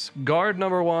attack this guard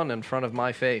number 1 in front of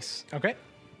my face. Okay.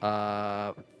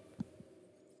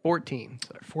 14.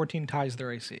 So. 14 ties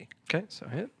their AC. Okay, so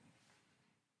hit.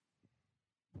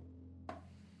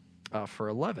 For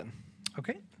 11.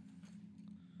 Okay.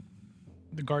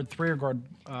 The guard 3 or guard...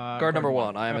 Guard number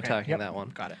 1. I am Okay, attacking yep, that one.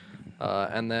 Got it.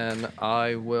 And then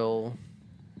I will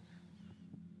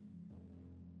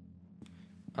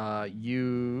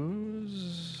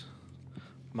use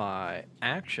my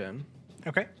action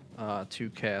Okay. to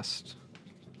cast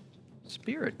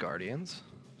Spirit Guardians,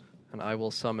 and I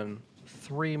will summon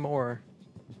 3 more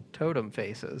totem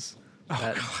faces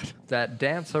that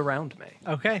dance around me.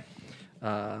 Okay.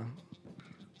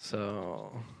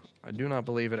 So I do not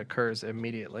believe it occurs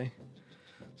immediately.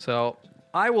 So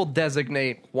I will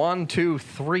designate 1, 2,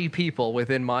 3 people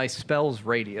within my spell's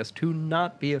radius to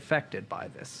not be affected by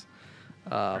this.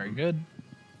 Very good.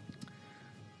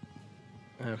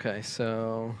 Okay,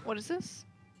 so What is this?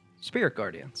 Spirit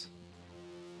Guardians.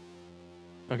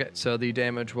 Okay, so the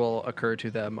damage will occur to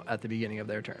them at the beginning of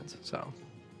their turns. So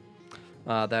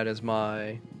that is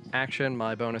my action,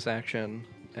 my bonus action,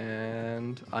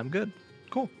 and I'm good.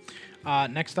 Cool.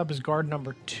 Next up is guard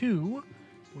number 2,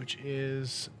 which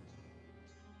is...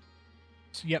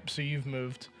 Yep, so you've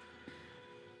moved.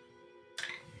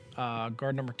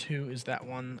 Guard number 2 is that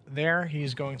one there.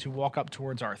 He's going to walk up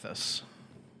towards Arthas.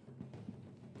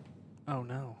 Oh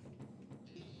no.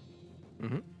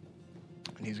 And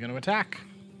he's going to attack.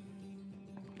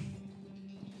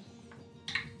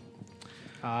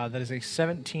 That is a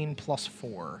 17 plus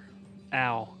 4.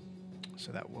 Ow.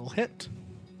 So that will hit.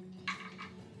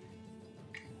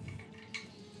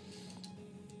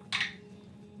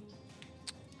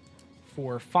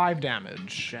 For 5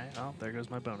 damage. Okay. Oh, there goes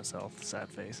my bonus health. Sad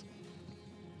face.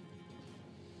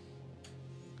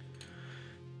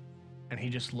 And he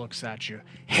just looks at you.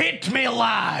 Hit me,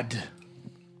 lad!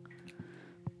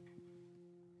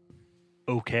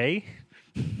 Okay.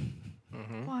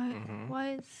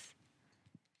 Why is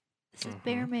this is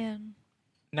Bear Man?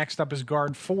 Next up is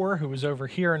guard 4, who is over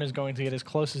here and is going to get as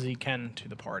close as he can to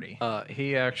the party.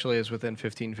 He actually is within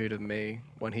 15 feet of me.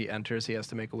 When he enters, he has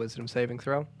to make a wisdom saving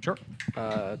throw. Sure.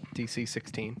 DC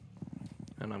 16.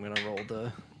 And I'm going to roll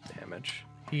the damage.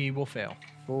 He will fail.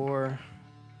 4,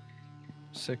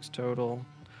 6 total,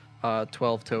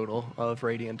 12 total of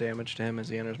radiant damage to him as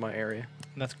he enters my area.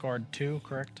 And that's guard 2,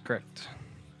 correct? Correct.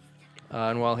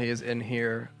 And while he is in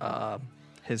here,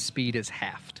 his speed is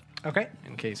halved Okay.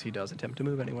 in case he does attempt to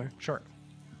move anywhere. Sure.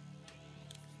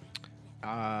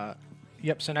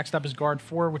 Yep, so next up is guard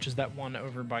 4, which is that one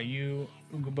over by you,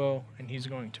 Ugubo, and he's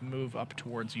going to move up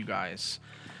towards you guys.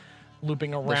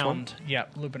 Looping around.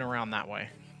 Yep, looping around that way.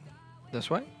 This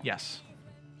way? Yes.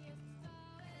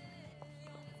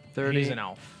 30. He's an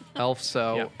elf. Elf,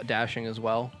 so Yep. dashing as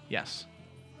well. Yes.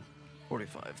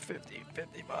 45, 50,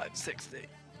 55, 60.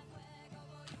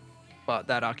 But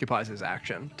that occupies his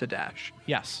action to dash.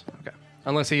 Yes. Okay.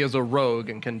 Unless he is a rogue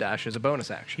and can dash as a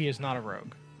bonus action. He is not a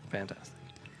rogue. Fantastic.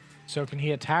 So can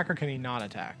he attack or can he not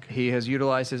attack? He has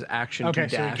utilized his action Okay, to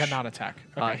so dash. he cannot attack.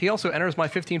 Okay. He also enters my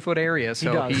 15-foot area,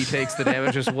 so does. he takes the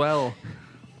damage as well.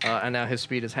 And now his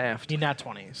speed is halved. He nat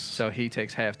 20s. So he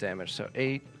takes half damage. So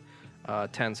 8,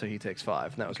 10, so he takes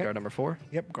 5. And that was Okay. guard number 4.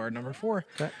 Yep, guard number 4.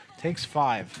 Okay. Takes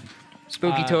 5.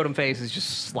 Spooky totem faces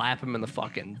just slap him in the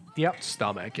fucking Yep.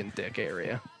 stomach and dick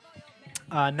area.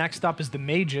 Next up is the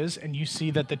mages, and you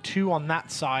see that the 2 on that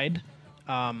side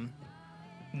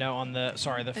No, on the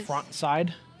the Is- front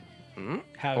side.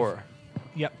 Have Or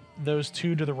yep, those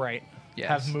two to the right Yes.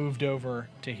 have moved over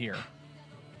to here.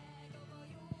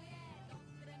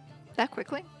 That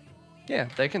quickly? yeah,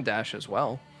 they can dash as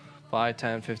well. 5,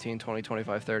 10, 15, 20,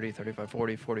 25, 30, 35,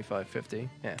 40, 45, 50.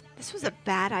 Yeah. This was a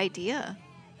bad idea.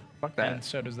 Fuck that. And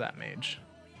so does that mage.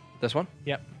 This one?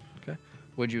 Yep. Okay.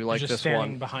 Would you He's like just this standing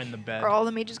one? behind the bed Are all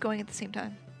the mages going at the same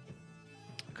time?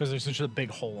 because there's such a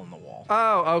big hole in the wall.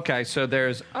 Oh, okay. So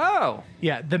there's. Oh.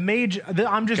 Yeah, the mage.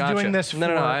 I'm just Gotcha. doing this. For,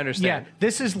 No, I understand. Yeah,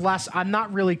 this is less. I'm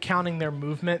not really counting their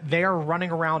movement. They are running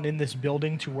around in this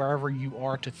building to wherever you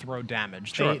are to throw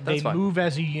damage. Sure, they that's fine. move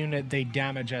as a unit. They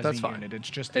damage as That's a fine. unit. It's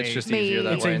just It's a. just easier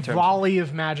that it's way a in terms. volley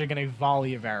of magic and a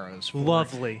volley of arrows.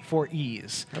 Lovely. for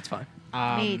ease. That's fine.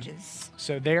 Mages.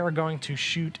 So they are going to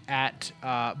shoot at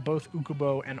both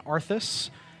Ukubo and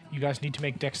Arthas. You guys need to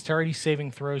make dexterity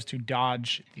saving throws to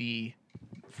dodge the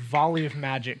volley of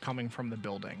magic coming from the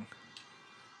building.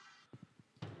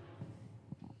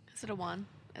 Is it a 1?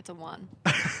 It's a 1.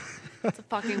 It's a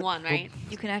fucking 1, right?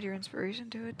 You can add your inspiration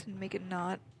to it and make it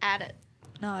not Add it.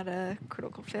 a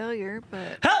critical failure,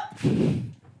 but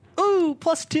Ooh,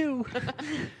 +2.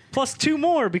 +2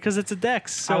 more because it's a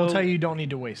dex. So I will tell you don't need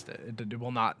to waste it. It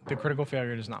will not. The critical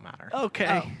failure does not matter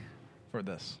Okay. Oh. for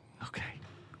this. Okay.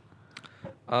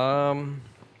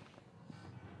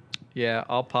 Yeah,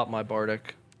 I'll pop my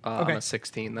bardic on Okay. a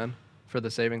 16 then for the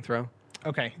saving throw.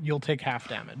 Okay, you'll take half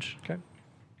damage. Okay.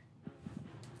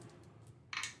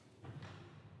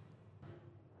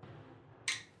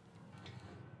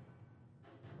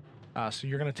 So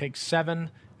you're going to take 7,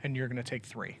 and you're going to take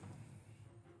 3.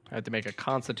 I have to make a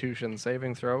Constitution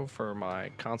saving throw for my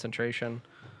concentration.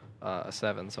 A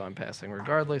 7, so I'm passing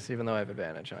regardless, even though I have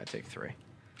advantage, and I take 3.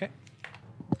 Okay.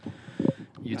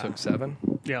 You took 7.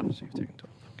 Yeah. So you've taken 12.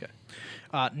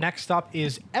 Okay. Next up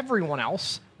is everyone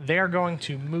else. They're going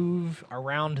to move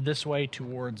around this way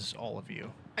towards all of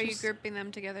you. Are you grouping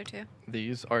them together too?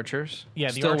 These archers. Yeah,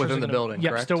 the still archers within are the gonna- building. Yep,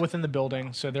 correct? still within the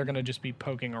building. So they're going to just be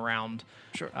poking around.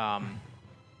 Sure.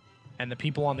 And the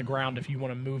people on the ground, if you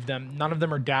want to move them, none of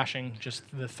them are dashing, just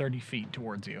the 30 feet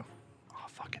towards you. Oh,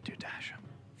 fucking do dash him.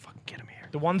 Fucking get him here.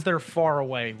 The ones that are far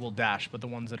away will dash, but the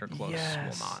ones that are close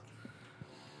Yes. will not.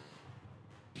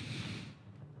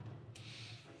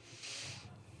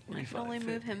 I can only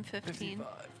move him 15.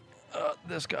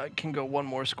 This guy can go one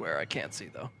more square. I can't see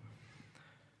though.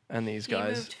 And these He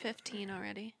guys, moved 15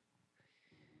 already.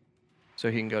 so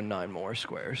he can go 9 more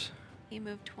squares. He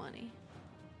moved 20.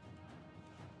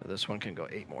 This one can go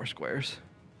 8 more squares.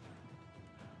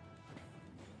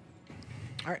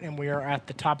 All right, and we are at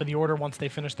the top of the order once they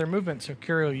finish their movement. So,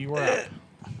 Curio, you are up.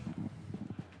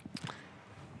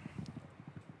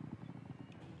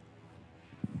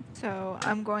 so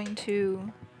I'm going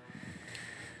to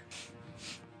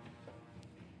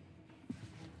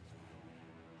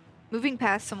moving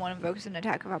past someone invokes an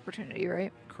attack of opportunity,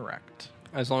 right? Correct.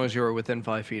 As long as you are within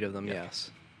 5 feet of them,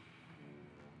 yes.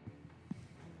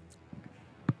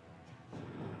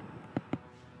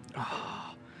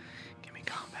 Oh, give me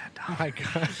combat, Oh Dom. my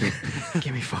God.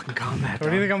 Give me fucking combat, What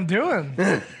do you think I'm doing?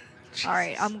 All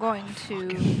right, I'm going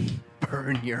to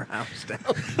Burn your house down.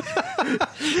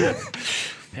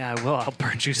 Yeah, I will. I'll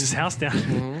burn Juice's house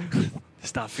down.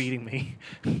 Stop feeding me.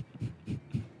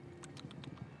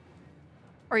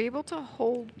 Are you able to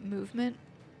hold movement?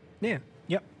 Yeah.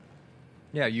 Yep.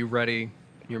 Yeah, you ready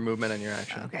your movement and your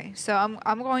action. Okay, so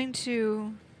I'm going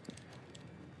to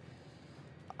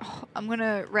I'm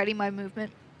gonna ready my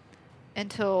movement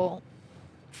until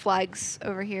Flags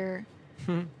over here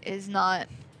is not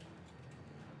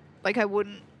like I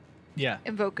wouldn't Yeah.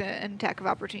 invoke an attack of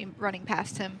opportunity running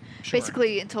past him. Sure.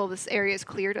 Basically, until this area is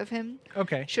cleared of him.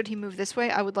 Okay. Should he move this way,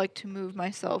 I would like to move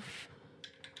myself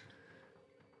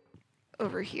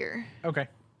over here. Okay.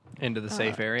 Into the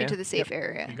safe area? Into the safe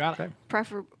area. You got it.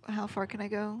 How far can I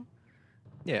go?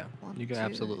 Yeah, One, you can 2,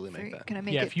 absolutely 3. make that. Can I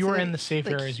make Yeah, it if you were to, in the safe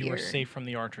like, areas, you are here? safe from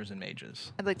the archers and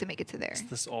mages. I'd like to make it to there. Is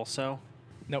this also?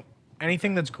 Nope.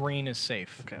 Anything that's green is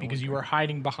safe Okay, because well, you are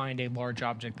hiding behind a large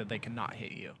object that they cannot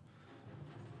hit you.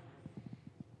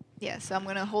 Yeah, so I'm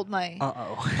gonna hold my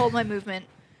Uh-oh. hold my movement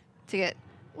to get.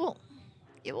 Well,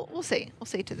 yeah, we'll say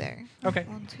to there. Okay.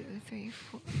 1, 2, 3,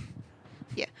 4.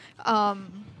 Yeah.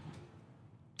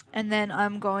 And then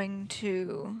I'm going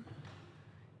to.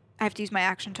 I have to use my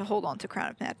action to hold on to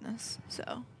Crown of Madness.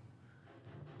 So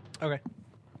Okay.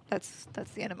 that's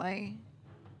the end of my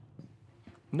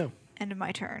No.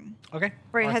 turn. Okay.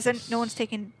 Right? Arthas. No one's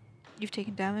taken. You've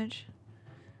taken damage.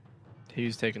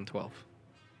 He's taken 12.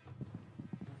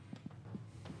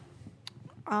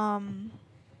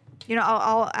 You know,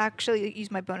 I'll actually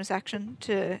use my bonus action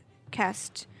to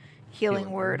cast healing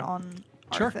Healing word on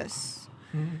Sure. Arthas.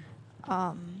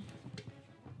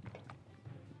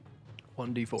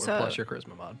 1d4 So- plus your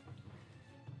charisma mod.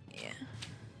 Yeah.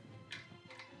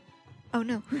 Oh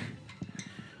no.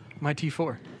 My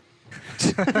T4.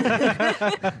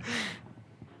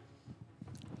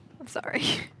 I'm sorry.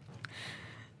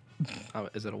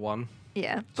 Is it a 1?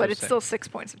 Yeah, but it's six. still 6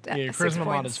 points of Yeah, damage. your 6 charisma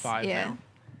mod points. is 5 Yeah. now.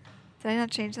 Did I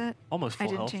not change that? Almost I full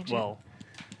didn't health. change it. Well,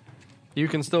 You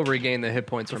can still regain the hit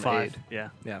points to from 5. 8. Yeah.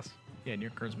 Yes. Yeah, and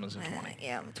your charisma's a 20.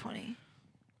 Yeah, I'm 20.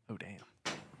 Oh, damn.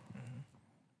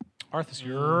 Arthas,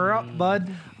 you're up,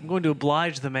 bud. I'm going to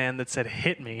oblige the man that said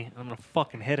hit me. I'm going to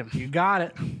fucking hit him. You got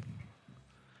it.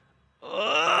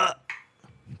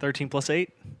 13 plus 8.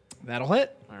 That'll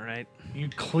hit. All right. You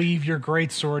cleave your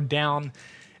greatsword down,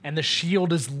 and the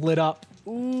shield is lit up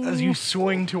as you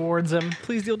swing towards him.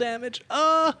 Please deal damage.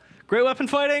 Great weapon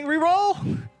fighting.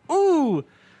 Reroll. Ooh.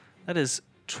 That is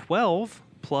 12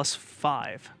 plus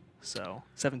 5. So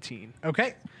 17.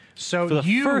 Okay. So For the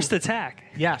you first attack.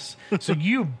 Yes. So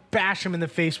you bash him in the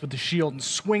face with the shield and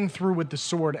swing through with the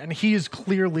sword, and he is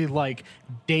clearly like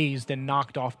dazed and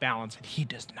knocked off balance, and he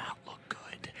does not look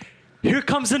good. Here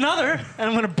comes another, and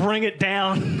I'm going to bring it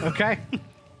down. Okay.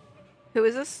 Who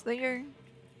is this that you're?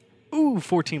 Ooh,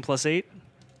 14 plus 8.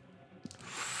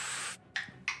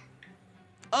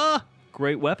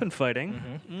 Great weapon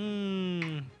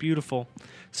fighting. Beautiful.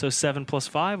 So 7 plus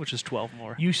 5, which is 12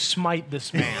 more. You smite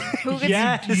this man. Who gets?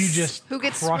 Yes. You just Who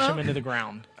gets crush him smoked? into the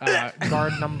ground.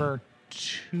 Guard number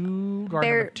 2. Guard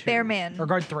Bear- number 2. bear man. Or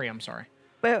guard 3, I'm sorry.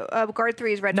 Guard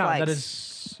 3 is red No, flags. that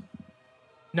is...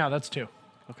 No, that's 2.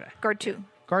 Okay. Guard 2.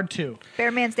 Guard 2.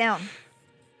 Bear man's down.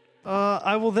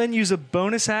 I will then use a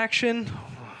bonus action.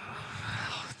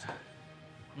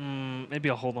 Maybe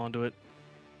I'll hold on to it.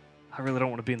 I really don't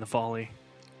want to be in the volley.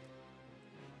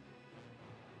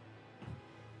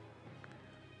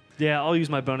 Yeah, I'll use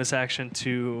my bonus action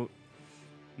to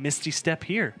Misty Step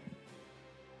here.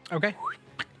 Okay.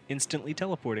 Instantly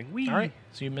teleporting. Whee! All right.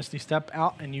 So you Misty Step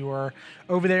out, and you are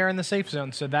over there in the safe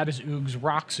zone. So that is Oog's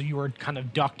rock. So you are kind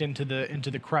of ducked into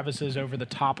the crevices over the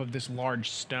top of this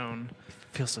large stone.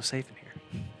 Feels so safe in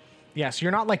here. Yeah. So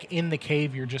you're not like in the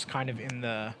cave. You're just kind of in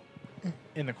the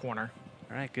corner.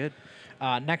 All right, good.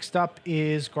 Next up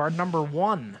is guard number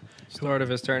 1. Start of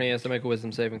his turn, he has to make a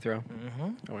wisdom saving throw. Mm-hmm.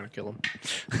 I'm going to kill him.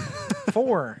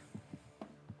 4.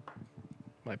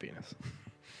 My penis.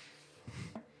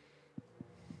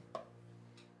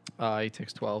 He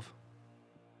takes 12.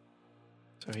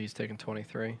 So he's taking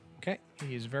 23. Okay.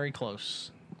 He is very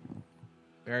close.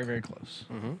 Very, very close.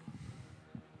 Mm-hmm.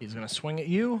 He's going to swing at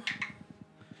you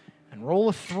and roll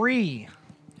a 3.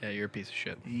 Yeah, you're a piece of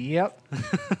shit. Yep.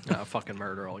 Fucking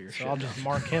murder all your So shit. I'll just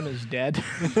mark him as dead.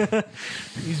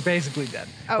 He's basically dead.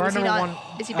 Oh, Guard is he number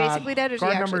not? Is he basically dead, or is he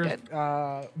guard actually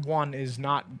number, dead? 1 is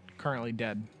not currently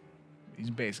dead.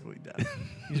 He's basically dead.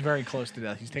 He's very close to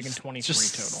death. He's taken 23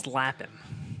 Just total. slap him.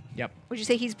 Yep. Would you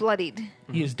say he's bloodied?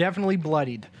 He is definitely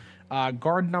bloodied.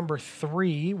 Guard number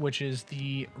 3, which is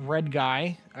the red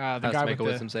guy, the has guy to with make a the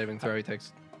wisdom saving throw. He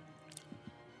takes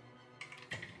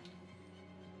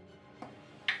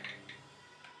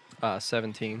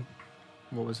 17.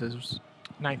 What was his?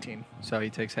 19. So he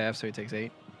takes half, so he takes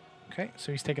 8. Okay,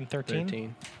 so he's taken 13,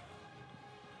 13.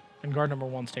 and guard number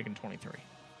 1's taken 23.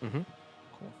 Mm-hmm.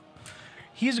 Cool.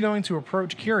 He's going to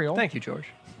approach Kiriel. Thank you, George.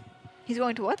 He's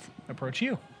going to what? Approach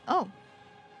you. Oh.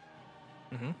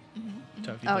 So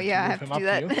if you'd Oh like yeah, I to have move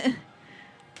to him do up that. to you,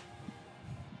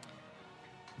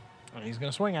 and he's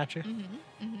going to swing at you.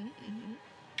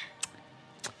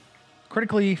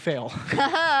 Critically fail.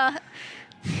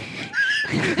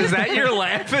 Is that your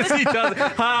laugh as he does it?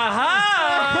 Ha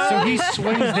ha! So he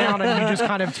swings down, and you just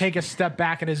kind of take a step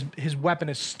back, and his weapon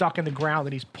is stuck in the ground,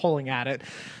 and he's pulling at it.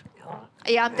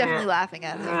 Yeah, I'm definitely laughing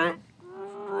at him.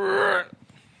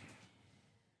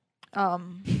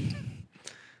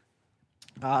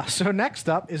 So next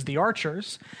up is the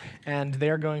archers, and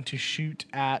they're going to shoot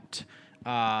at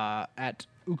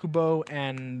Ukubo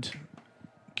and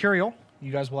Kiriel.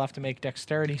 You guys will have to make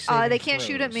dexterity saving They can't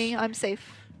shoot at throws. me. I'm safe.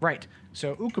 Right.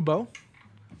 So Ukubo.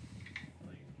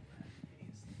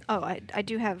 Oh, I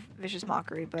do have vicious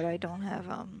mockery, but I don't have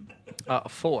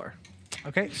 4.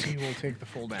 Okay, so you will take the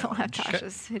full damage. don't have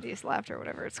Tasha's hideous laughter or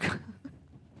whatever it's called.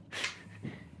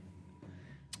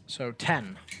 So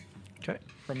 10 Okay.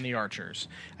 from the archers,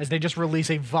 as they just release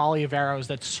a volley of arrows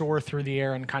that soar through the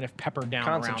air and kind of pepper down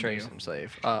around you. Concentration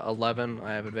save. 11.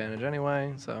 I have advantage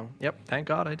anyway, so yep. Thank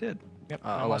God I did. Yep.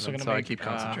 I'm also 11. gonna So I make, keep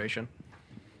concentration.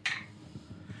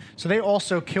 So they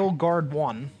also kill guard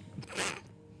 1.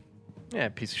 Yeah,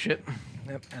 piece of shit.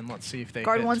 Yep. And let's see if they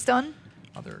Guard hit one's done.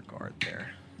 other guard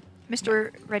there.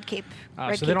 Mr. Red Cape.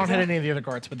 Red So they Cape don't is hit up. any of the other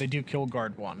guards, but they do kill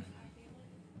guard 1.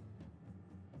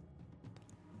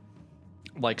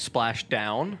 Like splash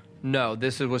down? No,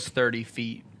 was 30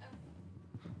 feet.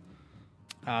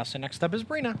 So next up is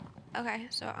Brina. Okay,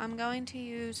 so I'm going to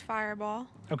use Fireball.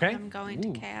 Okay. I'm going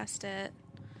Ooh. to cast it.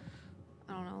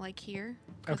 I don't know, like here.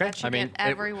 'Cause Okay. That should I mean, get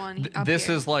everyone. up this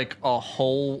here. is like a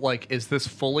whole. Like, is this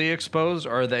fully exposed,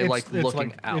 or are they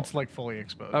looking out? It's like fully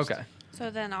exposed. Okay. So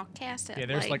then I'll cast it. Yeah,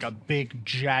 there's like a big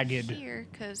jagged here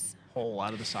because hole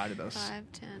out of the side of this. 5,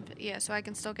 10. Yeah, so I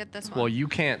can still get this one. Well, you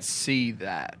can't see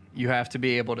that. You have to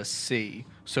be able to see.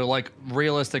 So, like,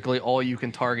 realistically, all you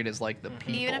can target is like the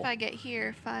people. Even if I get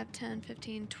here, 5, 10,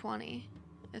 15, 20,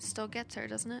 it still gets her,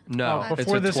 doesn't it? No, Oh,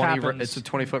 before it's a this 20. happens, It's a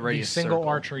 20-foot radius. The single circle.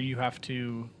 archer, you have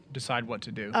to decide what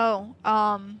to do. Oh,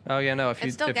 Oh yeah, no. If It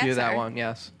you still if you do gets that her. one,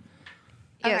 yes.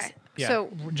 yes. Okay. Yeah. So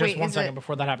just wait, one is second it,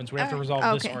 before that happens. We have to Alright.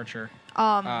 resolve this Okay. archer,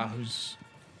 um, who's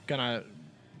gonna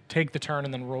take the turn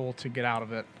and then roll to get out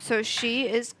of it. so she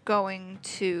is going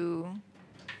to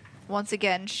once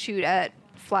again shoot at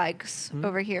flags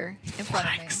over here in front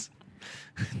of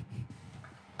me.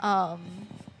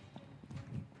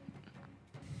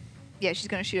 Yeah, she's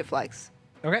gonna shoot at flags.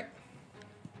 Okay.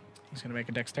 He's gonna make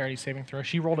a dexterity saving throw.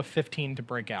 She rolled a 15 to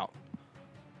break out.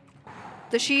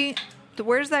 Does she?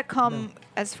 Where does that come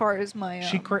as far as my?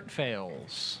 She crit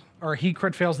fails, or he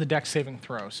crit fails the dex saving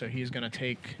throw, so he's gonna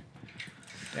take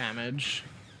damage.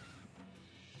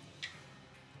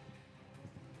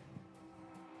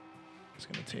 He's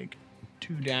gonna take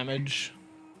 2 damage.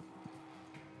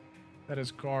 That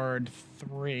is guard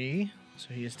 3,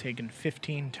 so he has taken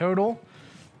 15 total.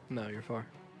 No, you're far.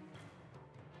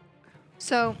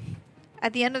 So,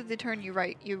 at the end of the turn,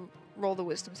 you roll the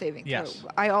wisdom saving Yes. throw.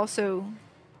 I also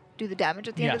do the damage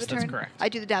at the end of Yes, the that's turn. correct. I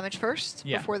do the damage first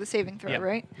Yeah. before the saving throw, Yeah.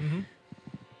 right? Mm-hmm.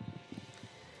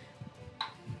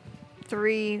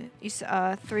 3.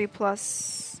 3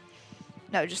 plus.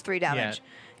 No, just 3 damage,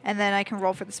 and then I can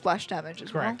roll for the splash damage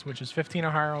as Correct, which is 15 or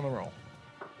higher on the roll.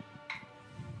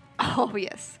 well. Oh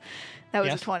yes, that was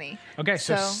Yes. a 20. Okay,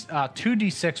 so, So-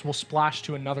 2d6 will splash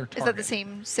to another target. Is that the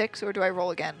same 6, or do I roll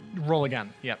again? Roll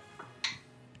again. Yep.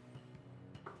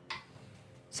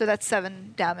 So that's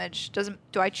 7 damage.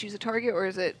 Do I choose a target, or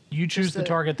is it? You choose just the a-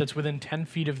 target that's within 10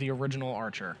 feet of the original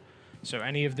archer. So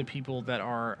any of the people that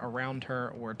are around her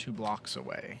or 2 blocks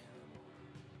away.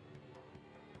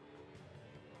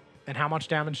 And how much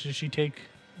damage did she take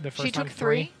the first She time? took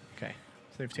 3. Okay.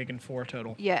 So they've taken 4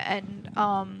 total. Yeah, and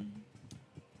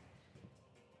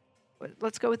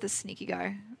let's go with the sneaky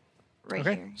guy right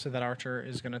Okay. here. So that archer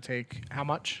is going to take how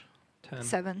much? 10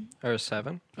 7. or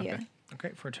 7. Yeah.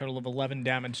 Okay, for a total of 11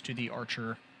 damage to the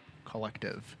archer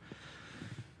collective.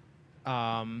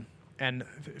 And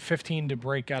 15 to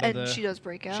break out And of the... she does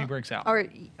break out. She breaks out. Or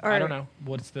I don't know.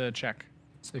 What's the check?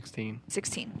 16.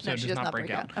 16. So No, it she does does not break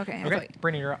out. Okay. I Okay, thought-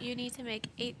 Brittany, you're up. You need to make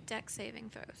 8 dex saving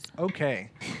throws. Okay.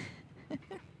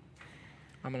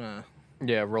 I'm gonna...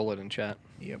 Yeah, roll it in chat.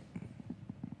 Yep.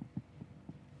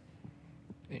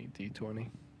 8d20.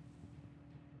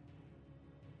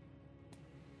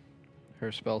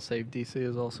 Her spell save DC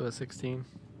is also a 16.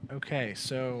 Okay,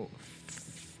 so...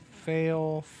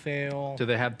 Fail, fail... Do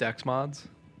they have dex mods?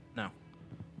 No.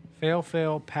 Fail,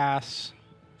 fail, pass,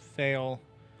 fail,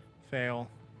 fail.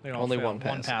 They all Only fail. one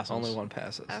pass. passes. Only one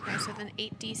passes. Okay, so then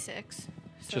 8d6. So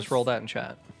Just roll that in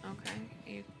chat. Okay.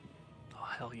 You, Oh,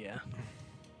 hell yeah.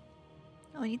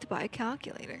 Oh, I need to buy a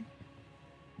calculator.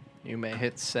 You may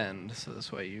hit send, so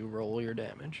this way you roll your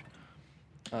damage.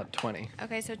 20.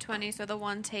 okay, so 20. So the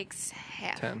one takes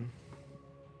half. 10.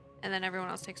 And then everyone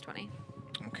else takes 20.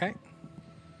 Okay.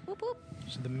 Whoop, whoop.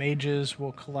 So the mages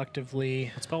will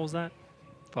collectively... What spell was that?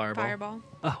 Fireball. Fireball.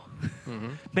 Oh, Mm-hmm.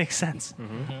 makes sense.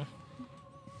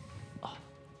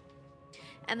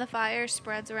 And the fire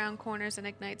spreads around corners and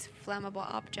ignites flammable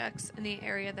objects in the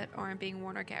area that aren't being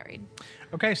worn or carried.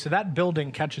 Okay, so that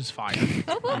building catches fire.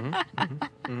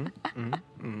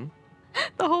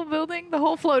 The whole building, the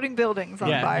whole floating building's on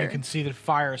yeah, fire. you can see the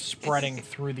fire spreading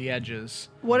through the edges,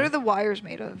 What are the wires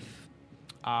made of?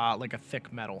 like a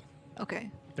thick metal.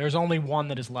 Okay. There's only one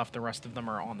that is left. The rest of them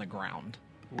are on the ground.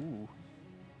 Ooh.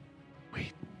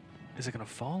 Wait, is it gonna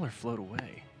fall or float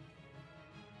away?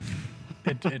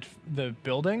 The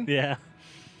building? Yeah.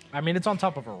 I mean, it's on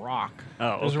top of a rock.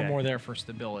 Oh, Those are okay. more there for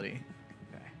stability.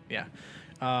 Okay. Yeah.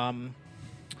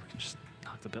 Just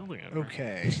knock the building over.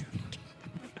 Okay.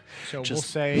 So we'll Just-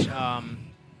 say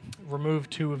remove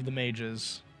 2 of the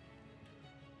mages,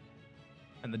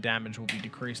 and the damage will be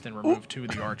decreased, and remove 2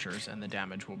 of the archers, and the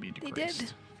damage will be They decreased.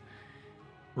 did.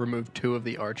 Remove 2 of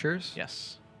the archers.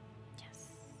 Yes.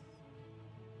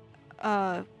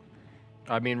 Uh,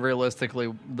 I mean,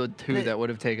 realistically, the two that would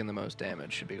have taken the most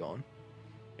damage should be gone.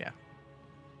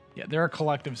 Yeah, they're a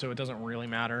collective, so it doesn't really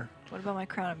matter. What about my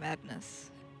Crown of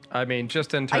Madness? I mean,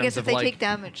 just in terms I guess if of they like, take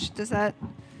damage, does that?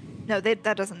 No, that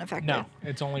doesn't affect No, it.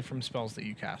 it's only from spells that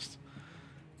you cast.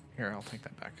 Here, I'll take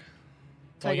that back.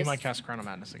 So Well, I you guess- might cast Crown of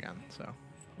Madness again, so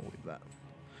we'll leave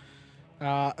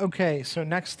that. Okay, so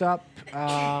next up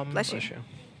Bless you. Bless you.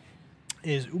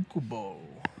 is Ukubo.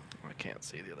 I can't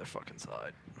see the other fucking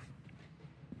side.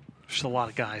 There's a lot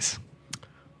of guys.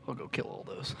 I'll go kill all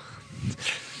those.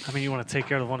 I mean, you want to take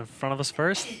care of the one in front of us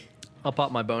first? I'll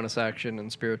pop my bonus action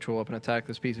and spiritual up and attack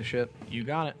this piece of shit. You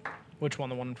got it. Which one?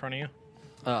 The one in front of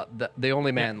you? The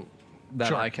only man that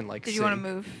Sure. I can like. Did see. you want to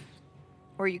move,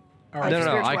 or you? All oh, right. No,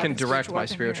 spiritual I can weapon, direct my you're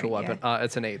spiritual right, weapon. yeah.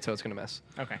 It's an 8, so it's gonna miss.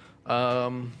 Okay.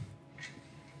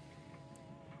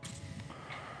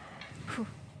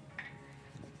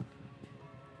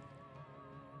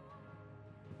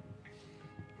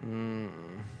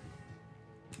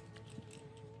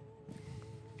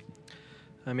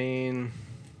 I mean,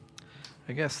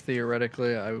 I guess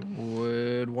theoretically I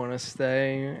would want to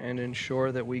stay and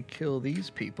ensure that we kill these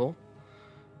people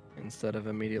instead of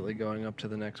immediately going up to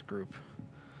the next group.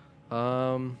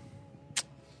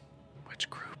 Which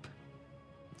group?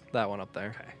 That one up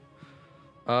there. Okay.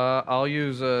 I'll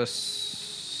use a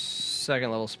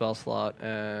second level spell slot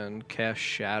and cast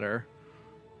Shatter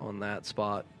on that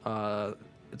spot.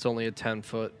 It's only a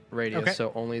 10-foot radius, Okay.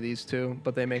 so only these two,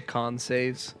 but they make con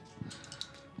saves.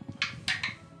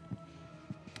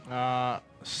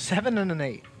 7 and an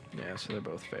 8. Yeah, so they're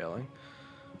both failing.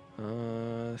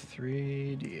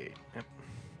 3d8. Yep.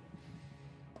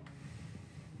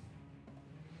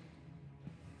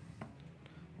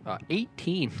 Uh,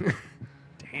 18.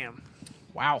 Damn.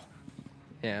 Wow.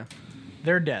 Yeah,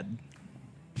 They're dead.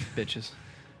 bitches.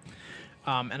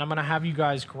 And I'm gonna have you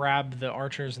guys grab the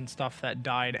archers and stuff that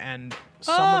died, and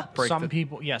some Break some the-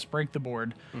 people, yes, break the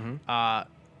board.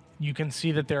 You can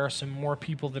see that there are some more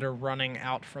people that are running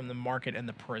out from the market and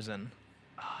the prison.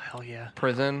 Oh, hell yeah.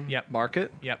 Prison. Yep.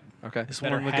 Market. Yep, Okay. This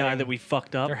That one are of the guy heading- that we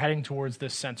fucked up. they're heading towards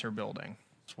this sensor building.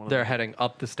 It's one of They're the- heading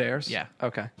up the stairs. Yeah.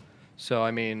 Okay. So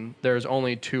I mean, there's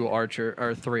only 3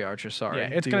 archers. Sorry. Yeah,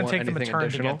 it's Do you going to want take them a anything turn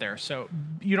additional? to get there, so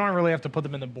you don't really have to put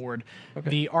them in the board. Okay.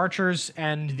 The archers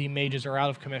and the mages are out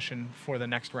of commission for the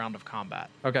next round of combat.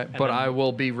 Okay, And but then- I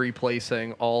will be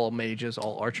replacing all mages,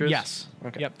 all archers. Yes.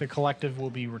 Okay. Yep. The collective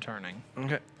will be returning.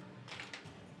 Okay.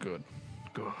 Good.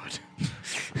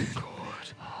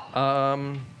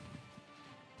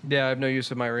 Yeah, I have no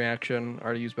use of my reaction. I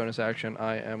already used bonus action.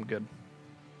 I am good.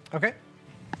 Okay.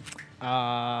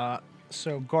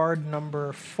 So guard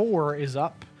number 4 is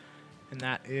up, and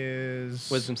that is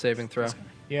Wisdom saving throw.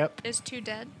 Yep. Is 2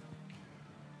 dead?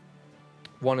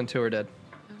 1 and 2 are dead.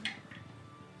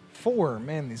 4.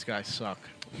 Man, these guys suck.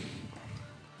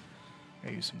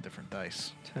 I use some different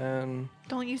dice. 10.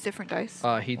 Don't use different dice.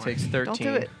 He takes 13. Don't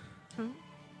do it.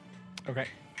 Okay.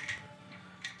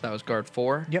 That was guard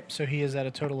 4. Yep. So he is at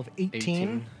a total of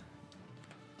 18.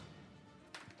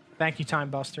 Thank you, Time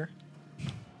Buster.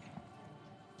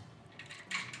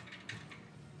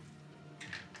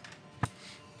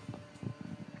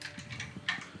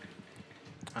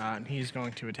 And he's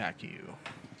going to attack you.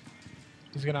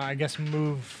 He's gonna, I guess,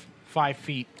 move 5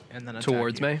 feet and then attack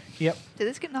Towards you. me? Yep. Did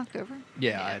this get knocked over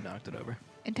Yeah, I knocked it over.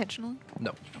 intentionally?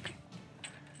 No. Okay.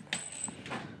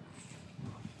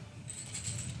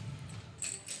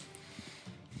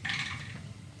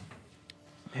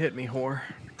 Hit me, whore.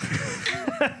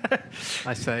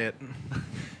 I say it.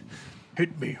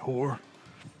 Hit me, whore.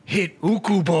 Hit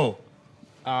Ukubo.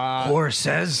 Whore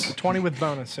says. 20 with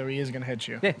bonus, so he is gonna hit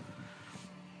you. Yeah.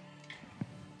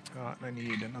 I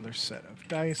need another set of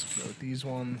dice. We'll go with these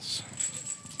ones.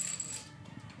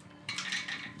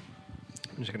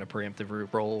 I'm just going to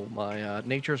preemptive roll my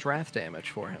Nature's Wrath damage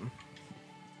for him.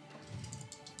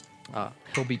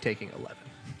 He'll be taking 11.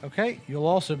 Okay, you'll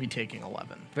also be taking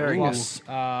 11. Very Plus,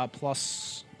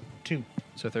 plus 2.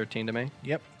 So 13 to me.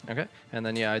 Yep. Okay. And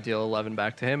then, yeah, I deal 11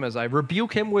 back to him as I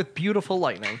rebuke him with beautiful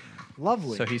lightning.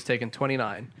 Lovely. So he's taking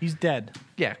 29. He's dead.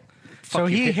 Yeah. So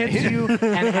Fuck you, he hit me. hits you,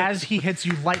 and as he hits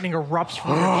you, lightning erupts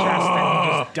from your chest, and he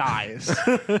just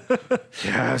dies.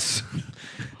 Yes.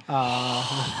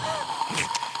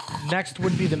 Next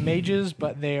would be the mages,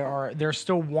 but there's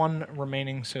still 1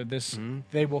 remaining, so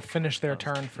they will finish their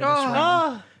turn for this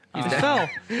round. He's dead.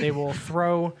 They will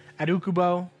throw at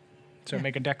Ukubo, so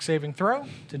make a dex saving throw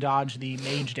to dodge the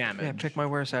mage damage. Yeah, pick my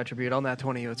worst attribute. On that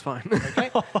 20, it's fine.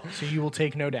 Okay, so you will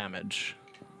take no damage.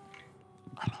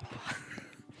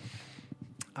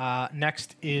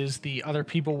 Next is the other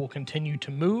people will continue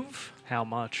to move. How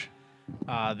much?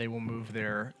 They will move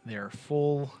their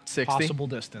full 60? possible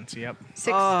distance. Yep.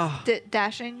 6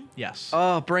 dashing. Yes.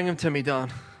 Oh, bring him to me,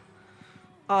 Don.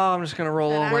 Oh, I'm just gonna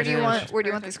roll all my Where do you damage.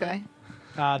 want this guy?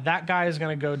 That guy is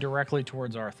going to go directly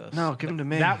towards Arthas. No, give him to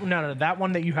me. No. That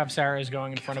one that you have, Sarah, is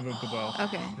going in front of Ukubo.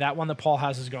 Okay. That one that Paul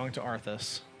has is going to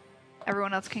Arthas.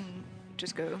 Everyone else can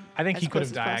just go. I think as he could close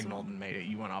have as diagonaled possible. and made it.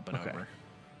 You went up and Okay.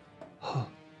 over.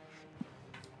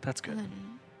 That's good.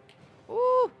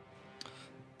 Ooh.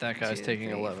 That guy's 2, taking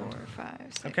 3, 11. 4, 5,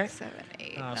 6, Okay. 7,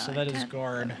 8, So 9, that is 10,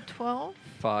 guard. 11, 12.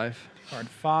 5. Guard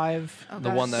 5. Oh, The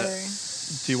God, one that.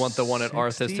 sorry. Do you want the one at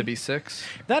Arthas 60? to be 6?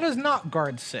 That is not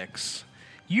guard 6.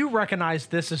 You recognize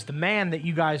this as the man that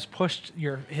you guys pushed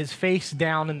his face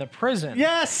down in the prison.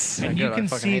 Yes. And Yeah, you good. I can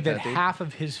fucking see hate that that, dude. half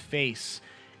of his face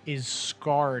is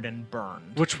scarred and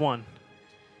burned. Which one?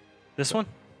 This one?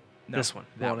 No, This one.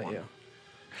 That One at one. you.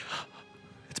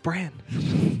 It's Bran.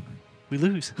 We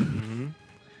lose.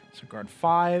 So guard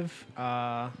 5.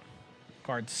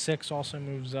 Guard 6 also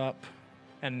moves up.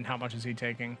 And how much is he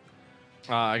taking?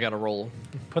 I got to roll.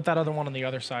 Put that other one on the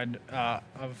other side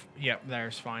of... Yep,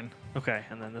 there's fine. Okay,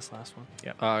 and then this last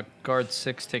one. Guard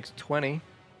 6 takes 20.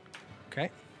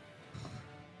 Okay.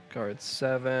 Guard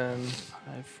 7.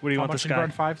 What do you How want much this did guy?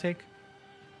 guard 5 take?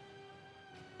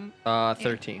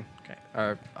 13. Okay.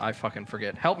 Or I fucking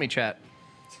forget. Help me, chat.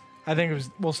 I think it was...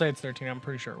 We'll say it's 13. I'm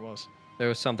pretty sure it was. There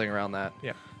was something around that.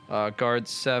 Yeah. Guard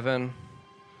 7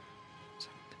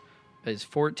 is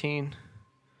 14.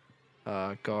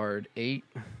 Guard 8.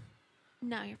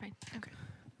 No, you're fine. Okay.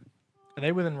 Are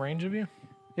they within range of you?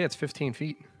 Yeah, it's 15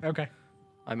 feet. Okay.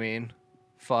 I mean,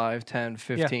 5, 10,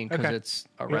 15, because okay. it's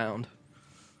around.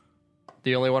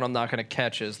 The only one I'm not going to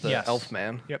catch is the Yes. elf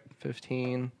man. Yep.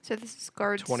 15, So this is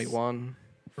guards 21.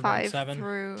 For guard 5 7.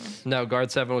 through. No,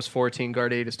 guard 7 was 14.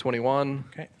 Guard 8 is 21.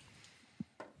 Okay.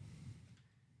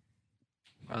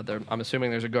 I'm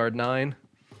assuming there's a guard 9.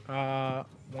 1,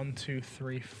 2,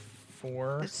 3,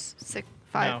 4. This 6,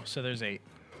 5. No, so there's 8.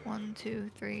 1, 2,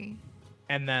 3,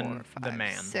 And then 4, 5, the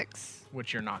man, 6.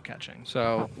 which you're not catching.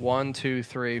 So 1, 2,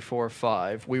 3, 4,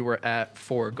 5. We were at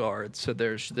 4 guards. So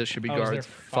this should be Oh, is there guards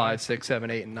 5, 5? 6,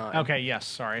 7, 8, and 9. Okay, yes,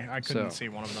 sorry. I couldn't So- see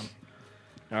one of them.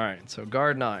 All right. So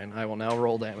guard 9. I will now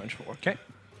roll damage for. Okay.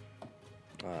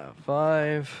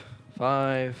 5,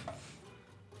 5,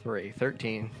 3,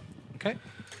 13. Okay.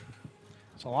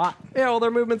 It's a lot. Yeah, well, their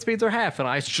movement speeds are half, and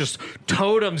I just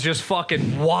totems just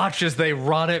fucking watch as they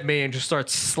run at me and just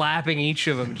start slapping each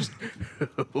of them. Just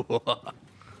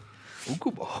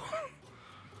Ukubo,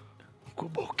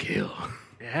 Ukubo kill.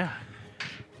 Yeah.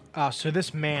 So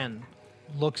this man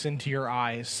looks into your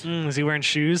eyes. Is he wearing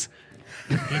shoes?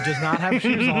 He does not have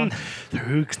shoes on. They're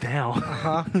hooks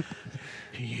now.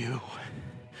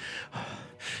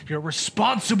 You're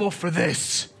responsible for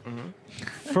this.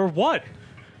 For what?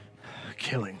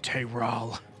 Killing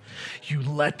Tayral. You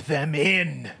let them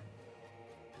in.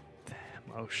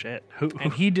 Oh shit. Who?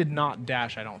 And he did not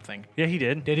dash, I don't think. Yeah, he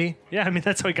did. Did he? Yeah, I mean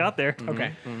that's how he got there.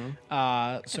 Okay.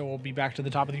 So we'll be back to the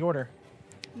top of the order.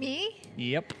 Me?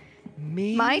 Yep.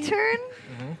 Me. My turn?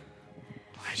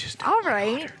 I just All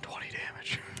right. 120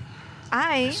 damage.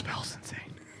 I Spell's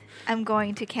insane. am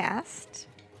going to cast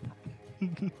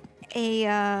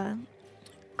a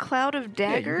cloud of Yeah, you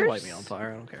daggers. can light me on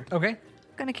fire. I don't care. Okay.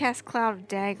 I'm gonna cast cloud of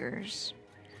daggers.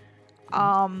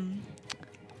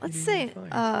 Let's say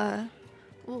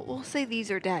we'll say these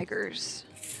are daggers.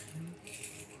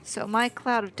 So my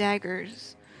cloud of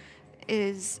daggers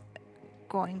is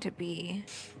going to be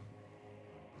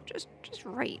just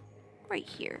right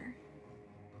here.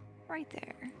 Right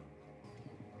there.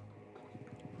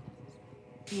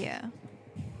 Yeah.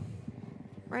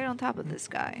 Right on top of this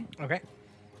guy. Okay.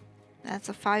 That's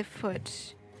a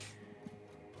 5-foot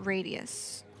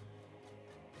radius.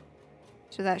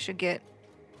 So that should get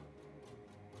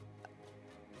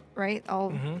right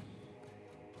all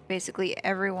basically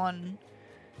everyone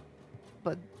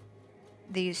but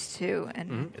these two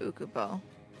and Ukubo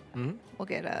will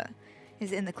get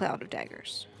is in the cloud of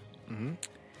daggers.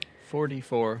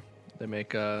 44. They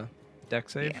make a deck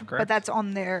save, Yeah, correct? but that's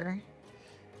on their.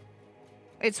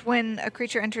 It's when a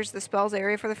creature enters the spell's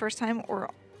area for the first time, or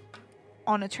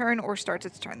on a turn, or starts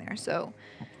its turn there. So,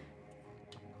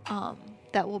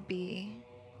 that will be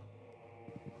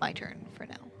my turn for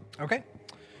now. Okay.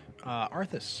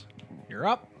 Arthas, you're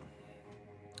up.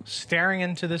 Staring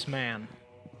into this man.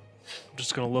 I'm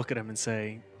just gonna look at him and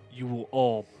say, "You will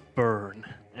all burn,"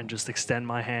 and just extend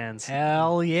my hands,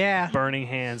 Hell yeah. burning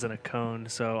hands in a cone.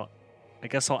 So, I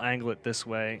guess I'll angle it this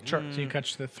way. Sure. So you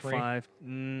catch the 3. 5.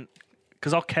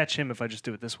 Because I'll catch him if I just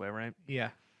do it this way, right? Yeah.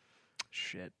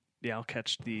 Shit. Yeah, I'll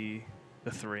catch the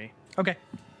 3. Okay.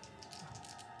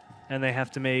 and they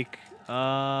have to make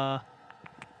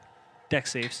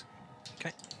dex saves.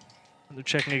 Okay. They're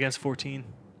checking against 14.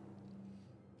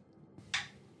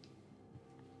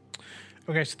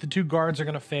 Okay, so the 2 guards are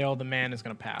going to fail. The man is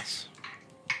going to pass.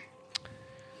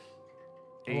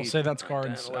 We'll say that's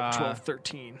guards 12,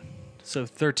 13. So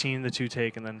 13, the 2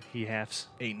 take, and then he halves.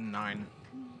 8 and 9.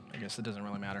 I guess it doesn't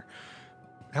really matter.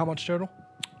 How much total?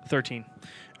 13.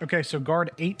 Okay, so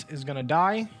guard 8 is going to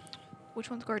die. Which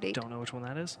one's guard 8? Don't know which one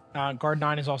that is. Guard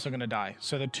 9 is also going to die.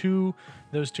 So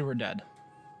those 2 are dead.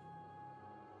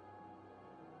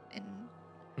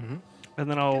 And And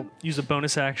then I'll use a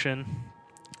bonus action.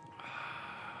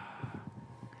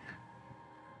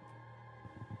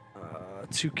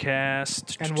 To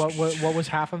cast. And what was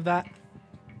half of that?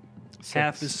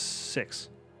 Half is 6.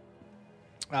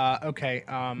 Okay,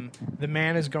 the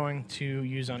man is going to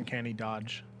use Uncanny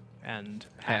Dodge and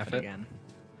half Half it it. again.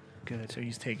 Good. So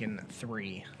he's taken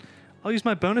 3. I'll use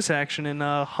my bonus action and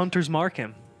Hunter's Mark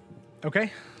him.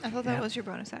 Okay. I thought that was your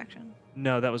bonus action.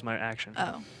 No, that was my action.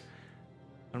 Oh.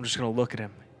 I'm just going to look at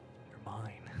him. You're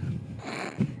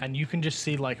mine. And you can just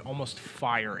see like almost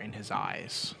fire in his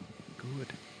eyes. Good.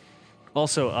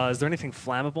 Also, is there anything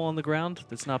flammable on the ground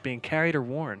that's not being carried or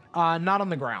worn? Not on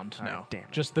the ground, All no. right, damn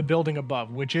it. Just the building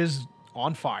above, which is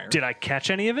on fire. Did I catch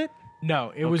any of it?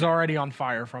 No, it was already on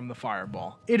fire from the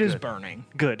fireball. It is burning.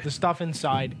 Good. The stuff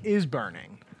inside is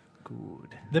burning. Good.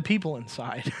 The people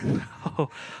inside Oh,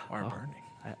 are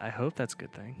burning. I hope that's a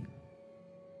good thing.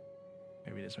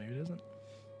 Maybe it is, maybe it isn't.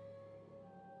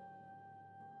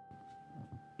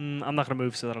 I'm not going to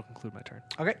move, so that'll conclude my turn.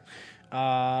 Okay.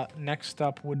 Next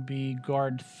up would be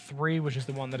guard 3, which is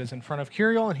the one that is in front of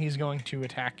Curiel, and he's going to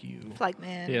attack you.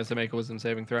 Flagman. He has to make a wisdom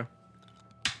saving throw.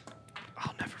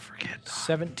 I'll never forget.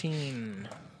 17.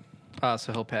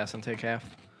 So he'll pass and take half.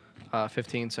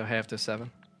 15, so half to 7.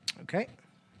 Okay.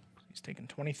 He's taking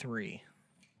 23.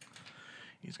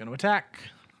 He's going to attack.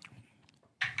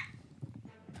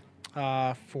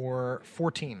 For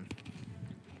 14.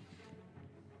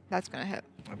 That's going to hit.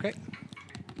 Okay.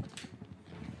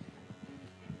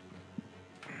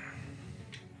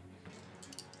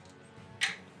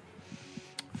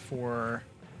 For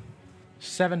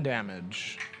 7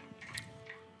 damage.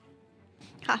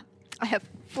 Ha! I have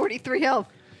 43 health.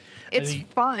 It's he-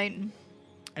 fine.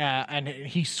 And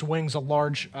he swings a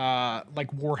large,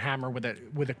 like warhammer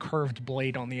with a curved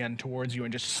blade on the end towards you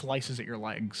and just slices at your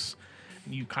legs.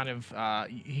 You kind of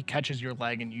he catches your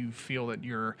leg and you feel that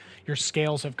your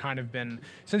scales have kind of been,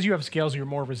 since you have scales, you're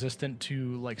more resistant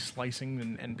to like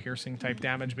slicing and piercing type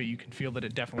damage, but you can feel that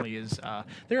it definitely is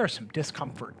there are some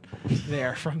discomfort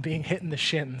there from being hit in the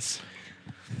shins,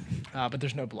 but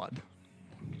there's no blood.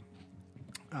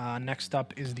 Next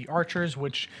up is the archers,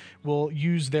 which will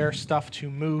use their stuff to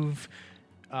move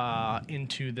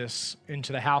into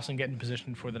the house and get in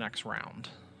position for the next round.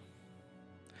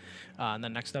 And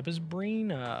then next up is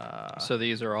Brina. So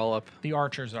these are all up. The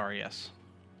archers are, yes.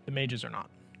 The mages are not.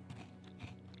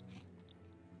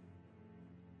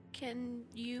 Can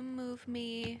you move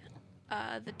me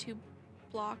the 2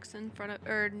 blocks in front of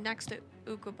or next to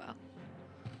Ukubo?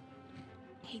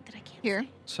 Hate that I can't. Here. say.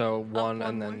 So one one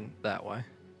and more. then that way.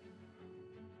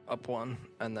 Up 1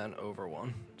 and then over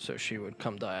 1. So she would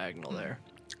come diagonal there.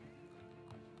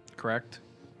 Correct?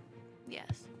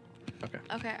 Yes. Okay.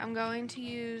 Okay, I'm going to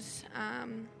use I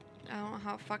don't know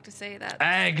how the fuck to say that.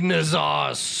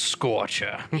 Agnazar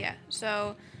Scorcher. Yeah.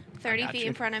 So 30 got feet you.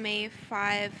 in front of me,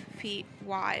 5 feet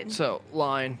wide. So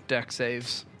line, deck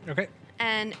saves. Okay.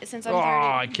 And since I'm Oh,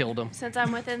 I 30, killed him. since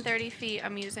I'm within 30 feet,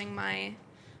 I'm using my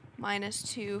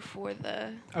 -2 for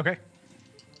the. Okay.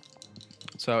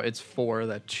 So it's 4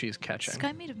 that she's Is catching. this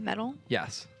guy made of metal?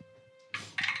 Yes.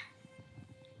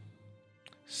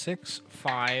 6,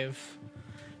 5,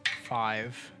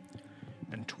 5,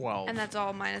 and 12. And that's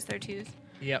all minus their 2s.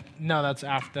 Yep. No, that's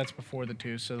after. That's before the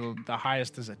 2. So the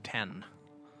highest is a 10.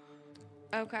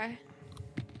 Okay.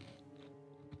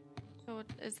 So what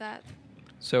is that?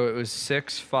 So it was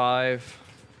 6, 5.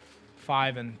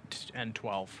 5 and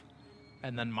 12,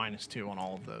 and then -2 on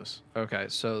all of those. Okay,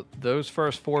 so those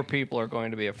first 4 people are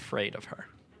going to be afraid of her.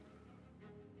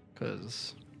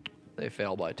 Because they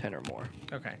fail by 10 or more.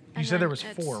 Okay. You And said there then was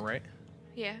it's- 4, right?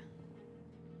 Yeah.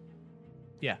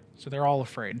 Yeah. So they're all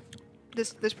afraid.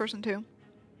 This person too.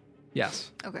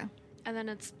 Yes. Okay. And then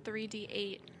it's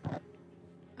 3d8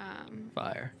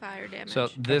 Fire. fire damage. So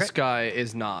this Okay. guy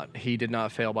is not. He did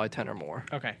not fail by 10 or more.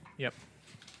 Okay. Yep.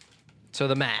 So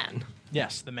the man.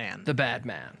 Yes, the man. The bad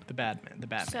man. The bad man. The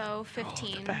bad man. So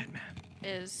 15 Bad man.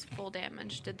 is full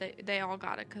damage. Did they all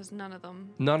got it? Because none of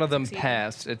them. None of them succeeded.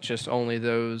 passed. It's just only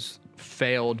those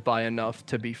failed by enough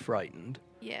to be frightened.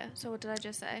 Yeah. So what did I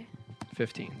just say?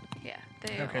 15. Yeah.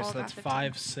 They Okay, all so got that's 15.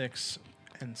 5, 6,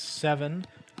 and 7.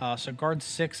 So guard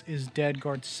 6 is dead,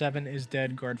 guard 7 is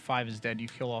dead, guard 5 is dead. You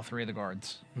kill all 3 of the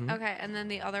guards. Okay, and then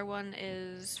the other one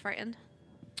is frightened.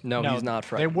 No, No, he's not they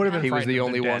frightened. would've been He was the frightened,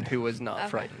 only they're one dead. who was not Okay.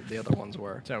 frightened. The other ones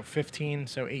were. So 15,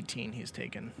 so 18 he's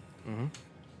taken.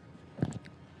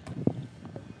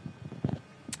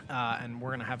 And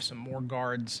we're gonna have some more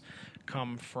guards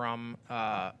come from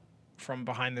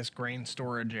behind this grain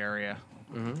storage area.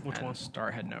 Which and one?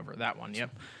 Start heading over that one.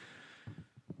 Yep.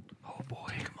 Oh boy,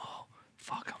 take them all.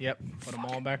 Fuck 'em. Yep. Put them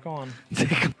all back on.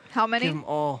 How many? Give him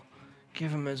all.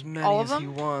 Give him as many All of as he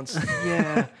them? wants.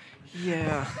 Yeah.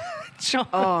 Yeah.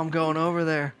 Oh, I'm going over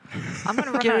there. I'm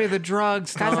gonna run Give me out. the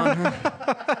drugs, Tom.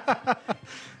 I'm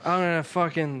gonna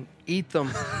fucking eat them.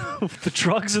 The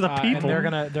drugs are the people.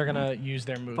 And they're gonna use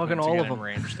their movement Fucking to all get of in them.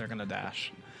 range. They're gonna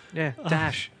dash. Yeah,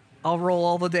 dash. I'll roll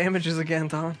all the damages again,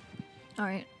 Tom. All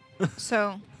right.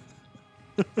 So,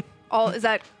 is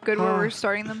that good where we're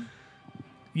starting them?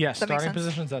 Yes, That makes starting sense.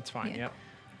 positions. That's fine. Yeah. Yep.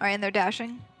 All right, and they're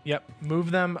dashing. Yep. Move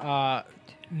them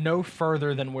no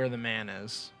further than where the man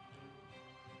is.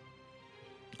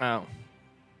 Oh.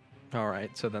 All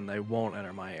right, so then they won't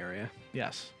enter my area.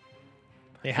 Yes.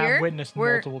 They Here? have witnessed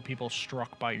Where- multiple people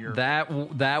struck by your. That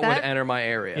would That- enter my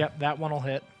area. Yep, that one will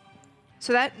hit.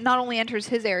 So that not only enters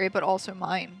his area, but also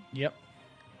mine. Yep.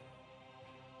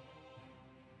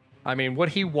 I mean, would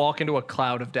he walk into a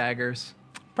cloud of daggers?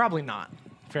 Probably not.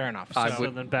 Fair enough. I So, So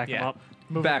then back him yeah. up.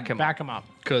 move Back him up. Back him up.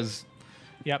 Because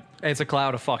Yep. it's a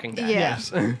cloud of fucking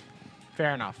daggers. Yeah.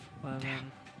 Fair enough.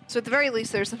 11, So at the very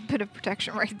least, there's a bit of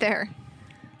protection right there.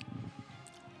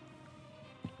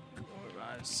 4,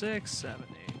 5, 6, 7,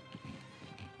 8,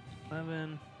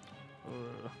 11.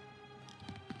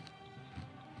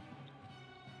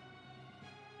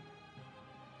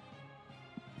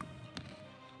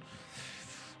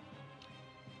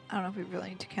 I don't know if we really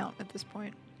need to count at this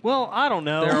point. Well, I don't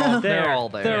know. They're all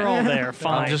there. They're all there.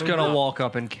 Fine. I'm just going to walk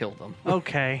up and kill them.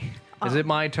 Okay. Is it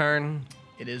my turn?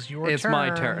 It is your It's turn. my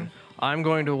turn. I'm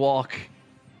going to walk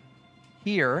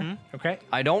here. Okay.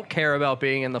 I don't care about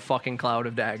being in the fucking cloud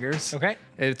of daggers. Okay.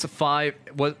 It's a 5.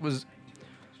 What was.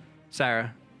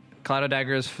 Sarah. Cloud of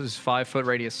daggers is 5-foot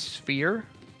radius sphere.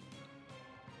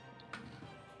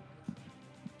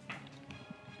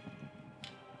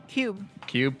 Cube.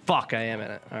 Cube. Fuck, I am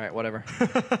in it. All right, whatever.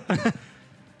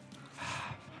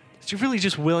 Did you really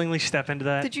just willingly step into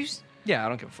that? Did you? Yeah, I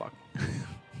don't give a fuck.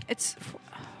 It's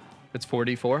It's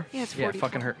 44? Yeah, it's Yeah, 44.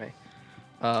 fucking hurt me.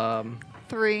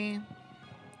 3,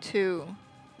 2,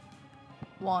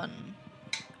 1,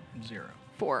 0.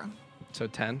 4. So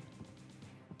 10?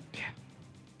 Yeah.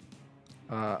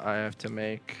 I have to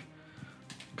make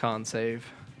con save.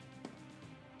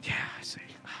 Yeah, I see.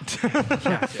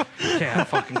 yeah, I do. Yeah,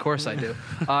 fucking course I do.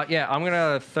 Yeah, I'm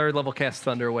gonna third level cast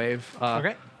Thunder Wave.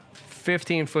 Okay.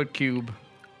 15-foot cube.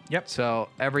 Yep. So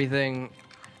everything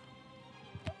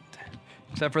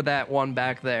except for that one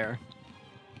back there.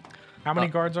 How many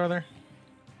guards are there?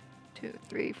 2,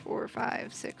 3, 4,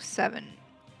 5, 6, 7,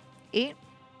 8.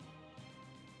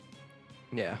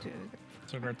 Yeah. 2,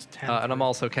 So guards 10. And I'm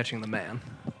also catching the man.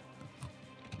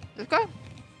 let's go.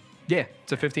 Yeah,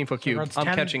 it's a 15-foot cube. it's I'm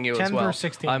 10 catching you 10 as well. through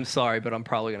 16. I'm sorry, but I'm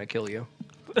probably going to kill you.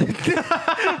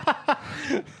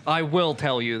 I will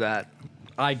tell you that.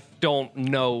 I don't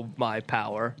know my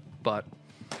power, but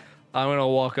I'm going to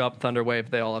walk up Thunder Wave.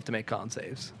 They all have to make con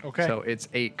saves. Okay. So it's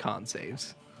 8 con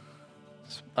saves.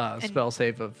 Spell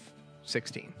save of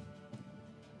 16.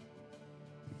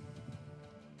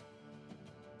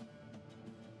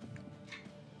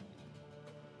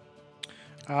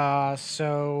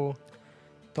 So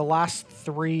the last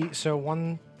 3. So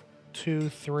 1, 2,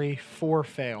 3, 4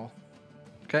 fail.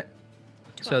 Okay.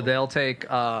 So they'll take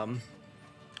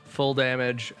full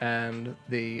damage, and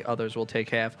the others will take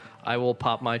half. I will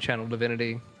pop my Channel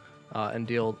Divinity and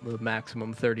deal the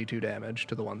maximum 32 damage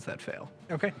to the ones that fail.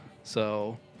 Okay.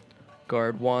 So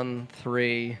guard 1,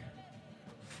 3,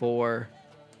 4,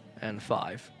 and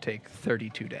 5 take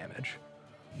 32 damage.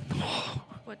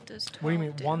 What does 12 What do you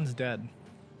mean? do? One's dead.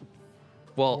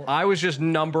 Well, I was just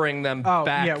numbering them Oh,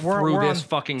 back yeah. We're through on this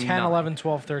fucking 10, nine. 11,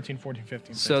 12, 13, 14,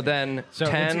 15. 16. So then So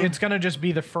 10. it's going to just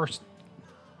be the first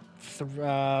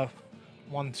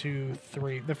 1, 2,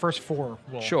 3. The first 4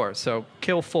 will. Sure. So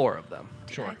kill 4 of them.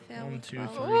 Sure. I fail 1, with 2,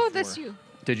 12? 3, Oh, 4. that's you.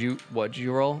 What did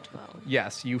you roll? 12.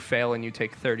 Yes, you fail and you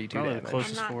take 32 Probably the damage.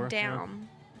 closest. I'm not 4, yeah. down.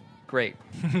 Great.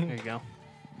 There you go.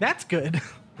 That's good.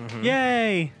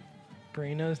 Yay!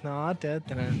 Brina's not dead.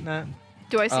 Da-da-da.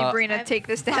 Do I see I Brina have take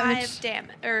this damage? 5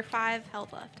 damage or 5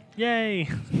 health left. Yay!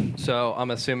 So I'm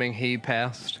assuming he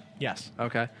passed. Yes.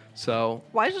 Okay. So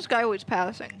Why is this guy always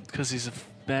passing? Because he's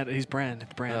bad. He's Brand.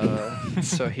 It's Brand.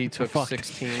 So he took Fucked.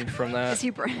 16 from Is that. he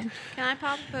Brand? Can I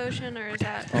pop a potion, or is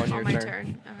that On on, your my turn.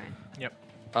 turn? Okay. Yep.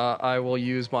 I will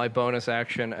use my bonus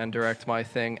action and direct my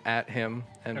thing at him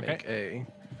and Okay. make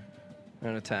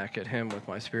an attack at him with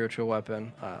my spiritual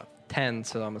weapon. 10,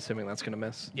 so I'm assuming that's going to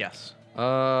miss. Yes.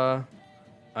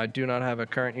 I do not have a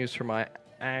current use for my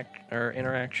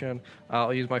interaction.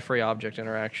 I'll use my free object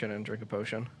interaction and drink a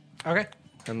potion. Okay.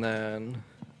 And then...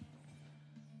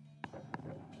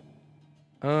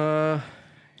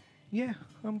 yeah,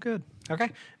 I'm good. Okay.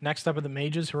 Next up are the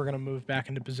mages who are going to move back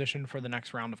into position for the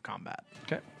next round of combat.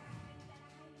 Okay.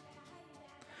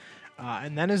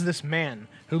 And then is this man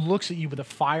who looks at you with a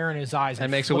fire in his eyes And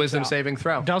makes a flips wisdom out. saving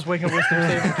throw. Does make a wisdom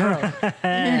saving throw.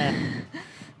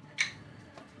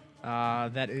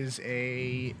 That is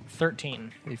a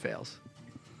 13. He fails.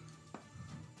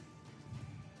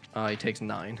 He takes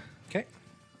 9. Okay.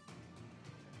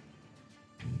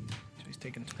 So he's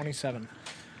taking 27.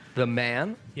 The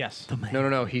man? Yes.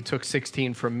 No. He took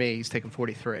 16 from me. He's taking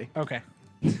 43. Okay.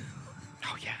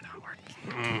 Oh yeah, no, it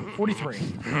worked. 43.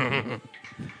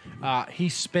 He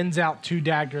spins out 2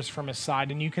 daggers from his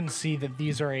side, and you can see that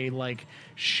these are a like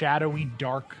shadowy,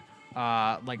 dark,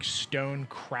 like stone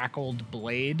crackled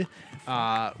blade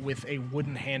with a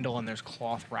wooden handle, and there's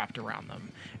cloth wrapped around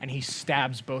them. And he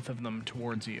stabs both of them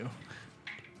towards you.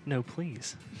 No,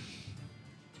 please.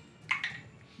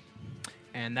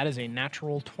 And that is a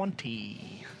natural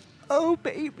 20. Oh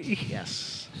baby,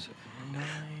 Yes.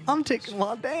 I'm taking a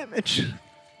lot of damage.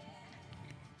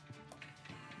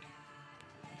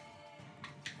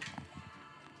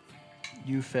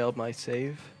 You failed my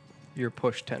save. You're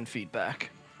pushed 10 feet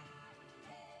back.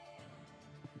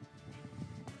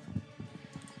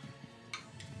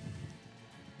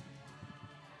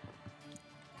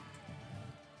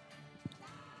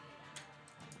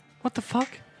 What the fuck?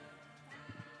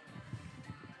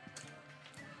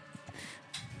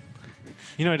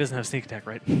 You know he doesn't have sneak attack,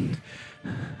 right?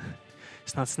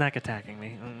 He's not snack attacking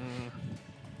me.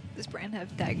 Does Brand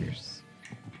have daggers?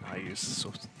 I use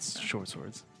short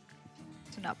swords.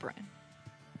 So not Brand.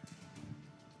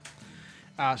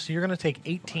 So you're going to take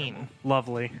 18.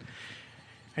 Lovely.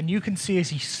 And you can see as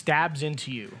he stabs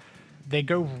into you, they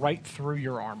go right through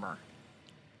your armor.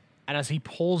 And as he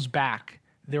pulls back,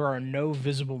 there are no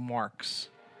visible marks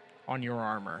on your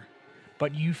armor.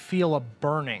 But you feel a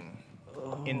burning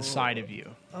inside of you.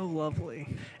 Oh, lovely.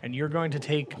 And you're going to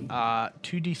take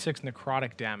 2d6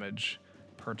 necrotic damage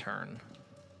per turn.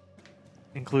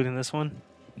 Including this one?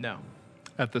 No,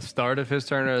 At the start of his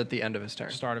turn or at the end of his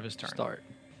turn? start of his turn. Start.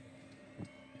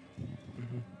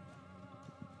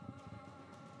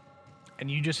 And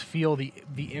you just feel the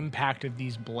impact of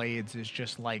these blades is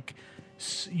just like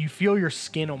you feel your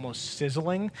skin almost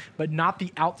sizzling, but not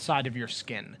the outside of your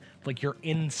skin. Like your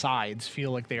insides feel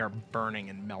like they are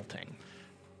burning and melting.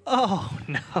 Oh,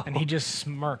 no. And he just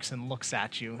smirks and looks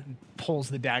at you and pulls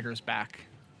the daggers back.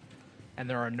 And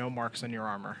there are no marks on your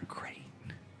armor. Great.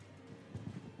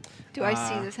 Do I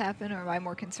see this happen, or am I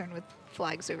more concerned with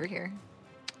flags over here?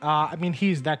 I mean,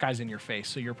 that guy's in your face,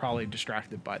 so you're probably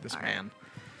distracted by this All right.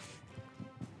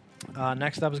 man.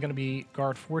 Next up is going to be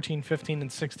guard 14, 15,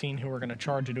 and 16, who are going to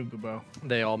charge at Ugubo.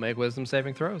 They all make wisdom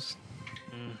saving throws.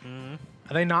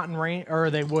 Are they not in range? Or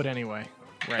they would anyway.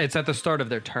 Right. It's at the start of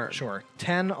their turn. Sure.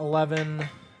 10, 11,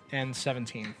 and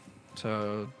 17.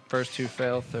 So first 2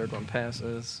 fail, third one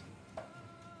passes.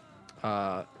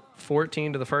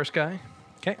 14 to the first guy.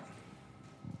 Okay.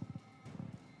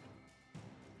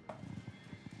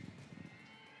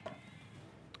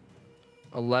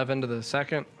 $11 to the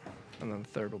second, and then the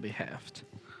third will be halved.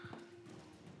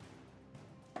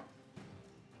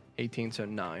 18, so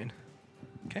 9.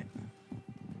 Okay.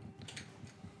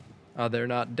 They're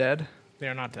not dead. They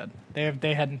are not dead.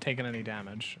 They hadn't taken any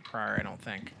damage prior, I don't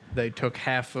think. They took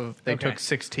They Okay. took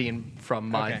 16 from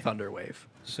my Okay. thunder wave.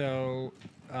 So,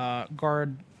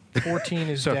 guard 14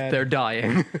 is So dead. they're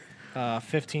dying.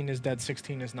 15 is dead.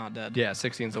 16 is not dead. Yeah,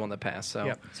 16 is the one that passed. So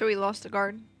Yep. So we lost a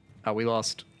guard. We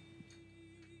lost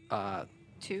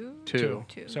 2? 2.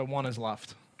 2. So 1 is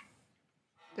left.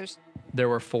 There's There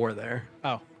were 4 there.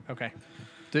 Oh, okay.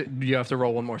 You have to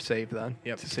roll one more save then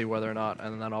Yep. to see whether or not,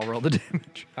 and then I'll roll the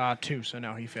damage. 2, so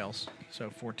no, he fails. So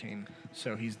 14.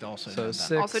 So he's also So dead. then.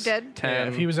 6, Also dead? 10, Yeah,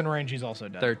 if he was in range, he's also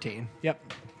dead. 13.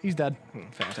 Yep, he's dead.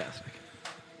 Fantastic.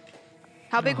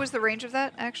 How big was the range of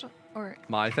that actually? Or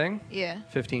My thing, yeah,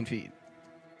 15 feet.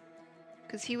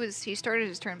 because he started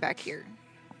his turn back here.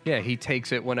 Yeah, he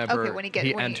takes it whenever Okay, when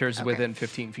he enters okay. within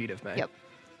 15 feet of me. Yep.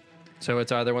 So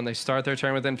it's either when they start their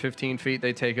turn within 15 feet,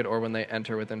 they take it, or when they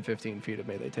enter within 15 feet of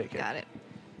me, they take it. Got it.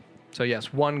 So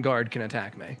yes, 1 guard can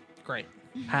attack me. Great.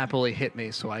 happily hit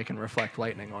me so I can reflect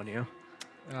lightning on you?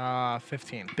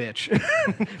 15. Bitch.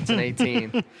 It's an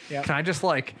 18. Yep. Can I just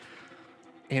like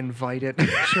invite it?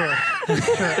 Sure.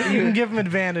 Sure. You can give him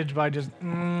advantage by just.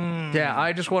 Yeah,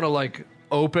 I just want to like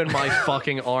open my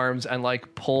fucking arms and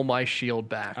like pull my shield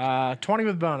back. 20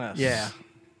 with bonus. Yeah.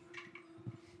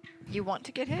 You want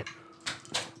to get hit?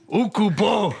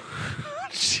 Ukubo!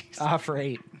 For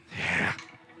 8.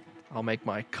 I'll make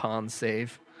my con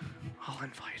save. I'll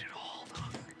invite it all.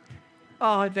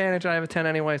 Oh, advantage. I have a 10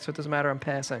 anyway, so it doesn't matter. I'm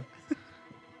passing.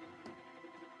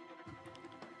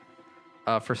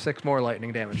 For 6 more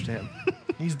lightning damage to him.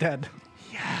 He's dead.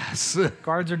 Yes.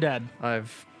 Guards are dead.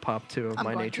 I've popped 2 of I'm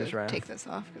my going nature's to wrath. take this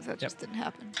off because that just didn't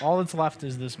happen. All that's left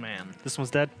is this man. This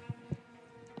one's dead.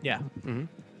 Yeah.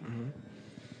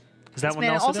 Is that This one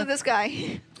man, also also dead? this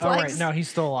guy. Oh, right. Flags, No, he's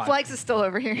still alive. Flags is still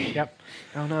over here. Yep.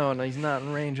 Oh no, he's not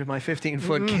in range of my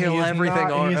 15-foot He kill is everything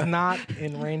not, aura. He is not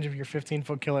in range of your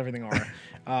 15-foot kill everything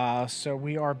aura. So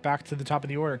we are back to the top of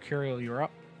the order. Curiel, you're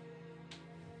up.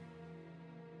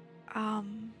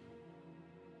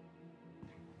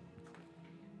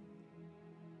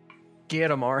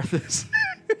 Get him, Arthas.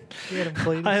 Get him,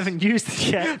 please. I haven't used it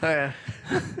yet.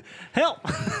 Help!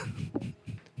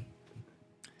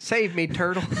 Save me,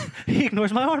 turtle. He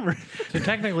ignores my armor. So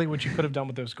technically, what you could have done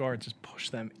with those guards is push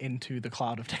them into the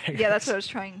cloud of daggers. Yeah, that's what I was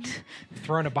trying to.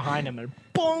 Thrown it behind him and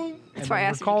boom. That's why I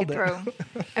asked if you could throw.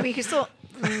 I mean, you can still.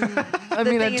 I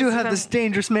mean, I do have this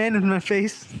dangerous man in my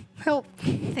face. Help.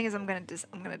 The thing is, I'm gonna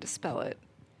dispel it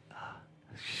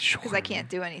because I can't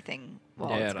do anything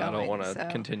while Yeah, it's and going. I don't want to so.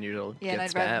 continue to Yeah, and get I'd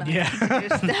stabbed. rather Yeah. not continue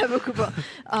to stab Ukubo.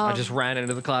 I just ran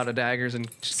into the cloud of daggers and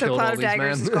just So killed Cloud all of these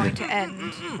Daggers men. is going to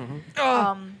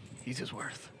end. He's his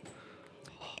worth.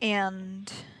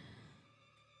 And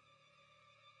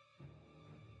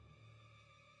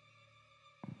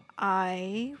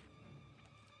I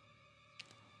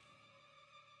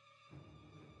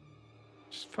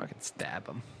Just fucking stab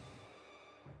him.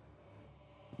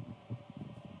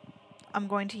 I'm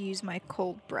going to use my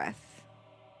cold breath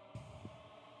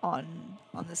on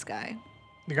this guy.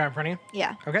 The guy in front of you?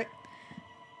 Yeah. Okay.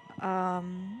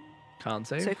 Con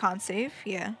save. So con save,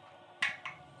 yeah.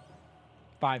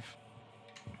 5.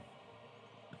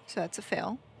 So that's a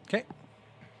fail. Okay.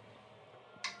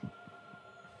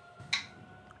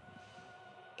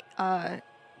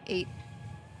 8.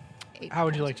 How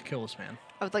would you like to kill this man?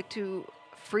 I would like to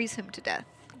freeze him to death.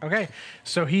 Okay.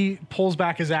 So he pulls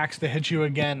back his axe to hit you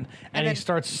again, and he then-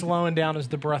 starts slowing down as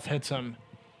the breath hits him,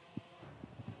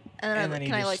 and then he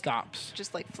can I just like stops.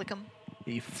 just like flick him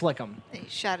You flick him, and he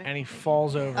shattered? and he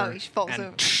falls over. Oh, he falls and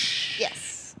over.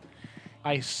 Yes.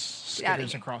 Ice Get outta skitters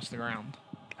here. across the ground.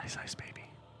 Ice, ice, baby.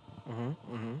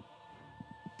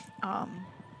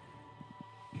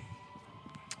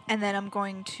 And then I'm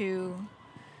going to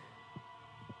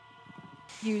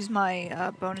use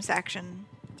my bonus action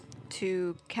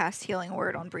to cast Healing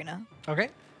Word on Brina. Okay.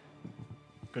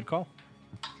 Good call.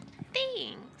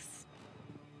 Thanks.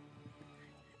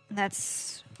 And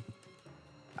that's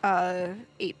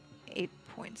 8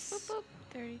 points. Boop, boop.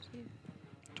 32.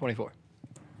 24.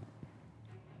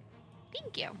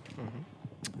 Thank you.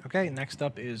 Okay. Next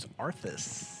up is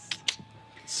Arthas.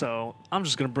 So I'm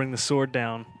just gonna bring the sword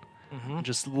down,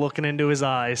 just looking into his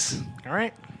eyes, All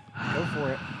right. Go for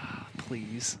it.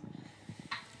 please.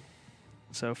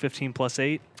 So 15 plus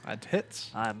 8. That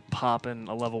hits. I'm popping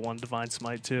a level 1 divine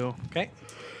smite too. Okay.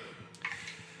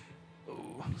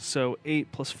 So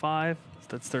 8 plus 5,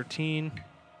 that's 13.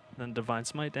 Then divine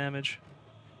smite damage.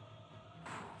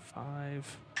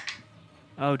 5.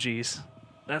 Oh geez,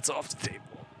 that's off the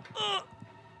table. Ugh.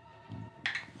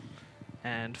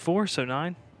 And 4, so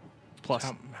 9.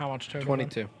 Plus How much total?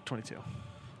 22. 22. All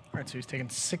right. So he's taking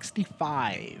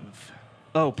 65.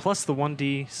 Oh, plus the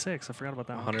 1d6. I forgot about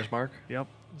that one. Hunter's mark. Yep.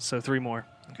 So 3 more.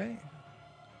 Okay.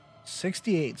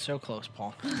 68. So close,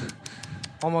 Paul.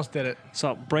 Almost did it.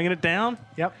 So bringing it down.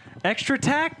 Yep. Extra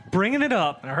attack, bringing it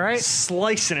up. All right.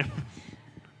 Slicing him.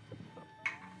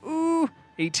 Ooh.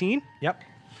 18. Yep.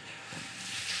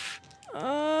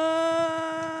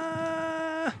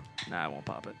 Nah, I won't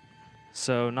pop it.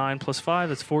 So 9 plus 5,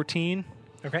 that's 14.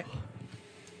 Okay.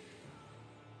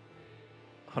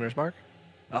 Hunter's mark.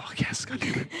 Oh, yes. God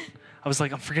damn it. I was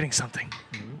like, I'm forgetting something.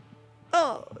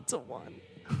 Oh, it's a 1.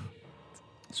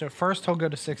 So first he'll go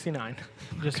to 69,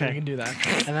 just so Okay. you can do that,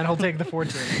 and then he'll take the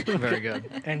 14 Very good.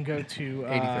 and go to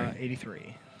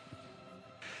 83.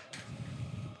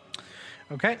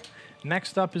 Okay.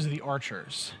 Next up is the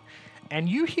archers, and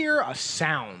you hear a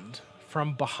sound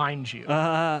from behind you.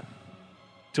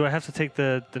 Do I have to take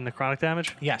the necrotic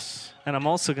damage? Yes. And I'm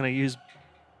also going to use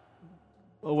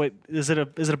Oh wait, is it a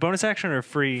bonus action or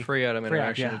free? Free item Free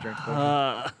interaction item, to drink the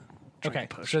potion. Drink Okay, a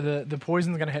potion. so the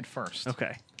poison's gonna hit first.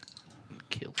 Okay,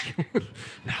 Kill you.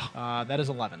 That is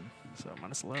 11. so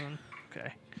minus 11.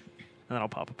 Okay, and then I'll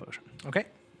pop a potion. Okay.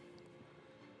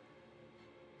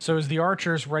 So as the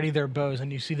archers ready their bows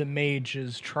and you see the mage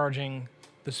is charging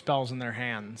the spells in their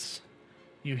hands,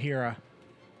 you hear a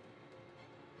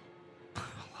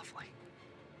Lovely.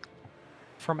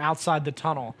 from outside the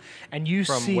tunnel, and you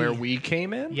From see where we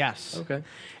came in? yes, Okay.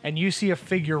 and you see a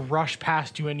figure rush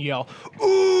past you and yell,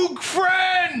 "Oog,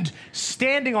 friend!"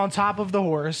 Standing on top of the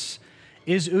horse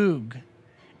is Oog,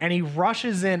 and he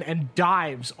rushes in and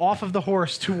dives off of the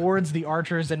horse towards the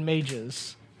archers and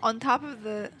mages. On top of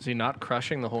the. Is he not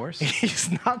crushing the horse?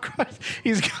 He's not quite.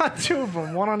 He's got two of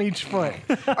them, one on each foot.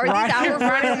 Are these our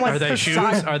riding like Are they the shoes?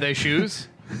 side- Are they shoes?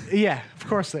 Yeah, of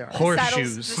course they are. Horse saddles?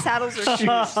 shoes. The saddles are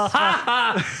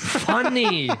shoes.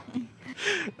 Funny.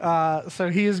 So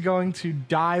he is going to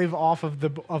dive off of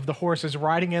the horses,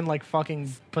 riding in like fucking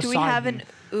Do Poseidon. we have an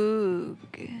oog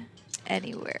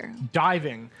anywhere?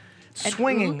 diving,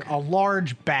 swinging a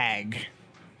large bag,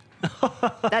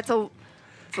 That's a.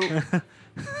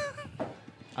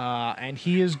 and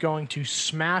he is going to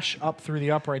smash up through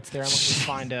the uprights there. And let me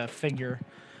find a figure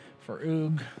for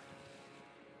Oog.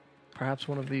 Perhaps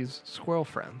one of these squirrel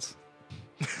friends.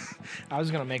 I was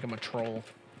gonna make him a troll.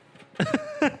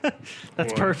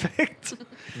 That's perfect.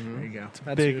 There you go.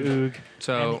 That's Big Oog. oog.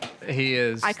 So he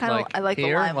is I kinda- like, I like the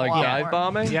here, lime a like lot dive more.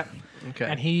 bombing? Yep. Okay.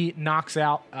 And he knocks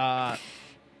out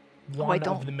one don't.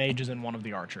 of the mages and one of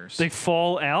the archers. They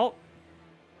fall out.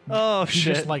 Oh He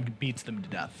shit! just like beats them to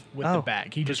death with Oh. the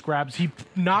bag. He just grabs, he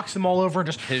knocks them all over and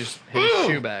just his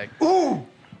shoe bag.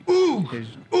 His-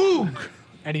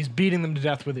 and he's beating them to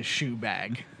death with his shoe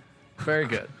bag. very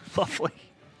good. Lovely.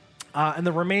 And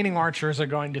the remaining archers are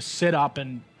going to sit up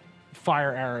and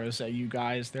fire arrows at you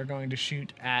guys. They're going to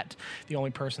shoot at the only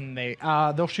person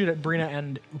they'll shoot at Brina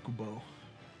and Ukubo.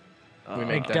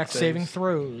 Make dex saving saves.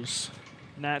 throws.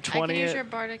 Nat I can 20. use your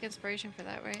bardic inspiration for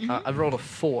that, right? I've rolled a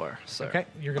 4, sir. Okay,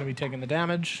 you're going to be taking the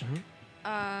damage.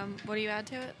 What do you add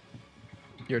to it?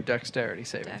 Your dexterity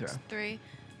saving Dex throw. 3.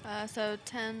 So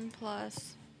 10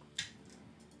 plus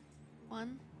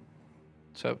 1.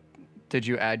 So, did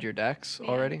you add your dex Yeah.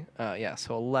 already? Yeah,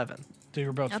 so 11. So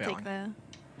you're both I'll failing. take the.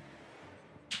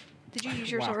 Did you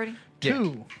use yours Wow. already?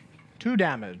 Yeah. Two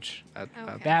damage.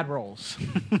 Okay. Bad rolls.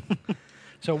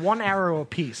 So one arrow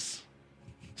apiece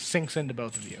sinks into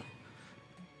both of you.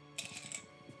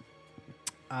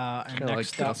 And Kind of like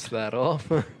next up, dust that off.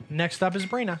 next up is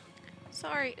Brina.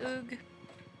 Sorry, Oog.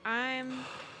 I'm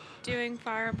doing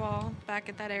fireball back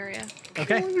at that area.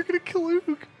 Okay. You're gonna kill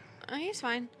Oog. Oh, he's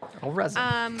fine. I'll resin.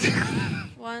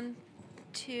 1,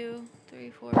 2, 3,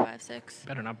 4, 5, 6.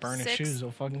 Better not burn his 6. shoes;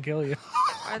 they'll fucking kill you.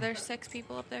 Are there 6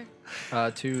 people up there?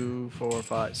 2, 4,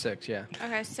 5, 6, yeah.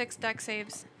 Okay, 6 deck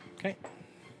saves. Okay.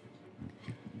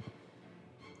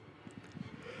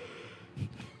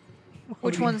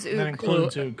 Which one's That oog?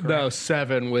 includes Oog, correct? No,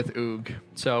 7 with Oog.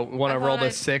 So, want I to roll thought the I-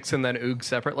 6 and then Oog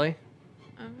separately?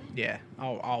 Yeah,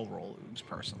 I'll roll Oogs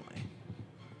personally.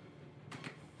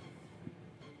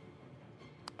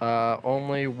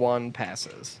 Only 1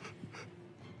 passes.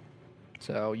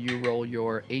 So, you roll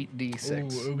your 8d6.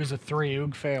 Ooh, Oog is a 3.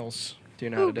 Oog fails. Do you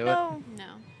know how to do no. No.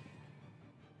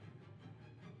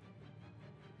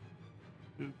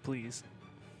 Oog, please.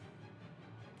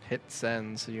 it? Hit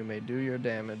send, so you may do your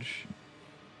damage.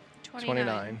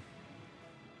 29.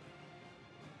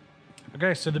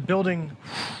 Okay, so the building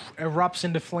erupts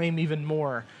into flame even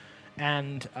more,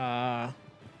 and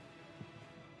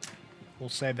we'll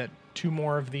say that 2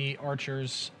 more of the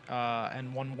archers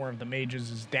and 1 more of the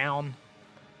mages is down.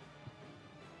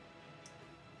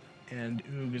 And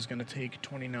Oog is going to take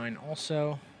 29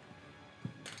 also.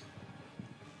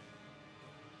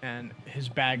 And his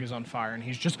bag is on fire, and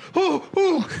he's just, Oog,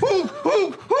 Oog, Oog,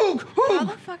 Oog, Oog, How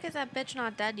Oog. the fuck is that bitch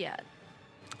not dead yet?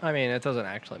 I mean, it doesn't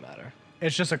actually matter.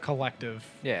 It's just a collective.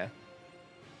 Yeah.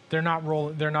 They're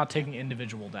not taking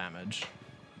individual damage.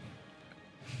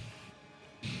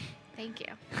 Thank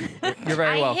you. You're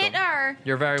very I welcome. hit her.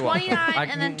 You're very welcome. 29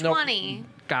 and then nope. 20.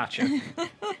 Gotcha.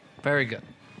 Very good.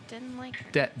 Didn't like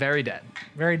her. Dead. Very dead.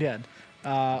 Very dead.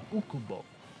 Ukubo.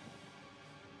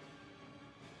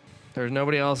 There's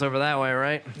nobody else over that way,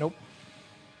 right? Nope.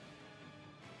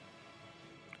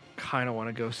 Kind of want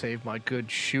to go save my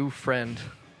good shoe friend.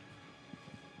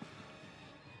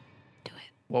 Do it.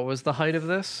 What was the height of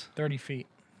this? 30 feet.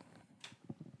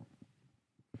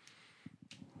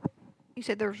 You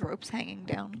said there was ropes hanging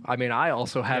down. I mean, I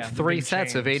also have Yeah, 3 big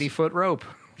sets of chains. 80-foot rope.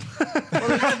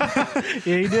 Yeah,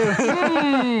 you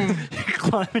do. You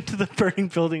climb into the burning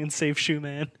building and save Shoe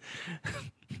Man.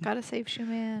 Gotta save Shoe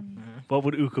Man. What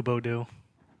would Ukubo do?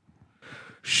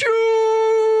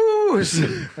 Shoes!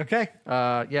 Okay.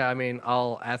 Yeah, I mean,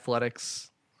 I'll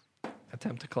athletics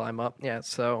attempt to climb up. Yeah,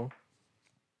 so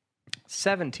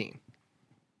 17.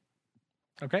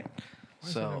 Okay. Why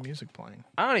is there no So music playing?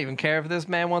 I don't even care if this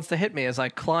man wants to hit me as I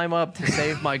climb up to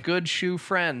save my good shoe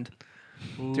friend.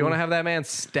 Do you want to have that man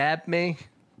stab me?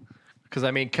 Because,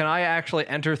 I mean, can I actually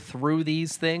enter through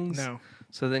these things? No.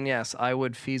 So then, yes, I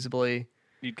would feasibly,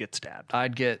 You'd get stabbed.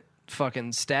 I'd get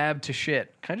fucking stabbed to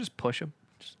shit. Can I just push him?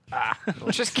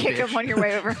 Just kick him on your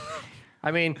way over.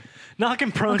 I mean, Knock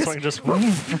him prone so I can just...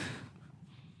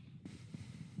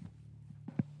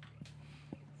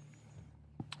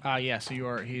 Yeah,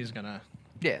 so he's gonna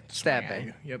yeah, stab swing at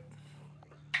me. you. Yep.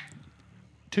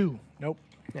 2. Nope.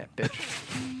 Yeah, bitch.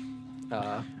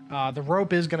 The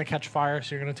rope is gonna catch fire,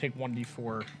 so you're gonna take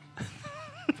 1d4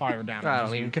 fire damage. I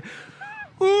don't even care.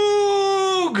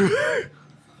 Oog!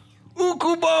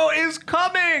 Ukubo is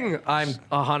coming! I'm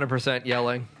 100%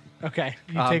 yelling. Okay,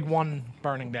 you take 1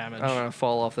 burning damage. I'm gonna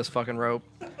fall off this fucking rope.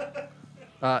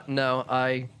 No,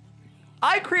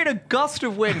 I create a gust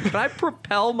of wind. Can I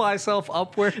propel myself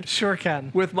upward Sure can.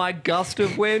 with my gust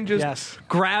of wind? Just Yes.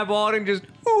 grab on and just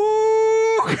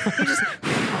ooh!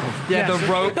 Yeah, the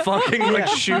rope fucking like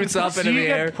shoots up So into you the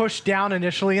get air. pushed down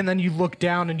initially, and then you look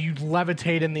down and you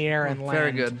levitate in the air and land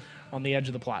Very good. on the edge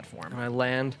of the platform. I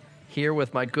land here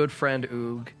with my good friend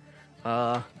Oog.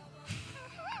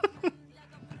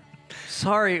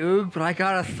 Sorry, Oog, but I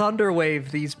gotta thunder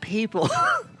wave these people.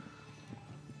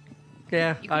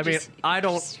 Yeah, You I could mean, just- I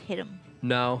don't. just hit him.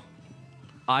 No.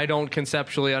 I don't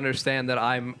conceptually understand that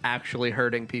I'm actually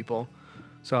hurting people.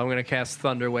 So I'm going to cast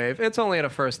Thunder Wave. It's only at a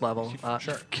first level.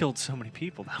 Sure. Killed so many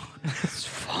people, though. It's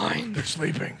fine. They're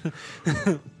sleeping.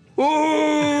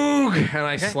 Oog! And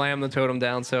I slam the totem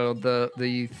down. So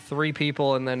the 3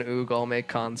 people and then Oog all make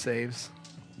con saves.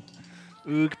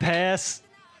 Oog, pass.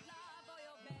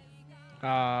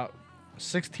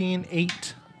 16,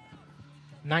 8,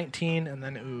 19, and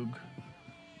then Oog.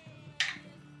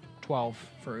 12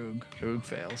 for Oog. Oog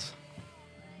fails.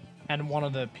 And one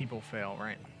of the people fail,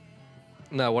 right?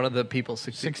 No, one of the people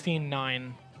succeeds. 16,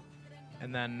 9,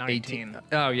 and then 19.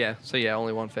 Oh, yeah. So, yeah,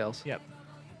 only one fails. Yep.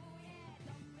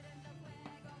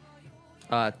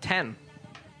 10.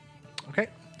 Okay.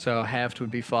 So halved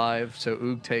would be 5. So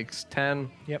Oog takes 10.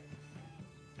 Yep.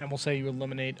 And we'll say you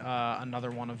eliminate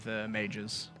another one of the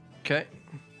mages. Okay.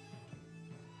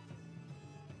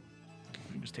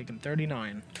 He was taking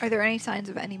 39. Are there any signs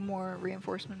of any more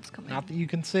reinforcements coming? Not that you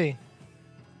can see.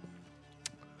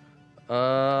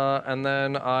 And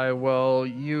then I will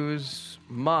use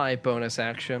my bonus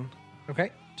action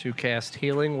Okay. to cast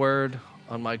Healing Word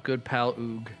on my good pal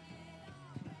Oog.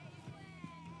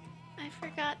 I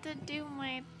forgot to do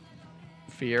my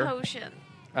Fear. potion.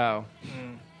 Oh.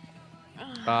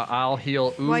 I'll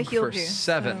heal Well, I Oog healed for you,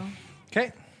 7.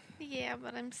 Okay. Yeah,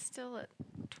 but I'm still at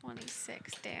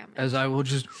 26 damage. As I will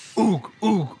just Oog,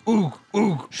 Oog, Oog,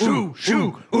 Oog, Shoo,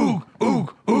 shoo, Oog,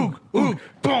 Oog, Oog, Oog,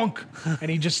 bonk. And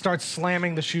he just starts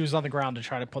slamming the shoes on the ground to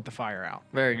try to put the fire out.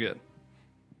 Very good.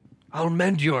 I'll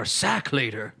mend your sack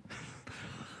later.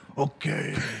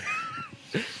 Okay.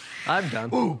 I'm done.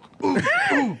 Oog.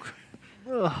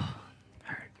 Very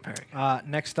good.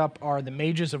 Next up are the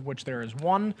mages, of which there is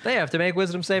 1. They have to make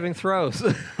wisdom saving throws.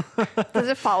 Does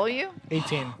it follow you?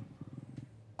 18.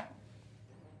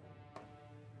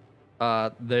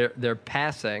 They're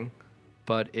passing,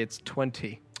 but it's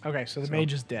 20. Okay, so the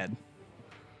mage is dead.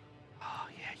 Oh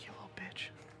yeah, you little bitch.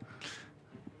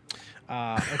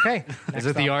 Okay. Is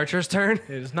it the archer's turn? It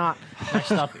is not.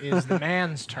 Next up is the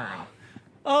man's turn.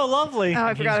 Oh, lovely. Oh, I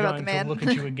He's forgot about going the man. to look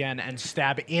at you again and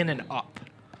stab in and up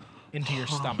into your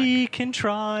stomach. He can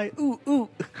try. Ooh, ooh.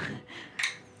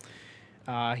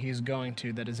 He's going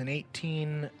to. That is an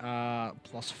 18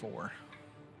 plus 4.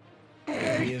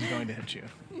 He is going to hit you.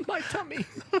 My tummy.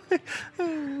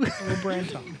 Little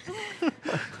brand tongue.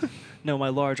 No, my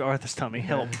large Arthur's tummy.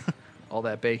 Help. All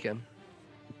that bacon.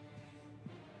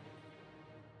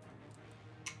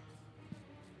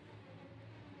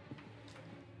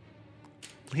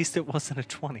 At least it wasn't a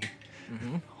 20.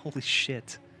 Holy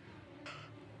shit.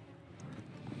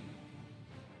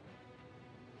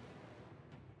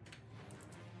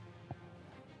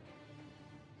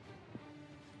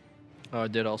 Oh, I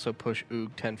did also push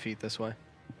Oog 10 feet this way.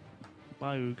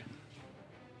 Bye, Oog.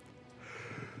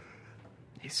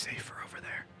 He's safer over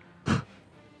there.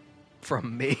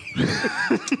 From me.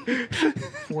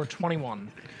 For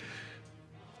 21.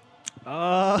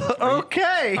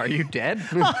 Okay. Are you dead?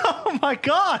 Oh my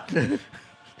god.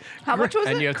 How much was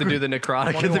And it? you have to do the necrotic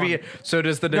at the 21. beginning. So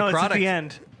does the necrotic? No, it's at the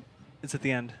end. It's at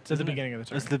the end. It's at the beginning of the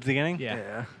turn. It's the beginning? Yeah.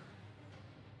 Yeah.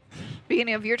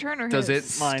 Beginning of your turn or Does it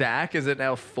his? Mine. stack? Is it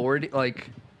now 40? Like,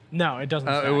 No, it doesn't.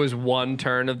 it stack. was one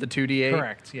turn of the 2d8?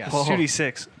 correct. Yes. Oh.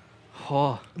 2d6.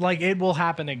 Oh. Like it will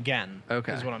happen again.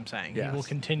 Okay. Is what I'm saying. Yes. He will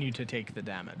continue to take the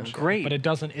damage. Great. But it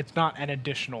doesn't. It's not an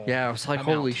additional. Yeah, I was like,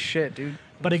 amount. holy shit, dude.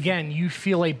 But again, you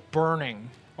feel a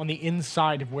burning on the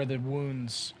inside of where the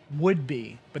wounds would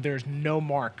be, but there's no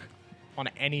mark on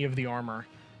any of the armor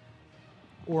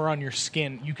or on your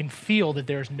skin. You can feel that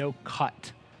there's no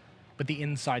cut, but the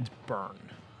insides burn.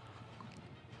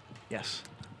 Yes.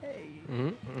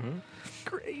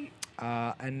 Great.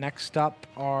 And next up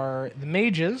are the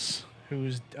mages,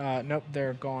 who's nope,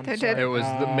 they're gone. They're Sorry. dead. It was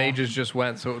the mages just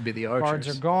went, so it would be the archers. Guards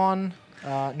are gone.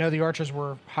 No, the archers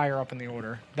were higher up in the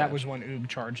order. That was when Oog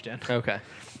charged in. Okay.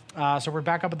 So we're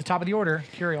back up at the top of the order.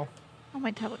 Curiel. Oh,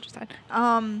 my tablet just died.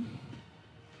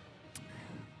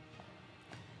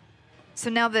 So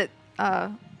now that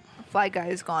Fly Guy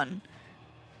is gone,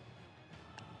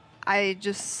 I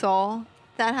just saw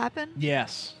that happen.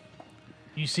 Yes.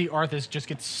 You see Arthas just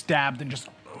get stabbed and just.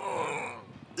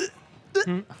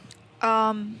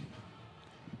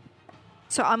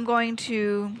 So I'm going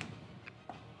to.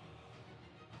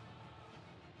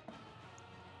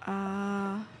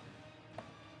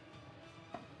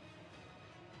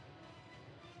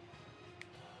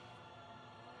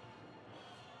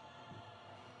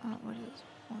 What is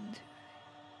 1, 2?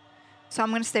 So I'm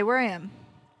going to stay where I am,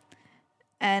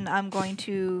 and I'm going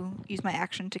to use my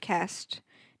action to cast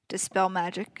Dispel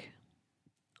Magic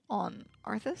on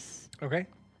Arthas. Okay.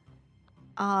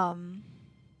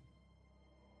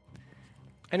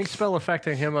 Any spell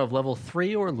affecting him of level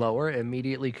 3 or lower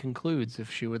immediately concludes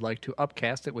if she would like to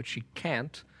upcast it, which she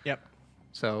can't. Yep.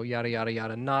 So yada yada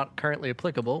yada, not currently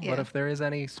applicable. Yeah. But if there is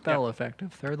any spell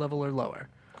effective, 3rd level or lower.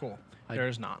 Cool.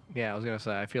 There's not. Yeah, I was gonna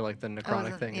say. I feel like the necrotic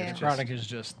wasn't- thing yeah. is just. Necrotic is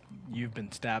just you've been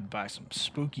stabbed by some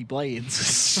spooky blades.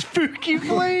 Spooky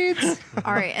blades.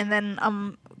 All right, and then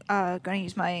I'm going to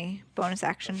use my bonus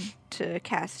action to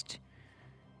cast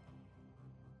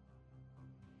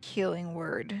Healing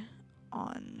Word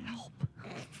on.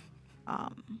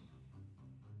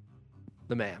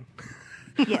 The man.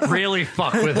 Yes. Really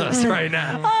fuck with us right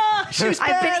now. I've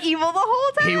been evil the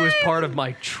whole time. He was part of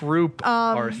my troop,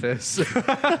 Arthas.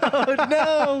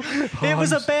 No. It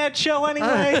was a bad show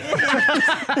anyway.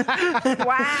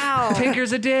 Wow.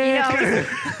 Tinker's a dick.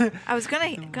 I was gonna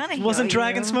heal Wasn't you.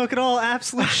 Dragon Smoke at all.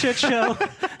 Absolute shit show.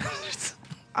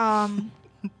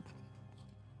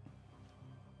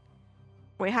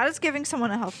 Wait, how does giving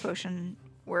someone a health potion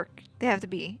work? They have to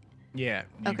be Yeah.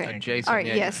 okay. Jason, All right,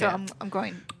 yeah, yeah. you So can't. I'm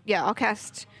going. Yeah, I'll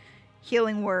cast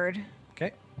Healing Word.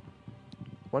 Okay.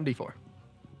 1d4.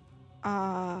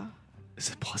 Is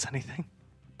it plus anything?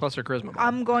 Plus her charisma.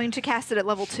 I'm going to cast it at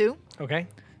level 2, Okay.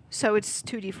 so it's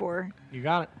 2d4. You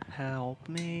got it. Help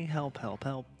me. Help, help,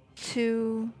 help.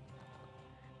 2,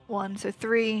 1, so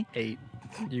 3. 8.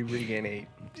 You regain 8.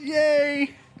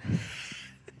 Yay.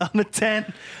 I'm a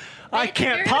 10. I Nick, if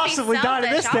can't you're gonna be possibly die to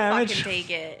this selfish, I'll damage. fucking take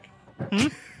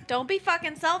it. Don't be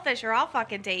fucking selfish, or I'll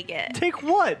fucking take it. Take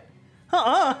what?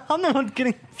 I'm the one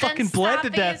getting fucking Then bled stop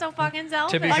to being death. so fucking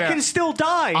selfish. be I fair, can still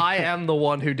die. I am the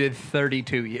one who did 30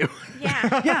 to you.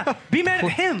 Yeah. Yeah, be mad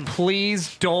at him.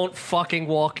 Please don't fucking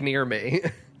walk near me.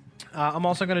 I'm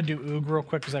also going to do Oog real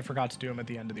quick because I forgot to do him at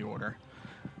the end of the order.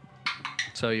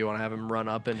 So you want to have him run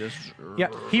up and just... Yeah.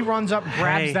 He runs up,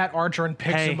 grabs Hey. that archer, and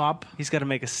picks Hey, him up. he's got to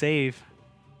make a save.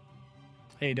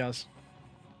 Hey, he does.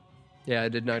 Yeah, I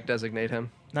did not designate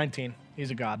him. 19.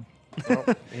 He's a god. Well,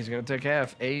 he's going to take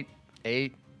half. 8,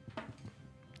 8,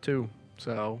 2.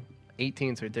 So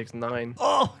 18, so he takes 9.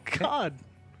 Oh God.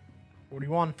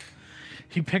 41.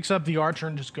 He picks up the archer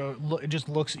and just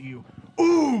looks at you.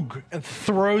 Oog! And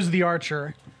throws the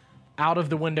archer out of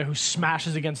the window, who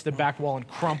smashes against the back wall and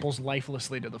crumples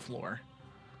lifelessly to the floor.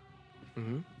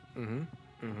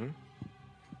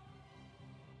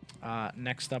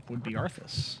 Next up would be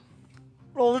Arthas.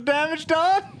 Roll the damage,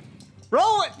 Don.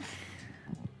 Roll it.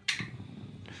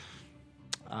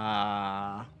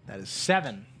 That is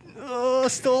 7. Oh,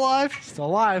 still alive. Still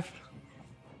alive.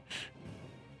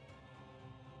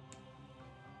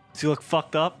 Does he look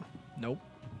fucked up? Nope.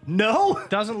 No.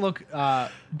 Doesn't look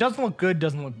good,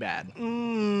 doesn't look bad.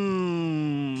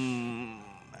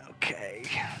 Okay.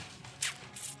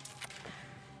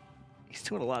 He's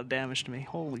doing a lot of damage to me.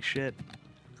 Holy shit.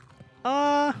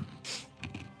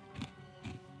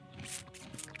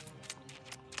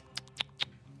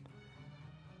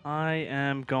 I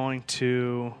am going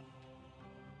to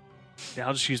Yeah,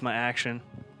 I'll just use my action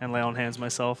and lay on hands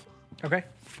myself Okay.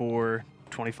 for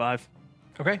 25.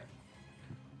 Okay.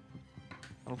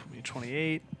 That'll put me at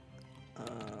 28.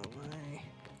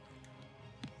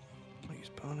 I'll use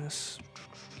bonus.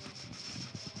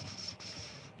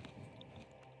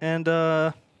 And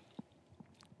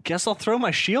guess I'll throw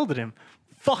my shield at him.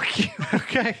 Fuck you.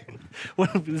 Okay.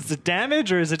 What is it,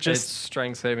 damage or is it It's just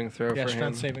strength saving throw Yeah, for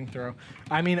strength him. saving throw.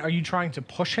 I mean, are you trying to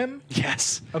push him?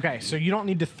 yes? Okay, so you don't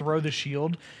need to throw the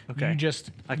shield. Okay. You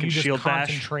just I can you just shield bash?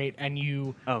 concentrate and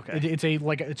you. Okay.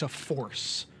 It's a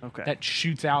force. Okay. That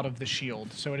shoots out of the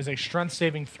shield. So it is a strength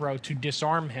saving throw to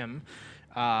disarm him.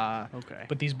 Okay.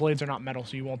 But these blades are not metal,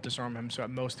 so you won't disarm him. So at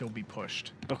most he'll be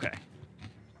pushed. Okay.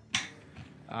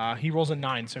 He rolls a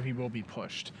 9, so he will be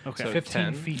pushed. Okay. So So 15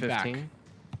 10, feet 15. back.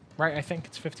 Right, I think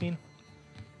it's 15.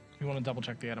 You want to double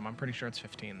check the item? I'm pretty sure it's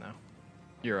 15 though.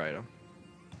 Your item.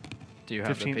 Do you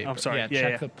have 15. the paper? I'm sorry. Yeah, Yeah,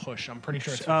 check yeah. the push. I'm pretty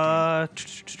sure it's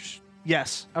 15.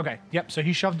 Yes. Okay, yep. So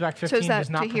he shoved back 15. is that Does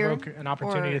not to here, provoke an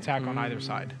opportunity or- attack on either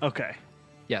side. Okay.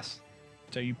 Yes.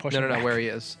 So you push No, him no, back. where he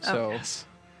is. Oh. So, Yes.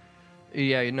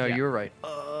 yeah, no, Yeah. you were right.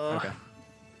 Okay.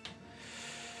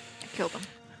 Killed him.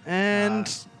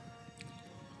 And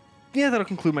yeah, that'll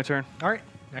conclude my turn. All right.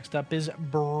 Next up is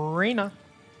Brina.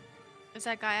 Is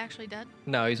that guy actually dead?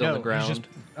 No, he's on the ground. He's just,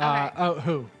 Okay. Oh,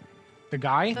 who? The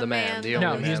guy? The man, the man.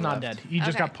 only No, he's man not left. dead. He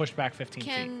just Okay. got pushed back 15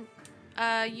 feet.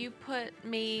 Can you put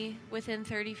me within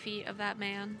 30 feet of that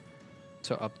man?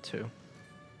 So up to.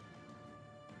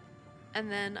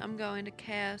 And then I'm going to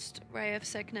cast Ray of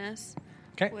Sickness,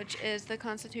 Okay. which is the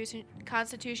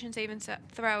Constitution saving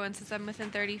throw. And since I'm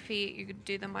within 30 feet, you could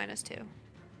do the -2.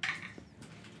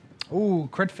 Ooh,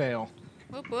 crit fail.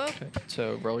 Whoop whoop.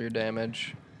 So roll your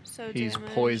damage. So He's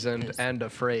damage poisoned is and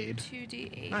afraid.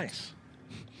 2d8. Nice.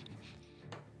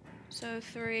 So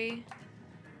 3,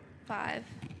 5.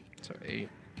 So 8.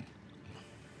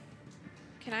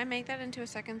 Can I make that into a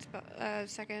second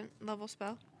level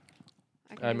spell?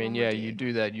 can I do mean, one more yeah, D8. you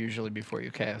do that usually before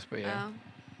you cast, but yeah. Oh,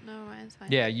 no, it's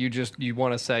fine. Yeah, you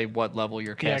want to say what level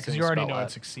you're Yeah, casting. because you already the spell know at.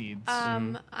 it succeeds.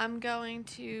 I'm going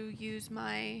to use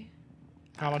my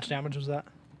How much damage was that?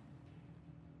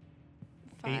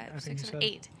 5, I think 6, you and said.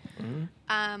 8. Mhm.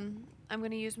 I'm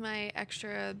going to use my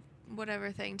extra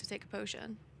whatever thing to take a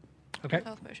potion. Okay.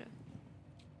 Health potion.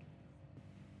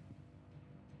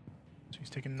 So he's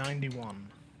taking 91.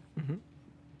 Mhm.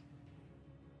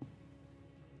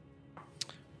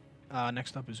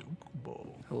 Next up is Ukubo.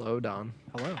 Hello, Don.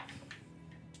 Hello.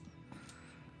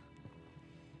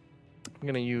 I'm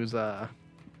gonna use that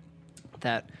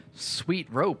sweet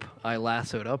rope I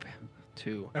lassoed up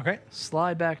to Okay.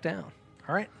 slide back down,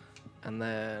 All right. and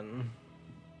then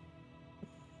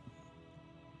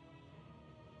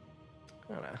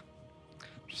I'm gonna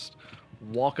just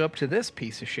walk up to this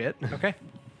piece of shit, Okay.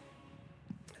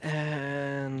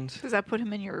 and Does that put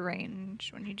him in your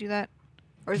range when you do that?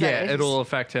 Or is yeah, that his- it'll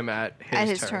affect him at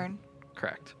his turn?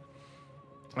 Correct.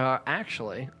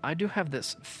 Actually, I do have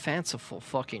this fanciful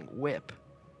fucking whip.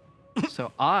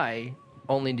 So I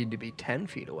only need to be 10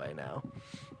 feet away now.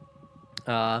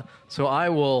 So I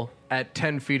will, at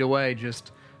 10 feet away,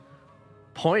 just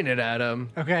point it at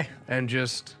him Okay. and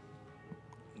just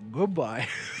Goodbye.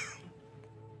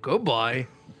 goodbye.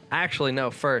 Actually,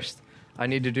 no, first, I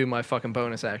need to do my fucking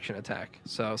bonus action attack.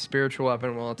 So spiritual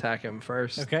weapon will attack him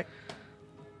first. Okay.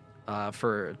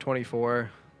 For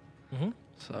 24. Mhm.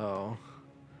 So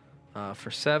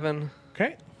for 7.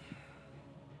 Okay.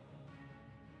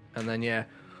 And then, yeah,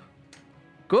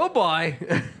 goodbye.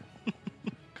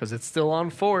 Because it's still on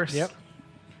force. Yep.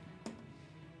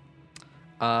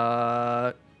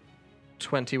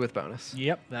 20 with bonus.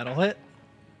 Yep. That'll hit.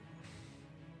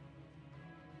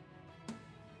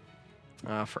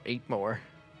 For 8 more.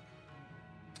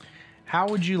 How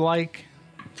would you like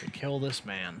to kill this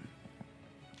man?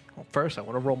 Well, first, I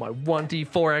want to roll my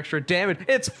 1d4 extra damage.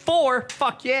 It's 4!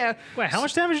 Fuck yeah! Wait, how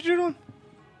much damage did you do to him?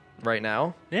 Right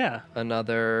now, Yeah.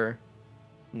 another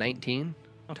 19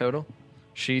 total.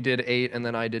 She did 8, and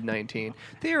then I did 19.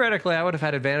 Theoretically, I would have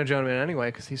had advantage on him anyway,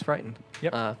 because he's frightened.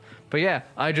 Yep. But yeah,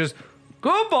 I just,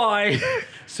 goodbye!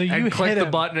 So you and hit click the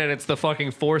him. button, and it's the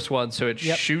fucking force one, so it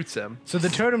Yep. shoots him. So the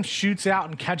totem shoots out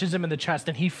and catches him in the chest,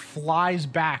 and he flies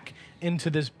back into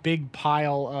this big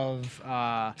pile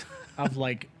of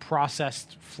like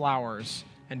processed flowers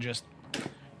and just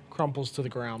crumples to the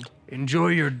ground. Enjoy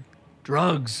your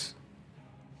drugs.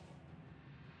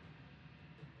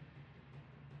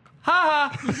 Ha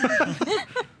ha!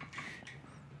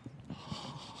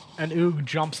 And Oog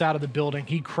jumps out of the building.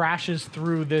 He crashes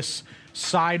through this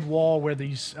side wall where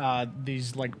these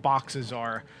like boxes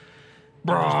are.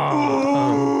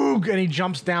 Oog! And he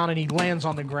jumps down and he lands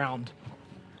on the ground.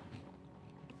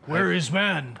 Where is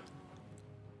man?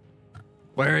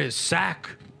 Where is Sack?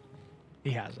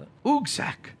 He has it. Oog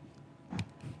Sack.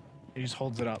 He just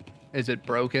holds it up. Is it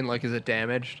broken? Like, is it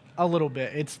damaged? A little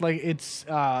bit. It's like it's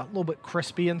a little bit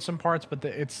crispy in some parts, but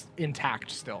it's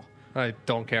intact still. I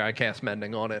don't care. I cast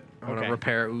mending on it. I want Okay. to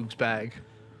repair Oog's bag.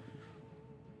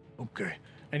 Okay.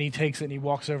 And he takes it and he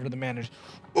walks over to the man and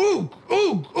Oog!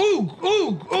 Oog! Oog!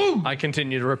 Oog! Oog! I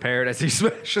continue to repair it as he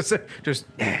smashes it. Just,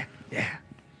 yeah.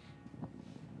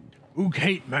 Oog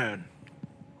hate man.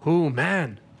 Who,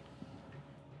 man?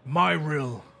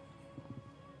 Myril.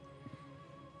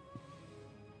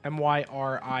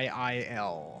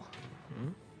 Myriil.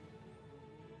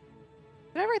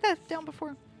 Did I write that down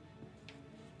before?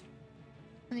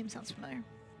 The name sounds familiar.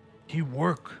 He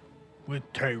work with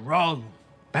Tehran.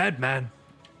 Bad man.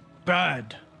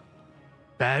 Bad.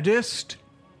 Baddest?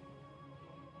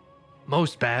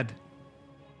 Most bad.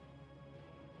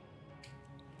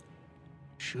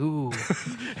 Shoo.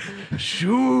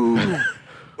 Shoo.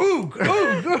 Oog!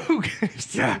 Oog!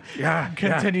 Oog! Yeah.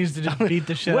 Continues to just beat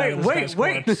the shit out of this guy's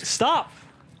corpse. Stop!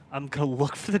 I'm gonna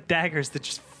look for the daggers that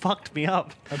just fucked me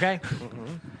up. Okay.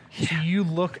 So you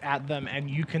look at them and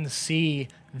you can see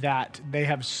that they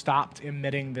have stopped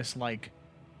emitting this like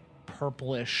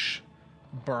purplish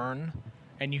burn,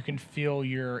 and you can feel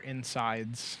your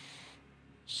insides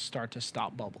start to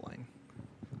stop bubbling.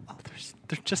 Oh,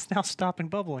 they're just now stopping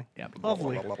bubbling. Yep.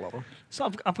 Lovely.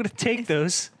 So I'm gonna take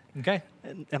those. Okay.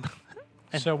 And,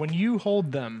 So when you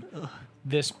hold them,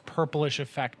 this purplish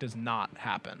effect does not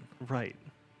happen. right.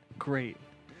 Great.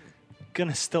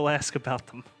 Gonna still ask about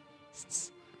them.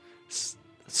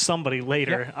 Somebody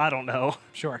later. Yep. I don't know.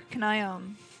 Sure. Can I I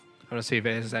want to see if he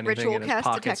has anything ritual in his cast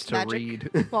pockets detect to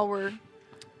magic read. while we're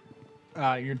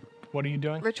What are you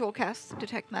doing? ritual cast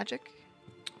detect magic?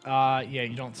 Yeah,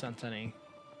 you don't sense any.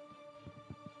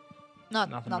 Not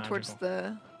Nothing towards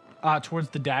magical. the Towards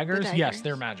the daggers? Yes, daggers.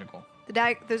 they're magical.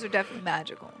 Those are definitely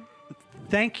magical.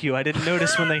 Thank you. I didn't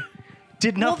notice when they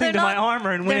did Well, nothing they're to my not-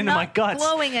 armor and went they're into my not guts.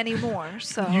 glowing anymore.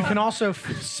 So You can also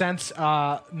sense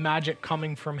magic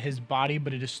coming from his body,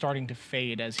 but it is starting to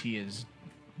fade as he is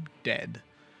dead.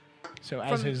 So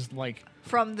as From- his like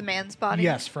from the man's body.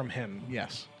 yes, from him,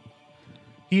 yes.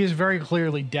 He is very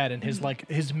clearly dead, and his like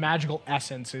his magical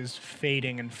essence is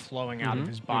fading and flowing out of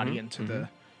his body into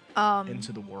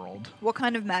the world. What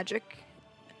kind of magic?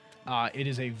 It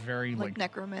is a very Like like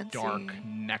necromancy. dark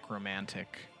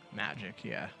necromantic magic.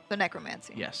 Yeah. The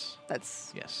necromancy. Yes.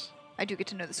 That's. Yes. I do get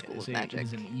to know the school It's of magic. It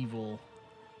is an evil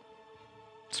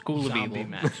School of zombie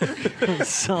Evil. magic.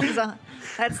 So,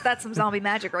 That's some zombie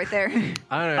magic right there.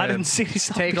 I didn't see any Take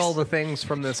zombies. all the things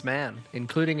from this man,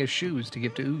 including his shoes, to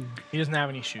give to Oog. He doesn't have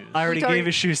any shoes. I already Sorry. gave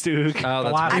his shoes to Ook. Oh,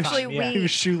 that's last right. Actually, time, yeah. He was we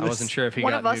shoeless. I wasn't sure if he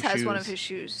one got of us new has shoes. one of his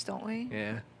shoes, don't we?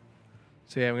 Yeah.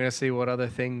 So yeah, I'm gonna see what other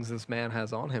things this man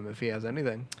has on him, if he has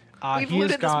anything. We've he has looted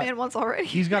this got man once already.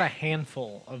 he's got a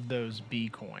handful of those B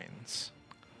coins.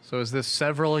 So is this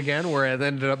several again, where it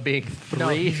ended up being 3? No,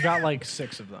 he's got like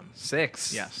 6 of them.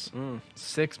 6. Yes.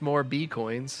 6 more B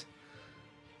coins.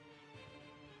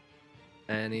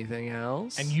 Anything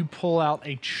else? And you pull out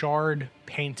a charred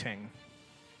painting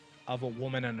of a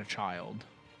woman and a child.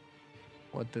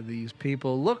 What do these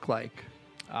people look like?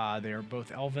 They are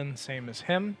both elven, same as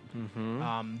him.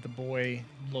 The boy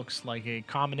looks like a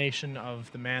combination of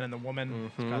the man and the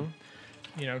woman.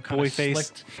 He's got, kind Boy of face.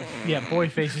 slicked. Yeah, boy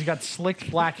face. He's got slicked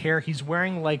black hair. He's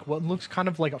wearing like what looks kind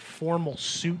of like a formal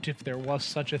suit, if there was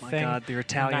such a thing. God, they're in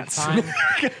that Italians.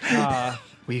 time.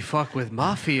 We fuck with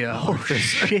mafia. Oh,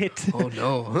 shit. Oh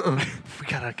no. We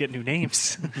gotta get new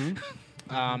names.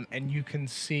 And you can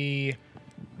see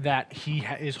that he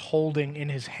is holding in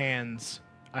his hands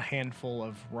a handful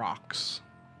of rocks.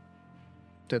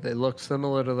 Do they look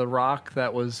similar to the rock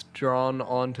that was drawn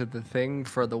onto the thing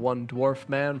for the one dwarf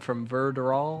man from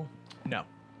Verderal? No,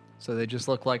 So they just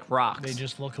look like rocks. they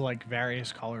just look like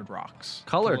various colored rocks.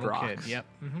 Colored The little rocks? Kid. Yep.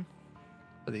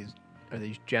 Are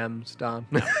these gems, Don?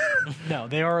 No,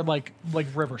 they are like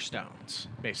river stones,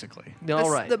 basically. All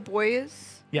right. The boy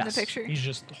is Yes. in the picture. He's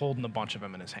just holding a bunch of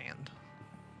them in his hand,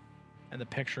 and the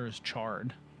picture is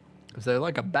charred. Is there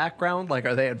like a background? Like,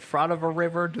 are they in front of a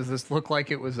river? Does this look like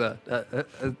it was a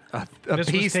This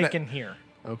piece was taken here,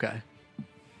 Okay.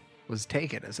 Was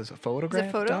taken. Is this a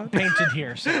photograph? photo? Don? painted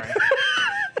here. Sorry,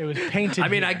 it was painted. I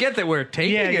mean, I here. get that we're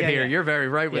taking Yeah, it yeah, here. yeah. You're very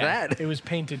right with Yeah, that. it was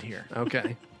painted here.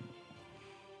 Okay.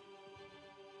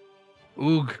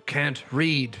 Oog can't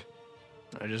read.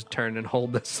 I just turn and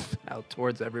hold this out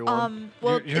towards everyone.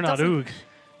 Well, You're it not doesn't-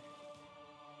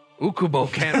 Ook.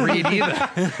 Ukubo can't read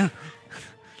either.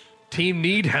 Team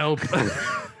need help.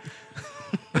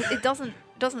 It doesn't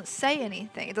doesn't say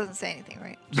anything. It doesn't say anything,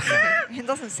 right? It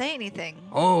doesn't say anything.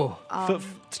 Oh,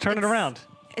 Let's turn it it's- around.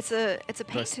 It's a Do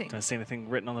painting. I see anything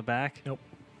written on the back? Nope.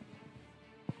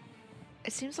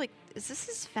 It seems like, is this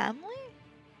his family?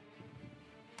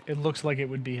 It looks like it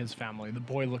would be his family. The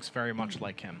boy looks very much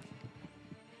like him.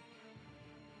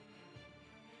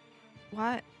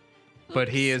 What? but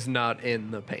he is not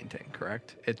in the painting,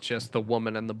 correct? It's just the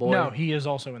woman and the boy. No, he is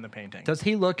also in the painting. Does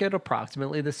he look at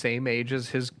approximately the same age as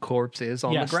his corpse is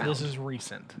on yes, the ground? this is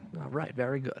recent. All right,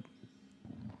 very good.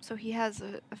 So he has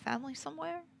a family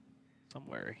somewhere?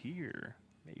 Somewhere here,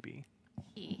 maybe.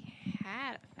 He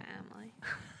had a family.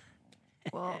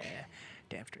 Well,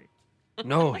 Damn straight.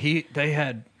 No, they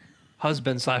had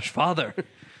husband / father.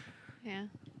 Yeah.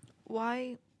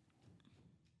 why?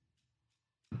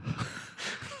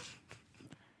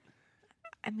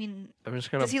 I mean, I'm just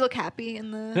gonna. does he look happy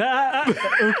in the?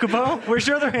 Ukubo, where's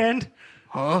your other hand?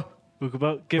 Huh?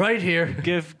 Ukubo, Right here.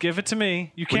 give it to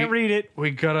me. You can't read it. We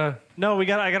gotta No, I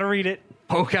gotta read it.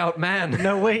 poke out man.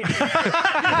 No, wait.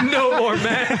 No more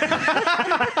man.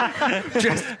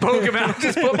 Just poke him out.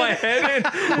 Just put my head in.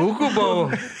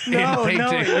 Ukubo in no,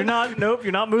 painting. you're not. Nope,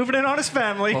 you're not moving in on his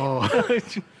family. Oh,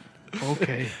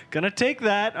 okay. Gonna take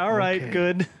that. All right, Okay.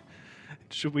 good.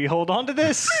 Should we hold on to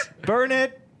this? Burn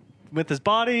it with his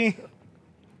body?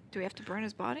 Do we have to burn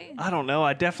his body? I don't know.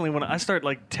 I definitely want to. I start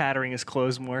like tattering his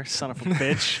clothes more. Son of a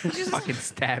bitch. Fucking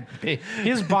stab me.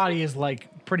 His body is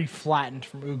like pretty flattened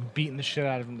from Oog beating the shit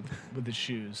out of him with his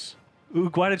shoes.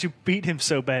 Oog, why did you beat him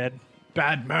so bad?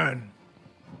 Bad man.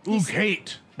 Oog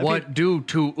hate. What do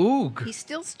to Oog? He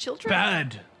steals children.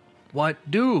 Bad.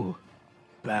 What do?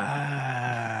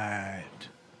 Bad.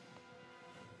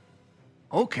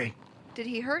 Okay. Did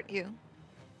he hurt you?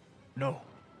 No.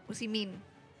 Was he mean?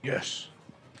 Yes.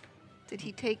 Did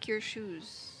he take your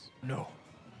shoes? No.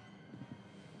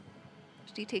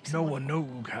 Did he take No someone? one know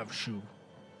Oog have shoe.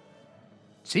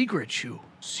 Secret shoe.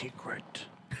 Secret.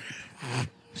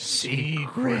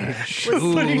 Secret.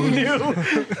 Somebody new.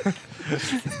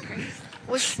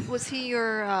 Was he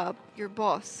your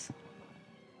boss?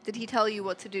 Did he tell you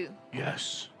what to do?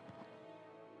 Yes.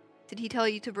 Did he tell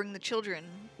you to bring the children?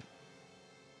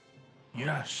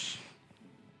 Yes.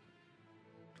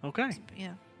 Okay.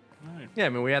 Yeah. All right. Yeah, I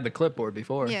mean, we had the clipboard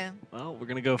before. Yeah. Well, we're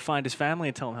gonna go find his family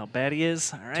and tell him how bad he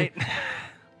is. All right.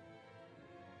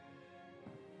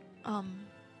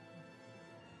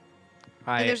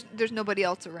 And there's nobody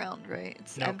else around, right?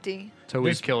 It's Nope. empty. So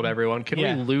we've This- killed everyone. Can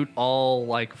yeah. we loot all,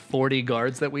 like, 40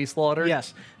 guards that we slaughtered?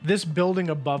 Yes. This building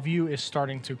above you is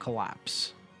starting to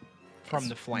collapse from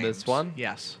the flames. This one?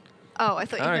 Yes. Oh, I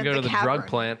thought you I'm meant gonna go to the cavern. drug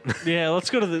plant. Yeah. Let's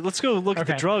go look at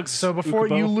the drugs. So before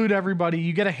Ukubo. you loot everybody,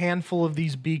 you get a handful of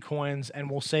these B coins, and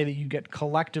we'll say that you get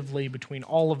collectively between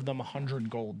all of them 100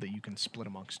 gold that you can split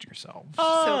amongst yourselves. So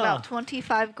Ah. about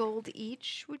 25 gold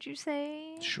each, would you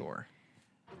say? Sure.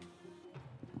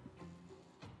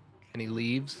 Any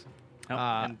leaves? Oh,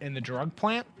 and In the drug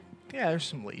plant, yeah, there's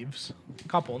some leaves. A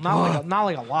couple, not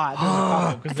like a lot. There's a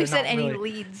couple, 'cause If they're you said not any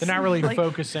really- leads, They're not really like-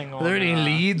 focusing on. Are there any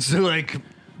leads? Like,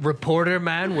 reporter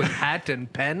man with hat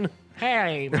and pen?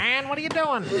 Hey man, what are you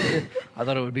doing? I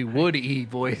thought it would be Woody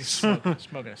voice.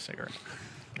 Smoking a cigarette.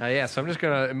 Yeah, so I'm just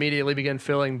going to immediately begin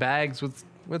filling bags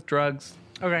with drugs.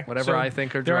 Okay. Whatever I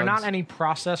think are There are drugs. not any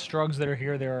processed drugs that are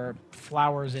here. There are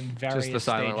flowers in various Just the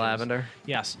silent stages. lavender.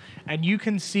 Yes, and you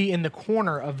can see in the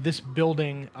corner of this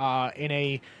building,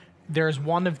 there's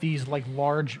one of these like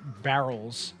large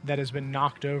barrels that has been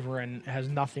knocked over and has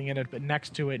nothing in it, but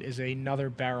next to it is another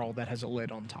barrel that has a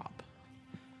lid on top.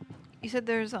 You said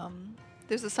there's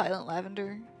a silent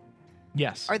lavender.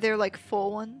 Yes. Are there like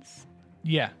full ones?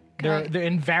 Yeah. Can They're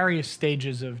in various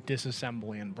stages of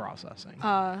disassembly and processing.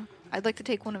 I'd like to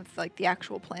take one of like the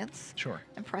actual plants Sure.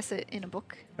 and press it in a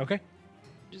book. Okay.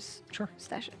 Just Sure.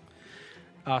 stash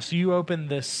it. So you open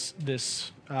this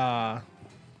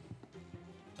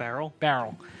barrel.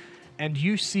 barrel, and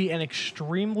you see an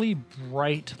extremely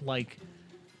bright, like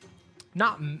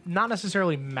not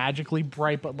necessarily magically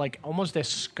bright, but like almost a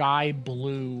sky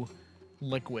blue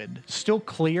liquid. Still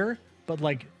clear, but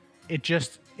like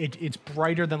it's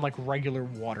brighter than like regular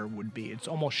water would be. It's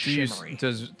almost shimmery.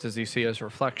 Does he see his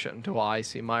reflection? Do I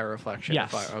see my reflection?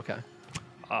 Yes. Okay.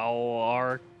 I'll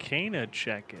Arcana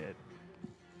check it.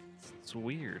 It's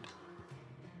weird.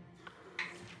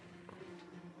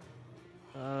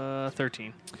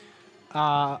 13.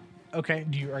 Okay.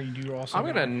 Do you also? I'm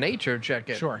gonna nature check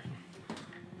it. Sure.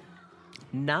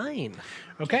 9.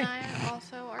 Okay. Can I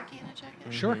also Arcana check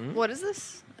it? Sure. What is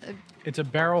this? It's a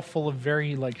barrel full of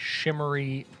very like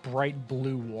shimmery, bright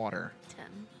blue water. 10.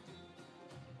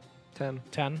 10.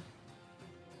 10.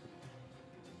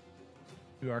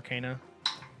 You Arcana.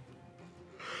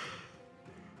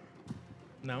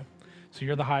 No. So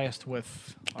you're the highest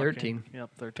with Arcane. 13. Yep,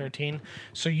 13. 13.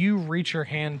 So you reach your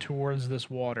hand towards this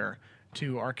water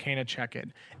to Arcana check it,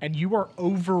 and you are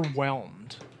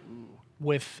overwhelmed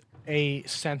with a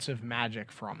sense of magic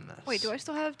from this. Wait, do I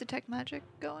still have detect magic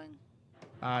going?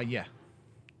 Yeah.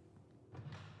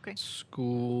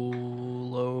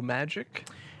 Schoolo magic.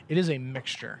 It is a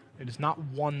mixture. It is not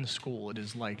one school. It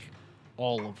is like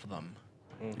all of them.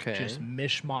 Okay. Just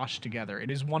mishmash together.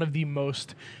 It is one of the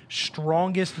most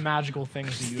strongest magical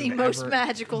things that The you have most ever,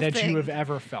 magical that thing. you have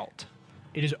ever felt.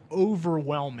 It is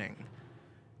overwhelming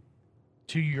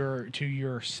to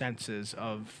your senses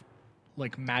of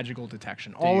like magical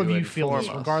detection. All of you you feel this,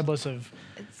 inform us? regardless of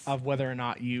It's- whether or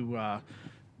not you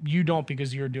don't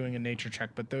because you're doing a nature check.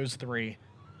 But those three,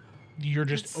 you're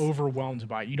just It's- overwhelmed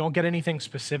by it. You don't get anything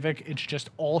specific. It's just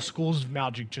all schools of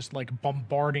magic just like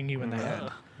bombarding you in the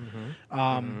head.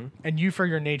 And you, for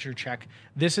your nature check,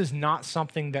 this is not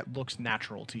something that looks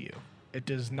natural to you. It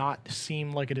does not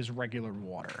seem like it is regular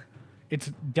water. It's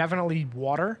definitely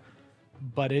water,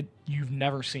 but you've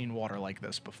never seen water like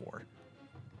this before.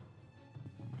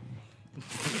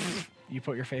 You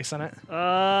put your face on it?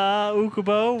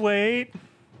 Ukubo, wait.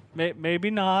 Maybe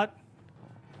not.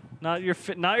 Not your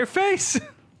face.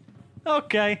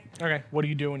 Okay. Okay. What do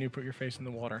you do when you put your face in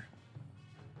the water?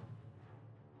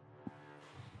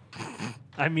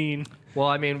 I mean, Well,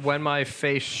 I mean, when my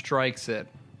face strikes it,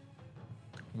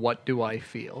 what do I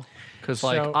feel? Because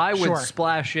like So, I would sure.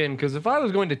 splash in. Because if I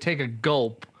was going to take a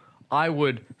gulp, I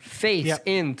would face Yep.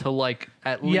 into like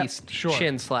at Yep, least sure.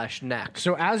 chin/neck.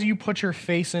 So as you put your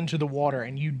face into the water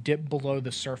and you dip below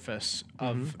the surface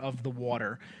of the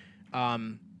water,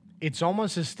 it's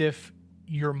almost as if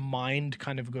your mind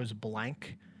kind of goes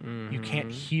blank. You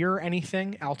can't hear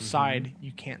anything outside.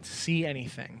 You can't see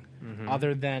anything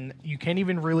other than you can't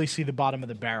even really see the bottom of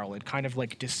the barrel. It kind of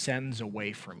like descends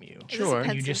away from you. Is this Sure. And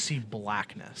you pensive? just see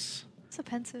blackness. It's a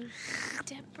pensive.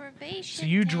 Deprivation. So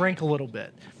you drink a little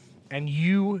bit, and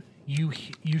you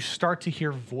start to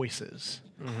hear voices.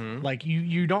 Like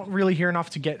you don't really hear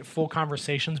enough to get full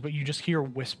conversations, but you just hear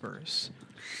whispers.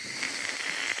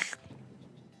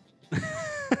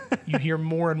 You hear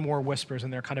more and more whispers,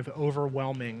 and they're kind of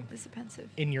overwhelming This is pensive.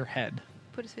 in your head.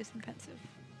 Put his face in pensive.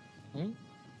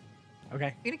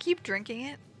 Okay. You gonna keep drinking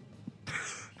it?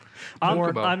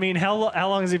 More- I mean, how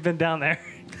long has he been down there?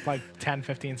 Like 10,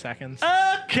 15 seconds.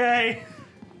 Okay.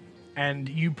 And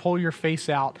you pull your face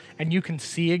out, and you can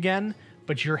see again,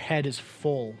 but your head is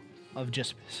full of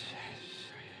just.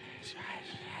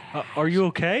 Are you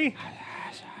okay?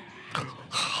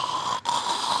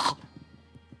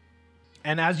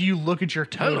 And as you look at your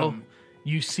totem, Hello.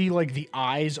 you see like the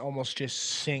eyes almost just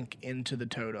sink into the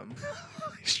totem.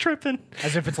 He's tripping.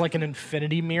 As if it's like an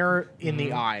infinity mirror in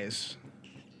the eyes.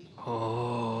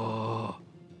 Oh.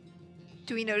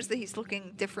 Do we notice that he's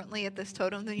looking differently at this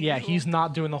totem than Yeah, usual? he's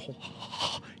not doing the whole.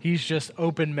 He's just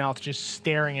open mouth, just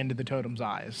staring into the totem's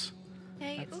eyes.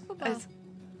 Hey, Ukubo. As-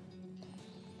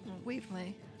 Wave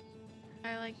my.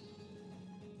 I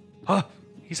like.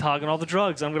 He's hogging all the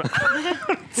drugs. I'm gonna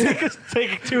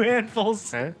take 2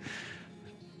 handfuls.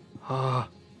 Huh?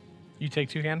 You take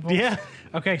 2 handfuls? Yeah.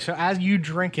 Okay, so as you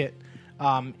drink it,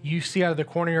 you see out of the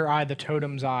corner of your eye the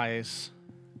totem's eyes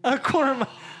A corner. Of my-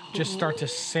 just start to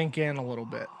sink in a little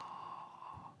bit.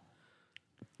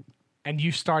 And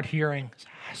you start hearing.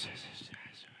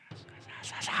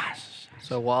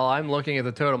 So while I'm looking at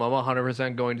the totem, I'm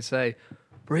 100% going to say,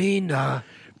 Brina,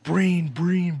 Breen,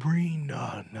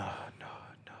 no, no,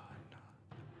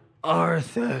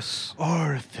 Arthas,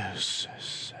 Arthas.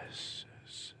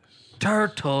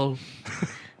 Turtle.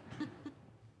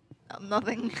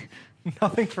 Nothing.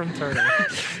 Nothing from Turtle.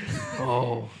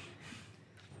 Oh.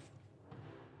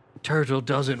 Turtle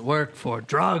doesn't work for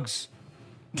drugs.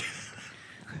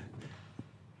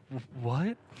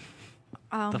 What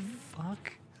the Um,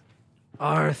 fuck?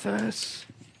 Arthas.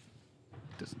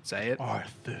 Doesn't say it.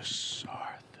 Arthas.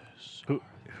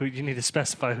 Who you need to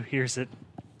specify who hears it?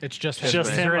 It's just his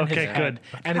Just they're him? in his Okay, head. good.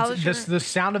 And How's it's your- the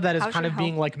sound of that is how's kind your of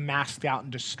being health? like masked out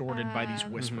and distorted by these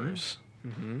whispers.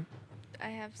 I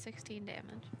have 16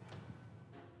 damage.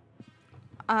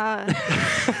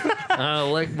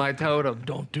 I'll lick my totem.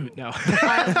 Don't do it now.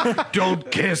 Don't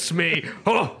kiss me.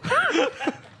 Oh.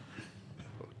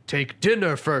 Take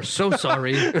dinner first. So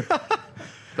sorry.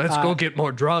 Let's go get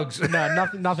more drugs. No,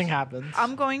 nothing happens.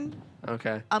 I'm going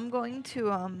Okay.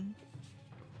 to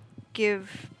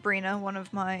give Brina one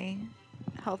of my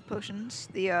health potions.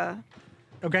 The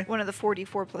Okay. one of the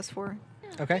 4d4 plus 4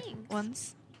 Okay.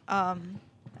 ones.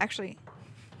 Actually,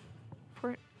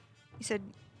 you said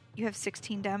you have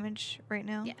 16 damage right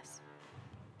now. Yes.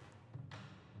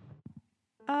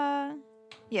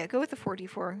 Yeah, go with the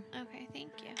 4d4. Okay,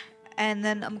 thank you. And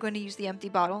then I'm going to use the empty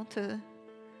bottle to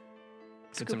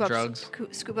Get some drugs.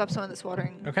 scoop up some of this water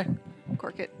and Okay.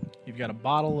 cork it. You've got a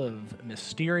bottle of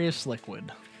mysterious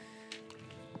liquid.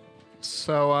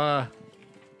 So,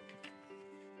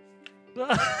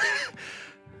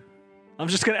 I'm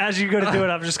just gonna, as you go to do it,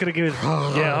 I'm just gonna give it.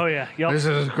 Yeah. Oh yeah. Yep. this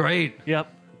is great.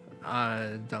 Yep.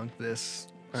 Dunk this.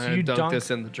 So you dunk dunk-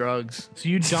 this in the drugs. So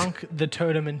you dunk the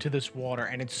totem into this water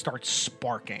and it starts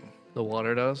sparking. The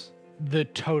water does. The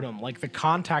totem, like the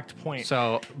contact point.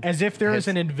 So, As if there is Has-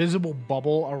 an invisible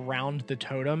bubble around the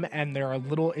totem and there are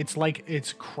little, it's like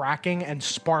it's cracking and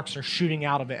sparks are shooting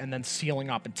out of it and then sealing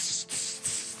up.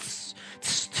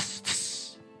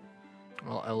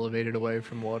 I'll elevate it away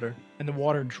from water. And the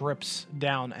water drips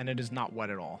down and it is not wet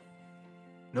at all.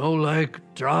 No, like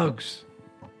drugs.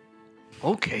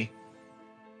 Okay.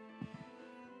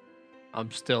 I'm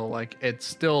still like, it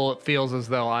still feels as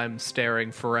though I'm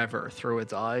staring forever through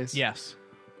its eyes. Yes.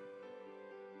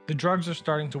 The drugs are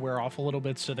starting to wear off a little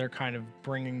bit, so they're kind of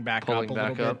bringing back Pulling up a back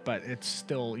little up. bit, but it's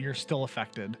still, you're still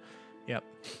affected. Yep.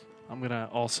 I'm gonna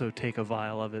also take a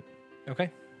vial of it. Okay.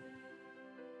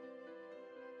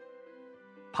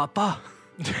 Papa.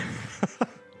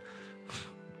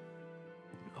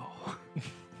 Oh.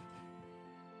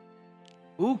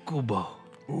 Ukubo.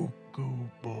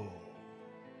 Ukubo.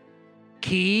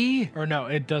 Key. Or no,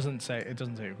 it doesn't say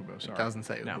Ukubo, sorry. Doesn't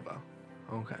say No. Ukubo.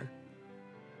 Okay.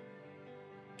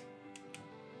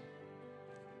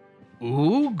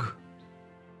 Oog.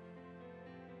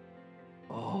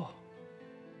 Oh.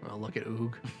 I'll look at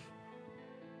Oog.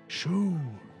 Shoo.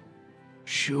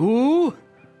 Shoe.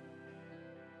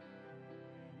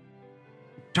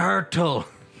 Turtle.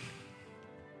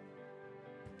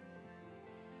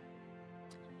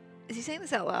 Is he saying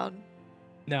this out loud?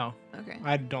 No, Okay.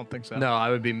 I don't think so. No, I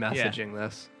would be messaging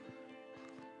this.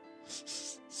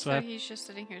 So he's just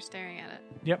sitting here staring at it.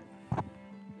 Yep.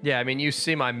 Yeah, I mean, you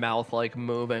see my mouth like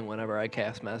moving whenever I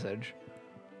cast message.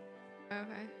 Okay.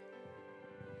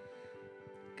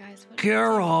 Guys, what?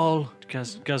 Carol.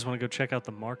 Guys want to go check out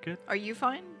the market? Are you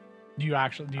fine? Do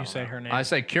you say her name? I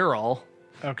say cure all.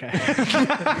 Okay.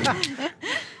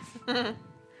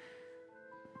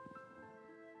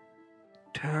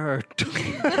 Turtle.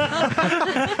 He's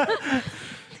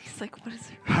like, what is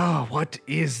it? Oh, what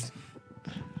is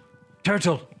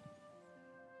turtle?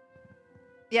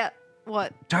 Yeah.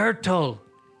 What? Turtle.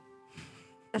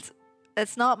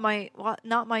 That's not my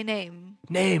name.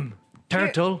 Name.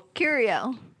 Turtle.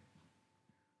 Curiel.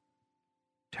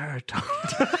 Turtle.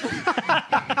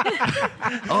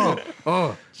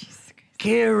 oh. Jesus Christ.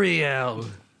 Kiriel.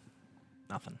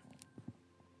 Nothing.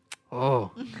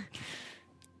 Oh.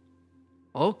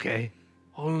 Okay.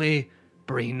 Only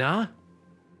Brina,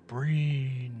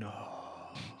 Brina.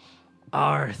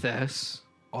 Arthas,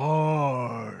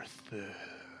 Arthas.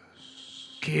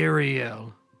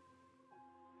 Kiriel.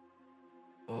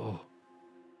 Oh.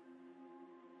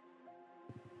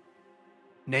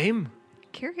 Name?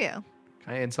 Curio.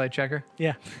 Can I insight checker?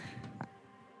 Yeah.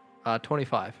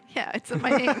 25. Yeah, it's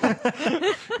my name.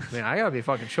 I mean, I gotta be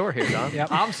fucking short here, Don.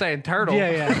 Yep. I'm saying turtle.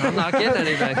 Yeah. I'm not getting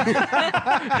anything.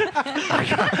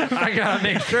 I gotta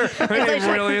make sure it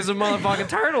really is a motherfucking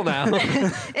turtle now.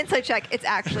 Insight check. It's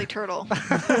actually turtle.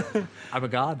 I'm a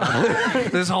god.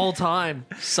 This whole time,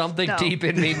 something No. deep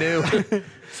in me knew.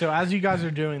 So as you guys are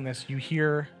doing this, you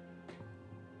hear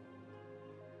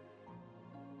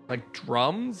Like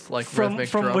drums? Like From rhythmic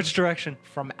from drums? which direction?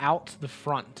 from out the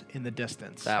front in the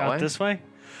distance. That Out way? this way.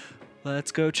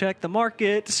 Let's go check the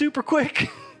market super quick.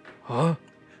 Huh?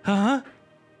 Huh?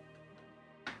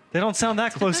 They don't sound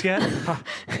that close yet.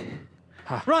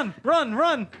 Run!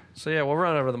 So yeah, we'll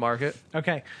run over the market.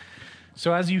 Okay.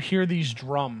 So as you hear these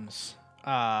drums,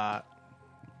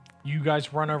 you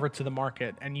guys run over to the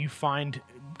market and you find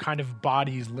kind of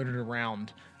bodies littered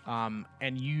around.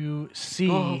 And you see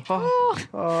Oh,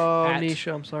 At-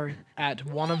 Nisha, I'm sorry. at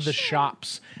one of the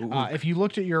shops, if you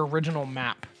looked at your original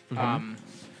map,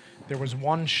 there was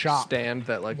one shop, Stand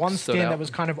that like one stood stand out. that was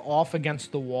kind of off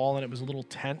against the wall, and it was a little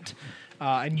tent.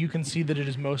 And you can see that it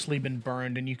has mostly been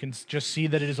burned, and you can just see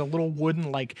that it is a little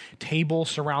wooden like table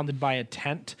surrounded by a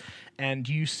tent, and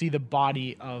you see the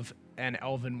body of an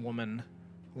elven woman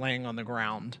laying on the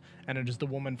ground, and it is the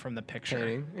woman from the picture.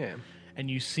 Painting, yeah. And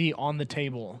you see on the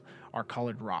table are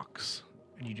colored rocks,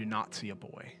 and you do not see a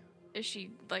boy. Is she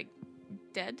like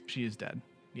dead? She is dead.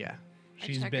 Yeah, I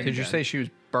she's checked been. her. Did you dead. say she was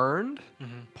burned?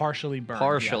 partially burned?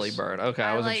 Partially yes. burned. Okay,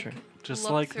 I wasn't sure. Just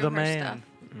look like through the her man. stuff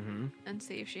Mm-hmm. and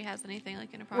see if she has anything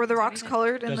like in her Were the pockets or rocks anything.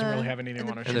 colored in Doesn't the really have anything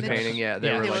on her. In the She painting, does. yeah,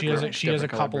 they were like she has a, different she has a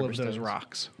colored couple of river those stones.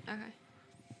 rocks. Okay.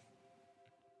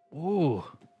 Ooh.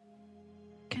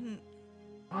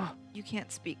 You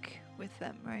can't speak with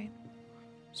them, right?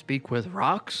 Speak with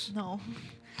rocks? No.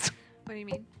 What do you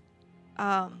mean?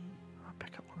 I'll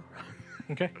pick up one.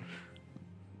 Okay.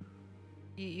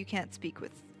 You can't speak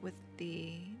with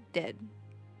the dead.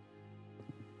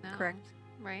 No. Correct.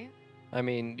 Right? I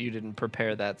mean, you didn't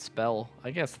prepare that spell.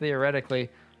 I guess theoretically,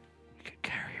 you could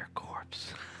carry your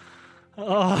corpse.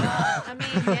 I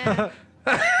mean, yeah.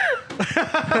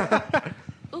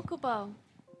 Ukubo,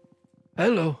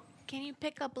 Hello. can you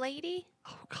pick up lady?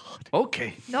 Oh, God.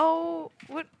 Okay. No.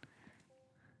 What?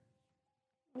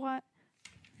 What?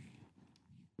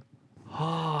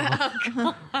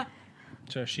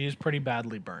 So she is pretty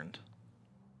badly burned,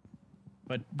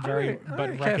 but very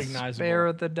but Spare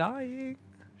recognizable. the dying.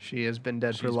 She has been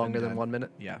dead She's for been longer than dead. 1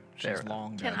 minute. Yeah, she's Fair enough.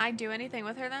 long Can dead. I do anything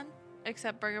with her then?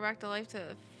 Except bring her back to life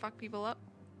to fuck people up?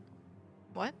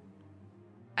 What?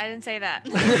 I didn't say that.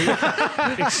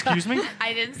 Excuse me?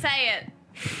 I didn't say it.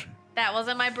 That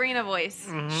wasn't my Brina voice.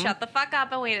 Shut the fuck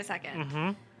up and wait a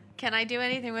second. Can I do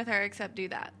anything with her except do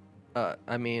that?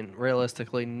 I mean,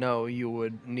 realistically, no. You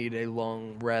would need a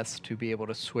long rest to be able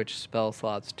to switch spell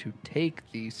slots to take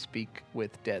the Speak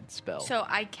with Dead spell. So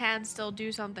I can still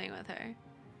do something with her.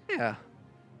 yeah.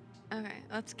 Okay,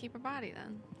 let's keep her body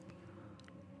then.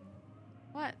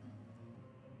 What?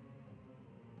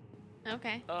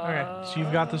 Okay. Okay, so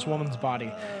you've got this woman's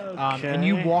body, and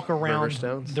you walk around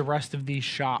Riverstones. the rest of these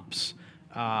shops,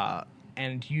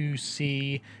 and you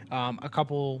see a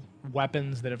couple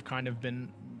weapons that have kind of been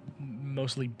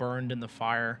mostly burned in the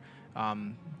fire.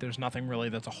 There's nothing really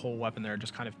that's a whole weapon there,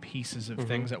 just kind of pieces of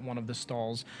things at one of the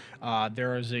stalls.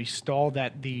 There is a stall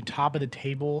that the top of the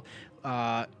table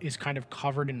is kind of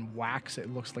covered in wax.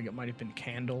 It looks like it might have been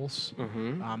candles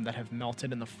that have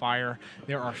melted in the fire.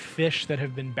 There are fish that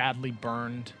have been badly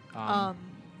burned.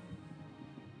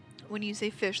 When you say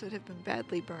fish that have been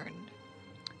badly burned,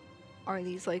 are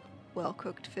these like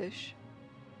well-cooked fish?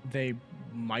 They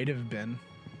might have been.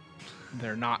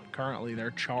 They're not currently.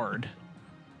 They're charred.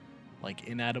 Like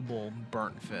inedible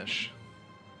burnt fish.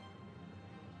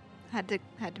 Had to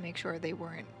make sure they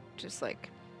weren't just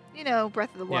like, you know,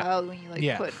 Breath of the Yeah. Wild when you like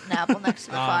Yeah. put an apple next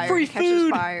to the fire, Free and it catches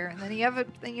food! fire, and then you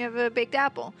have a baked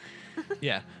apple.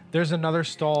 Yeah. There's another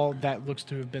stall that looks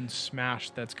to have been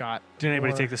smashed that's got. Did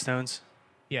anybody more- take the stones?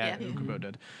 Yeah, Yeah. Ukubo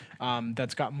did.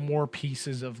 That's got more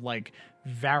pieces of like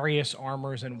various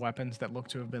armors and weapons that look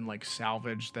to have been like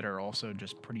salvaged that are also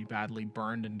just pretty badly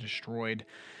burned and destroyed.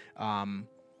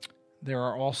 There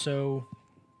are also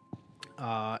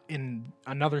in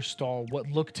another stall what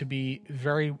look to be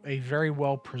a very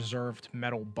well preserved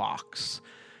metal box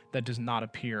that does not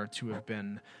appear to have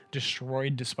been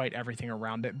destroyed despite everything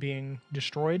around it being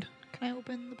destroyed. Can I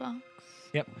open the box?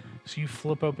 Yep. So you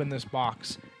flip open this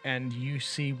box and you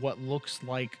see what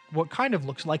kind of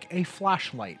looks like a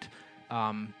flashlight.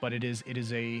 But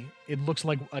it looks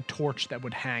like a torch that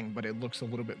would hang, but it looks a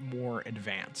little bit more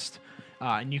advanced.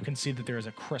 And you can see that there is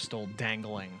a crystal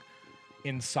dangling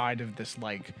inside of this,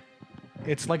 like,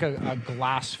 it's like a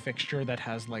glass fixture that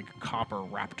has like copper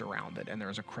wrapped around it, and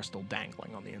there's a crystal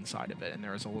dangling on the inside of it, and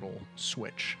there's a little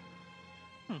switch.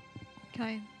 Can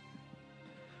I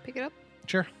pick it up?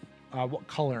 Sure. What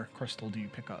color crystal do you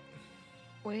pick up?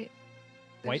 Wait.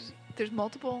 White? There's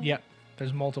multiple. Yep.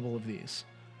 There's multiple of these.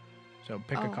 So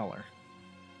pick a Oh. color.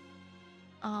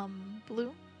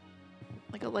 Blue.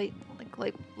 Like a light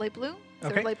blue. Is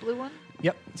there Okay. a light blue one?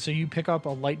 Yep. So you pick up a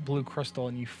light blue crystal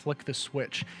and you flick the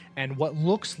switch, and what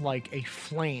looks like a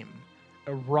flame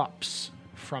erupts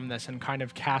from this and kind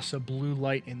of casts a blue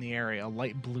light in the area, a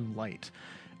light blue light.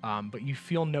 But you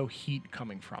feel no heat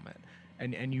coming from it.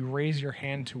 And you raise your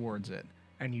hand towards it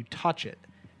and you touch it,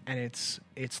 and it's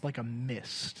like a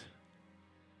mist.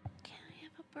 Can I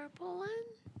have a purple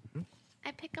one?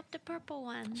 I pick up the purple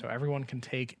one. So everyone can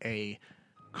take a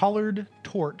colored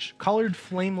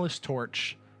flameless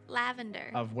torch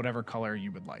Lavender. of whatever color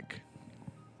you would like.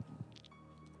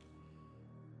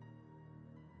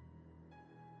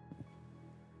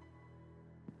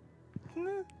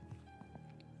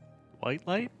 White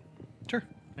light? Sure.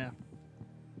 Yeah.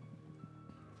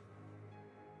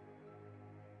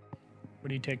 What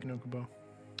do you take, Nokubo?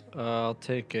 I'll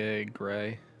take a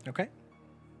gray. Okay.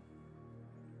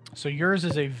 So yours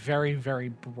is a very, very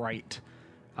bright.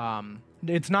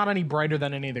 It's not any brighter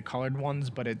than any of the colored ones,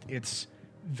 but it's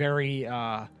very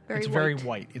Very very white.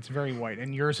 white. It's very white,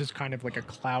 and yours is kind of like a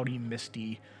cloudy,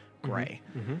 misty gray.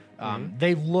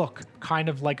 They look kind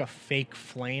of like a fake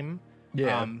flame.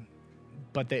 Yeah.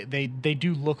 But they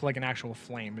do look like an actual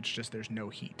flame. It's just there's no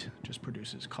heat. It just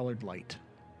produces colored light.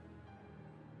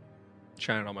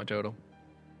 Shine it on my totem.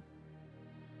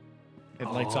 It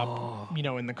lights up,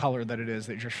 in the color that it is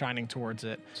that you're shining towards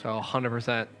it. So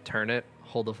 100% turn it,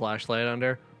 hold the flashlight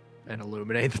under, and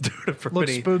illuminate the turnip for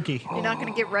Looks me. spooky. You're not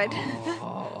gonna get red.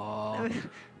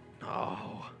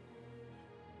 Oh.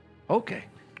 Okay.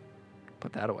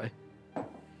 Put that away.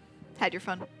 Had your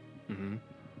fun. Mm-hmm.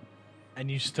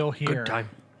 And you still hear Good time.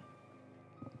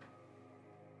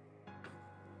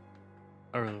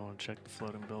 I really want to check the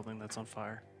floating building that's on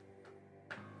fire.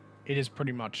 it is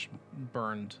pretty much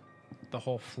burned. The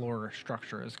whole floor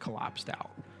structure is collapsed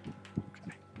out.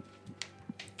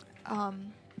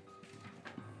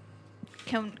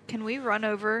 Can we run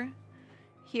over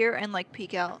here and like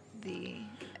peek out the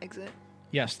exit?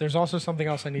 Yes, there's also something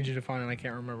else I need you to find, and I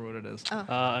can't remember what it is. Oh.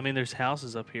 I mean, there's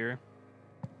houses up here.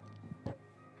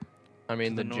 I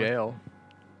mean, To the the north. jail.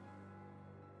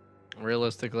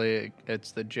 Realistically,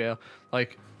 it's the jail.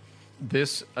 Like,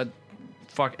 this,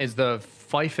 is the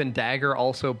Fife and Dagger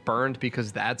also burned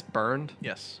because that's burned?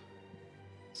 Yes.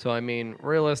 So, I mean,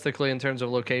 realistically, in terms of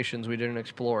locations we didn't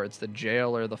explore, it's the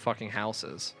jail or the fucking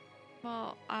houses.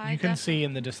 Well, I You can see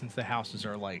in the distance the houses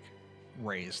are like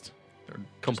raised. They're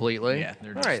just- Completely? yeah, they're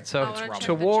All just right, so I wanna check the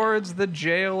towards the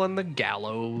jail and the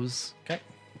gallows. Okay.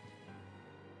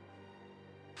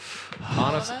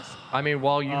 Honestly, us? I mean,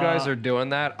 while you guys are doing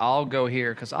that, I'll go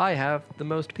here because I have the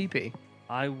most PP.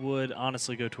 I would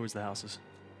honestly go towards the houses.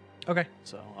 Okay.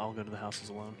 So I'll go to the houses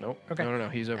alone. Nope. Okay. No,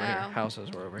 he's over here. Oh. Houses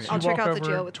were over here. So I'll you check walk out the over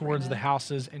jail with towards the Brina.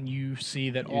 houses, and you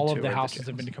see that You all two of are the the houses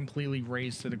have jails. been completely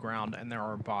razed to the ground, and there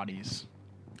are bodies.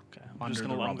 Okay. Under the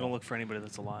I'm rubble. gonna look for anybody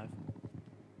that's alive.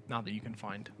 Not that you can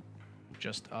find.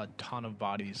 Just a ton of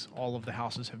bodies. All of the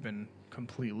houses have been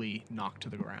completely knocked to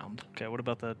the ground. Okay. What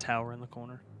about the tower in the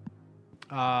corner?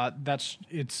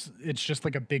 It's just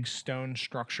like a big stone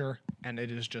structure, and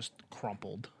it is just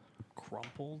crumpled.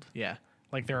 Crumpled. Yeah,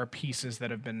 like there are pieces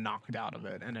that have been knocked out of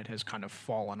it, and it has kind of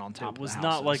fallen on top. It was of the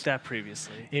not like houses. that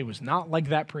previously. It was not like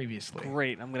that previously.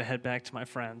 Great. I'm gonna head back to my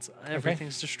friends.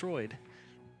 Everything's destroyed.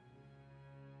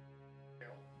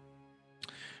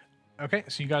 Okay,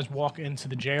 so you guys walk into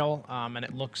the jail, and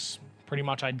it looks pretty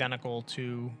much identical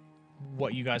to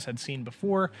what you guys had seen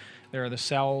before. There are the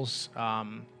cells.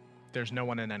 There's no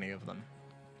one in any of them.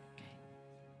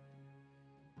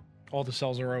 All the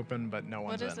cells are open, but no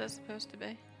one's What is in. this supposed to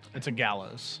be? It's a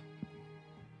gallows.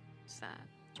 What's that?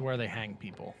 It's where they hang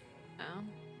people. Oh.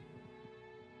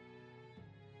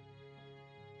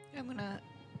 I'm gonna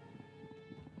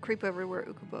creep over where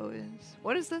Ukubo is.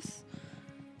 What is this?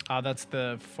 That's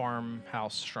the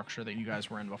farmhouse structure that you guys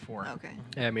were in before. Okay.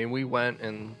 Yeah, I mean, we went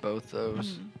in both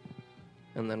those.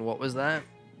 And then what was that?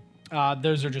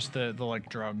 Those are just the like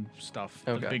drug stuff.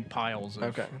 Okay. The big piles of.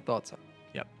 Okay, thought so.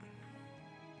 Yep.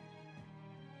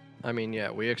 I mean,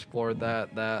 yeah, we explored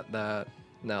that.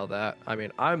 Now that. I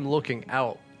mean, I'm looking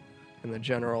out in the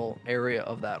general area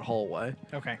of that hallway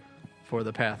Okay. for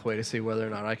the pathway to see whether or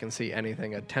not I can see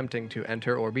anything attempting to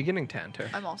enter or beginning to enter.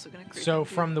 I'm also gonna creep. So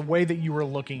into- from the way that you were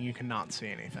looking, you cannot see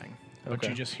anything, but Okay.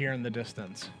 you just hear in the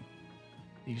distance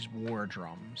these war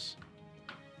drums.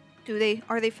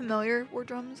 are they familiar war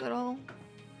drums at all?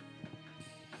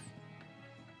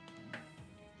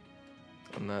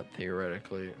 I'm not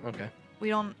theoretically. Okay. We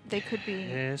don't. They could be.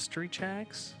 History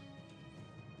checks.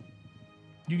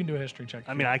 You can do a history check.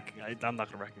 I mean, I'm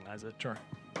not gonna recognize it. Sure.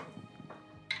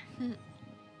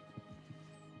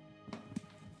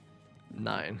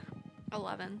 9.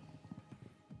 11.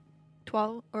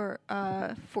 12 or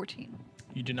 14.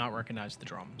 You do not recognize the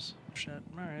drums. Shit.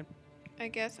 All right. I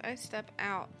guess I step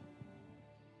out.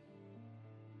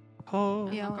 Oh.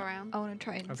 Yeah. Yeah, Look around. I want to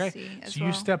try and Okay. see as So well.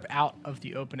 you step out of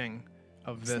the opening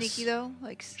of this. Sneaky though,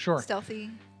 like Sure. stealthy.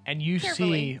 And you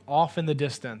Carefully. see off in the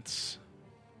distance,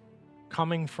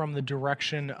 coming from the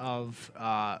direction of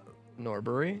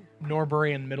Norbury?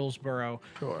 Norbury and Middlesbrough,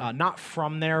 Sure. not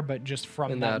from there, but just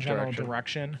from In that, that general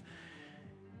direction. direction,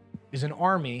 is an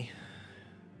army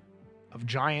of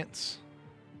giants,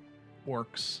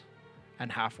 orcs,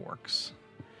 and half-orcs.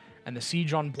 And the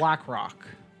siege on Blackrock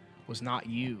was not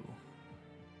you.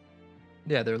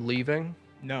 Yeah, they're leaving.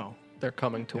 No, They're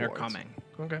coming towards. they're coming.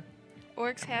 Okay.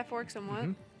 Orcs, half orcs, and what?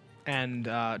 Mhm.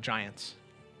 And giants.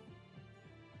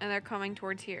 And they're coming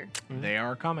towards here. They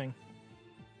are coming.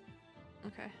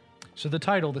 Okay. So the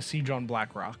title, The Siege on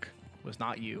Blackrock, was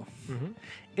not you. Mhm.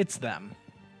 It's them.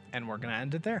 And we're going to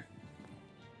end it there.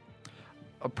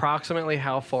 Approximately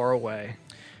how far away?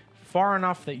 Far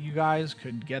enough that you guys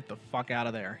could get the fuck out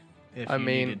of there if I you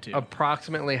mean, needed to.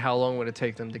 approximately how long would it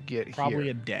take them to get Probably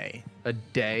here? a day. A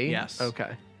day? Yes.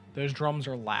 Okay. Those drums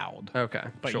are loud. Okay.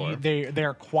 But sure.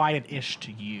 they're quiet-ish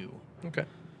to you. Okay.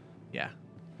 Yeah.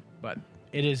 But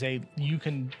it is you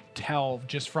can tell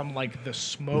just from like the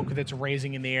smoke that's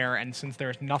raising in the air, and since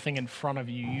there's nothing in front of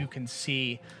you, you can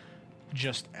see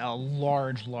just a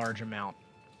large amount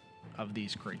of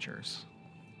these creatures.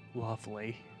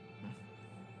 Lovely.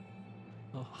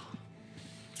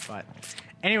 But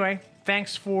anyway,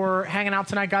 thanks for hanging out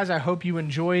tonight, guys. I hope you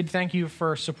enjoyed. Thank you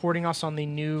for supporting us on the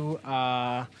new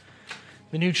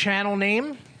channel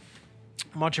name.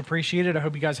 Much appreciated. I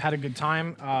hope you guys had a good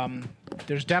time.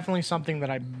 There's definitely something that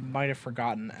I might have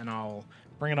forgotten, and I'll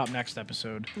bring it up next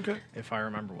episode if I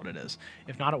remember what it is.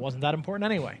 If not, it wasn't that important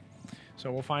anyway.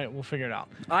 So we'll figure it out.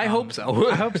 I hope so.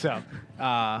 I hope so.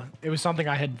 It was something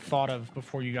I had thought of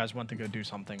before you guys went to go do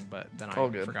something, but then I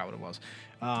forgot what it was.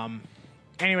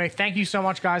 Anyway, thank you so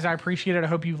much, guys. I appreciate it. I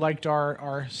hope you liked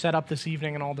our setup this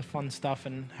evening and all the fun stuff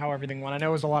and how everything went. I know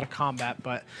it was a lot of combat,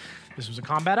 but this was a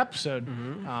combat episode.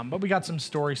 But we got some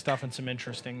story stuff and some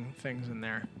interesting things in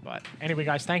there. But anyway,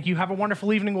 guys, thank you. Have a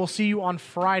wonderful evening. We'll see you on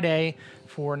Friday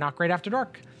for Not Great After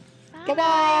Dark.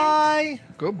 Bye-bye.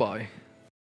 Goodbye.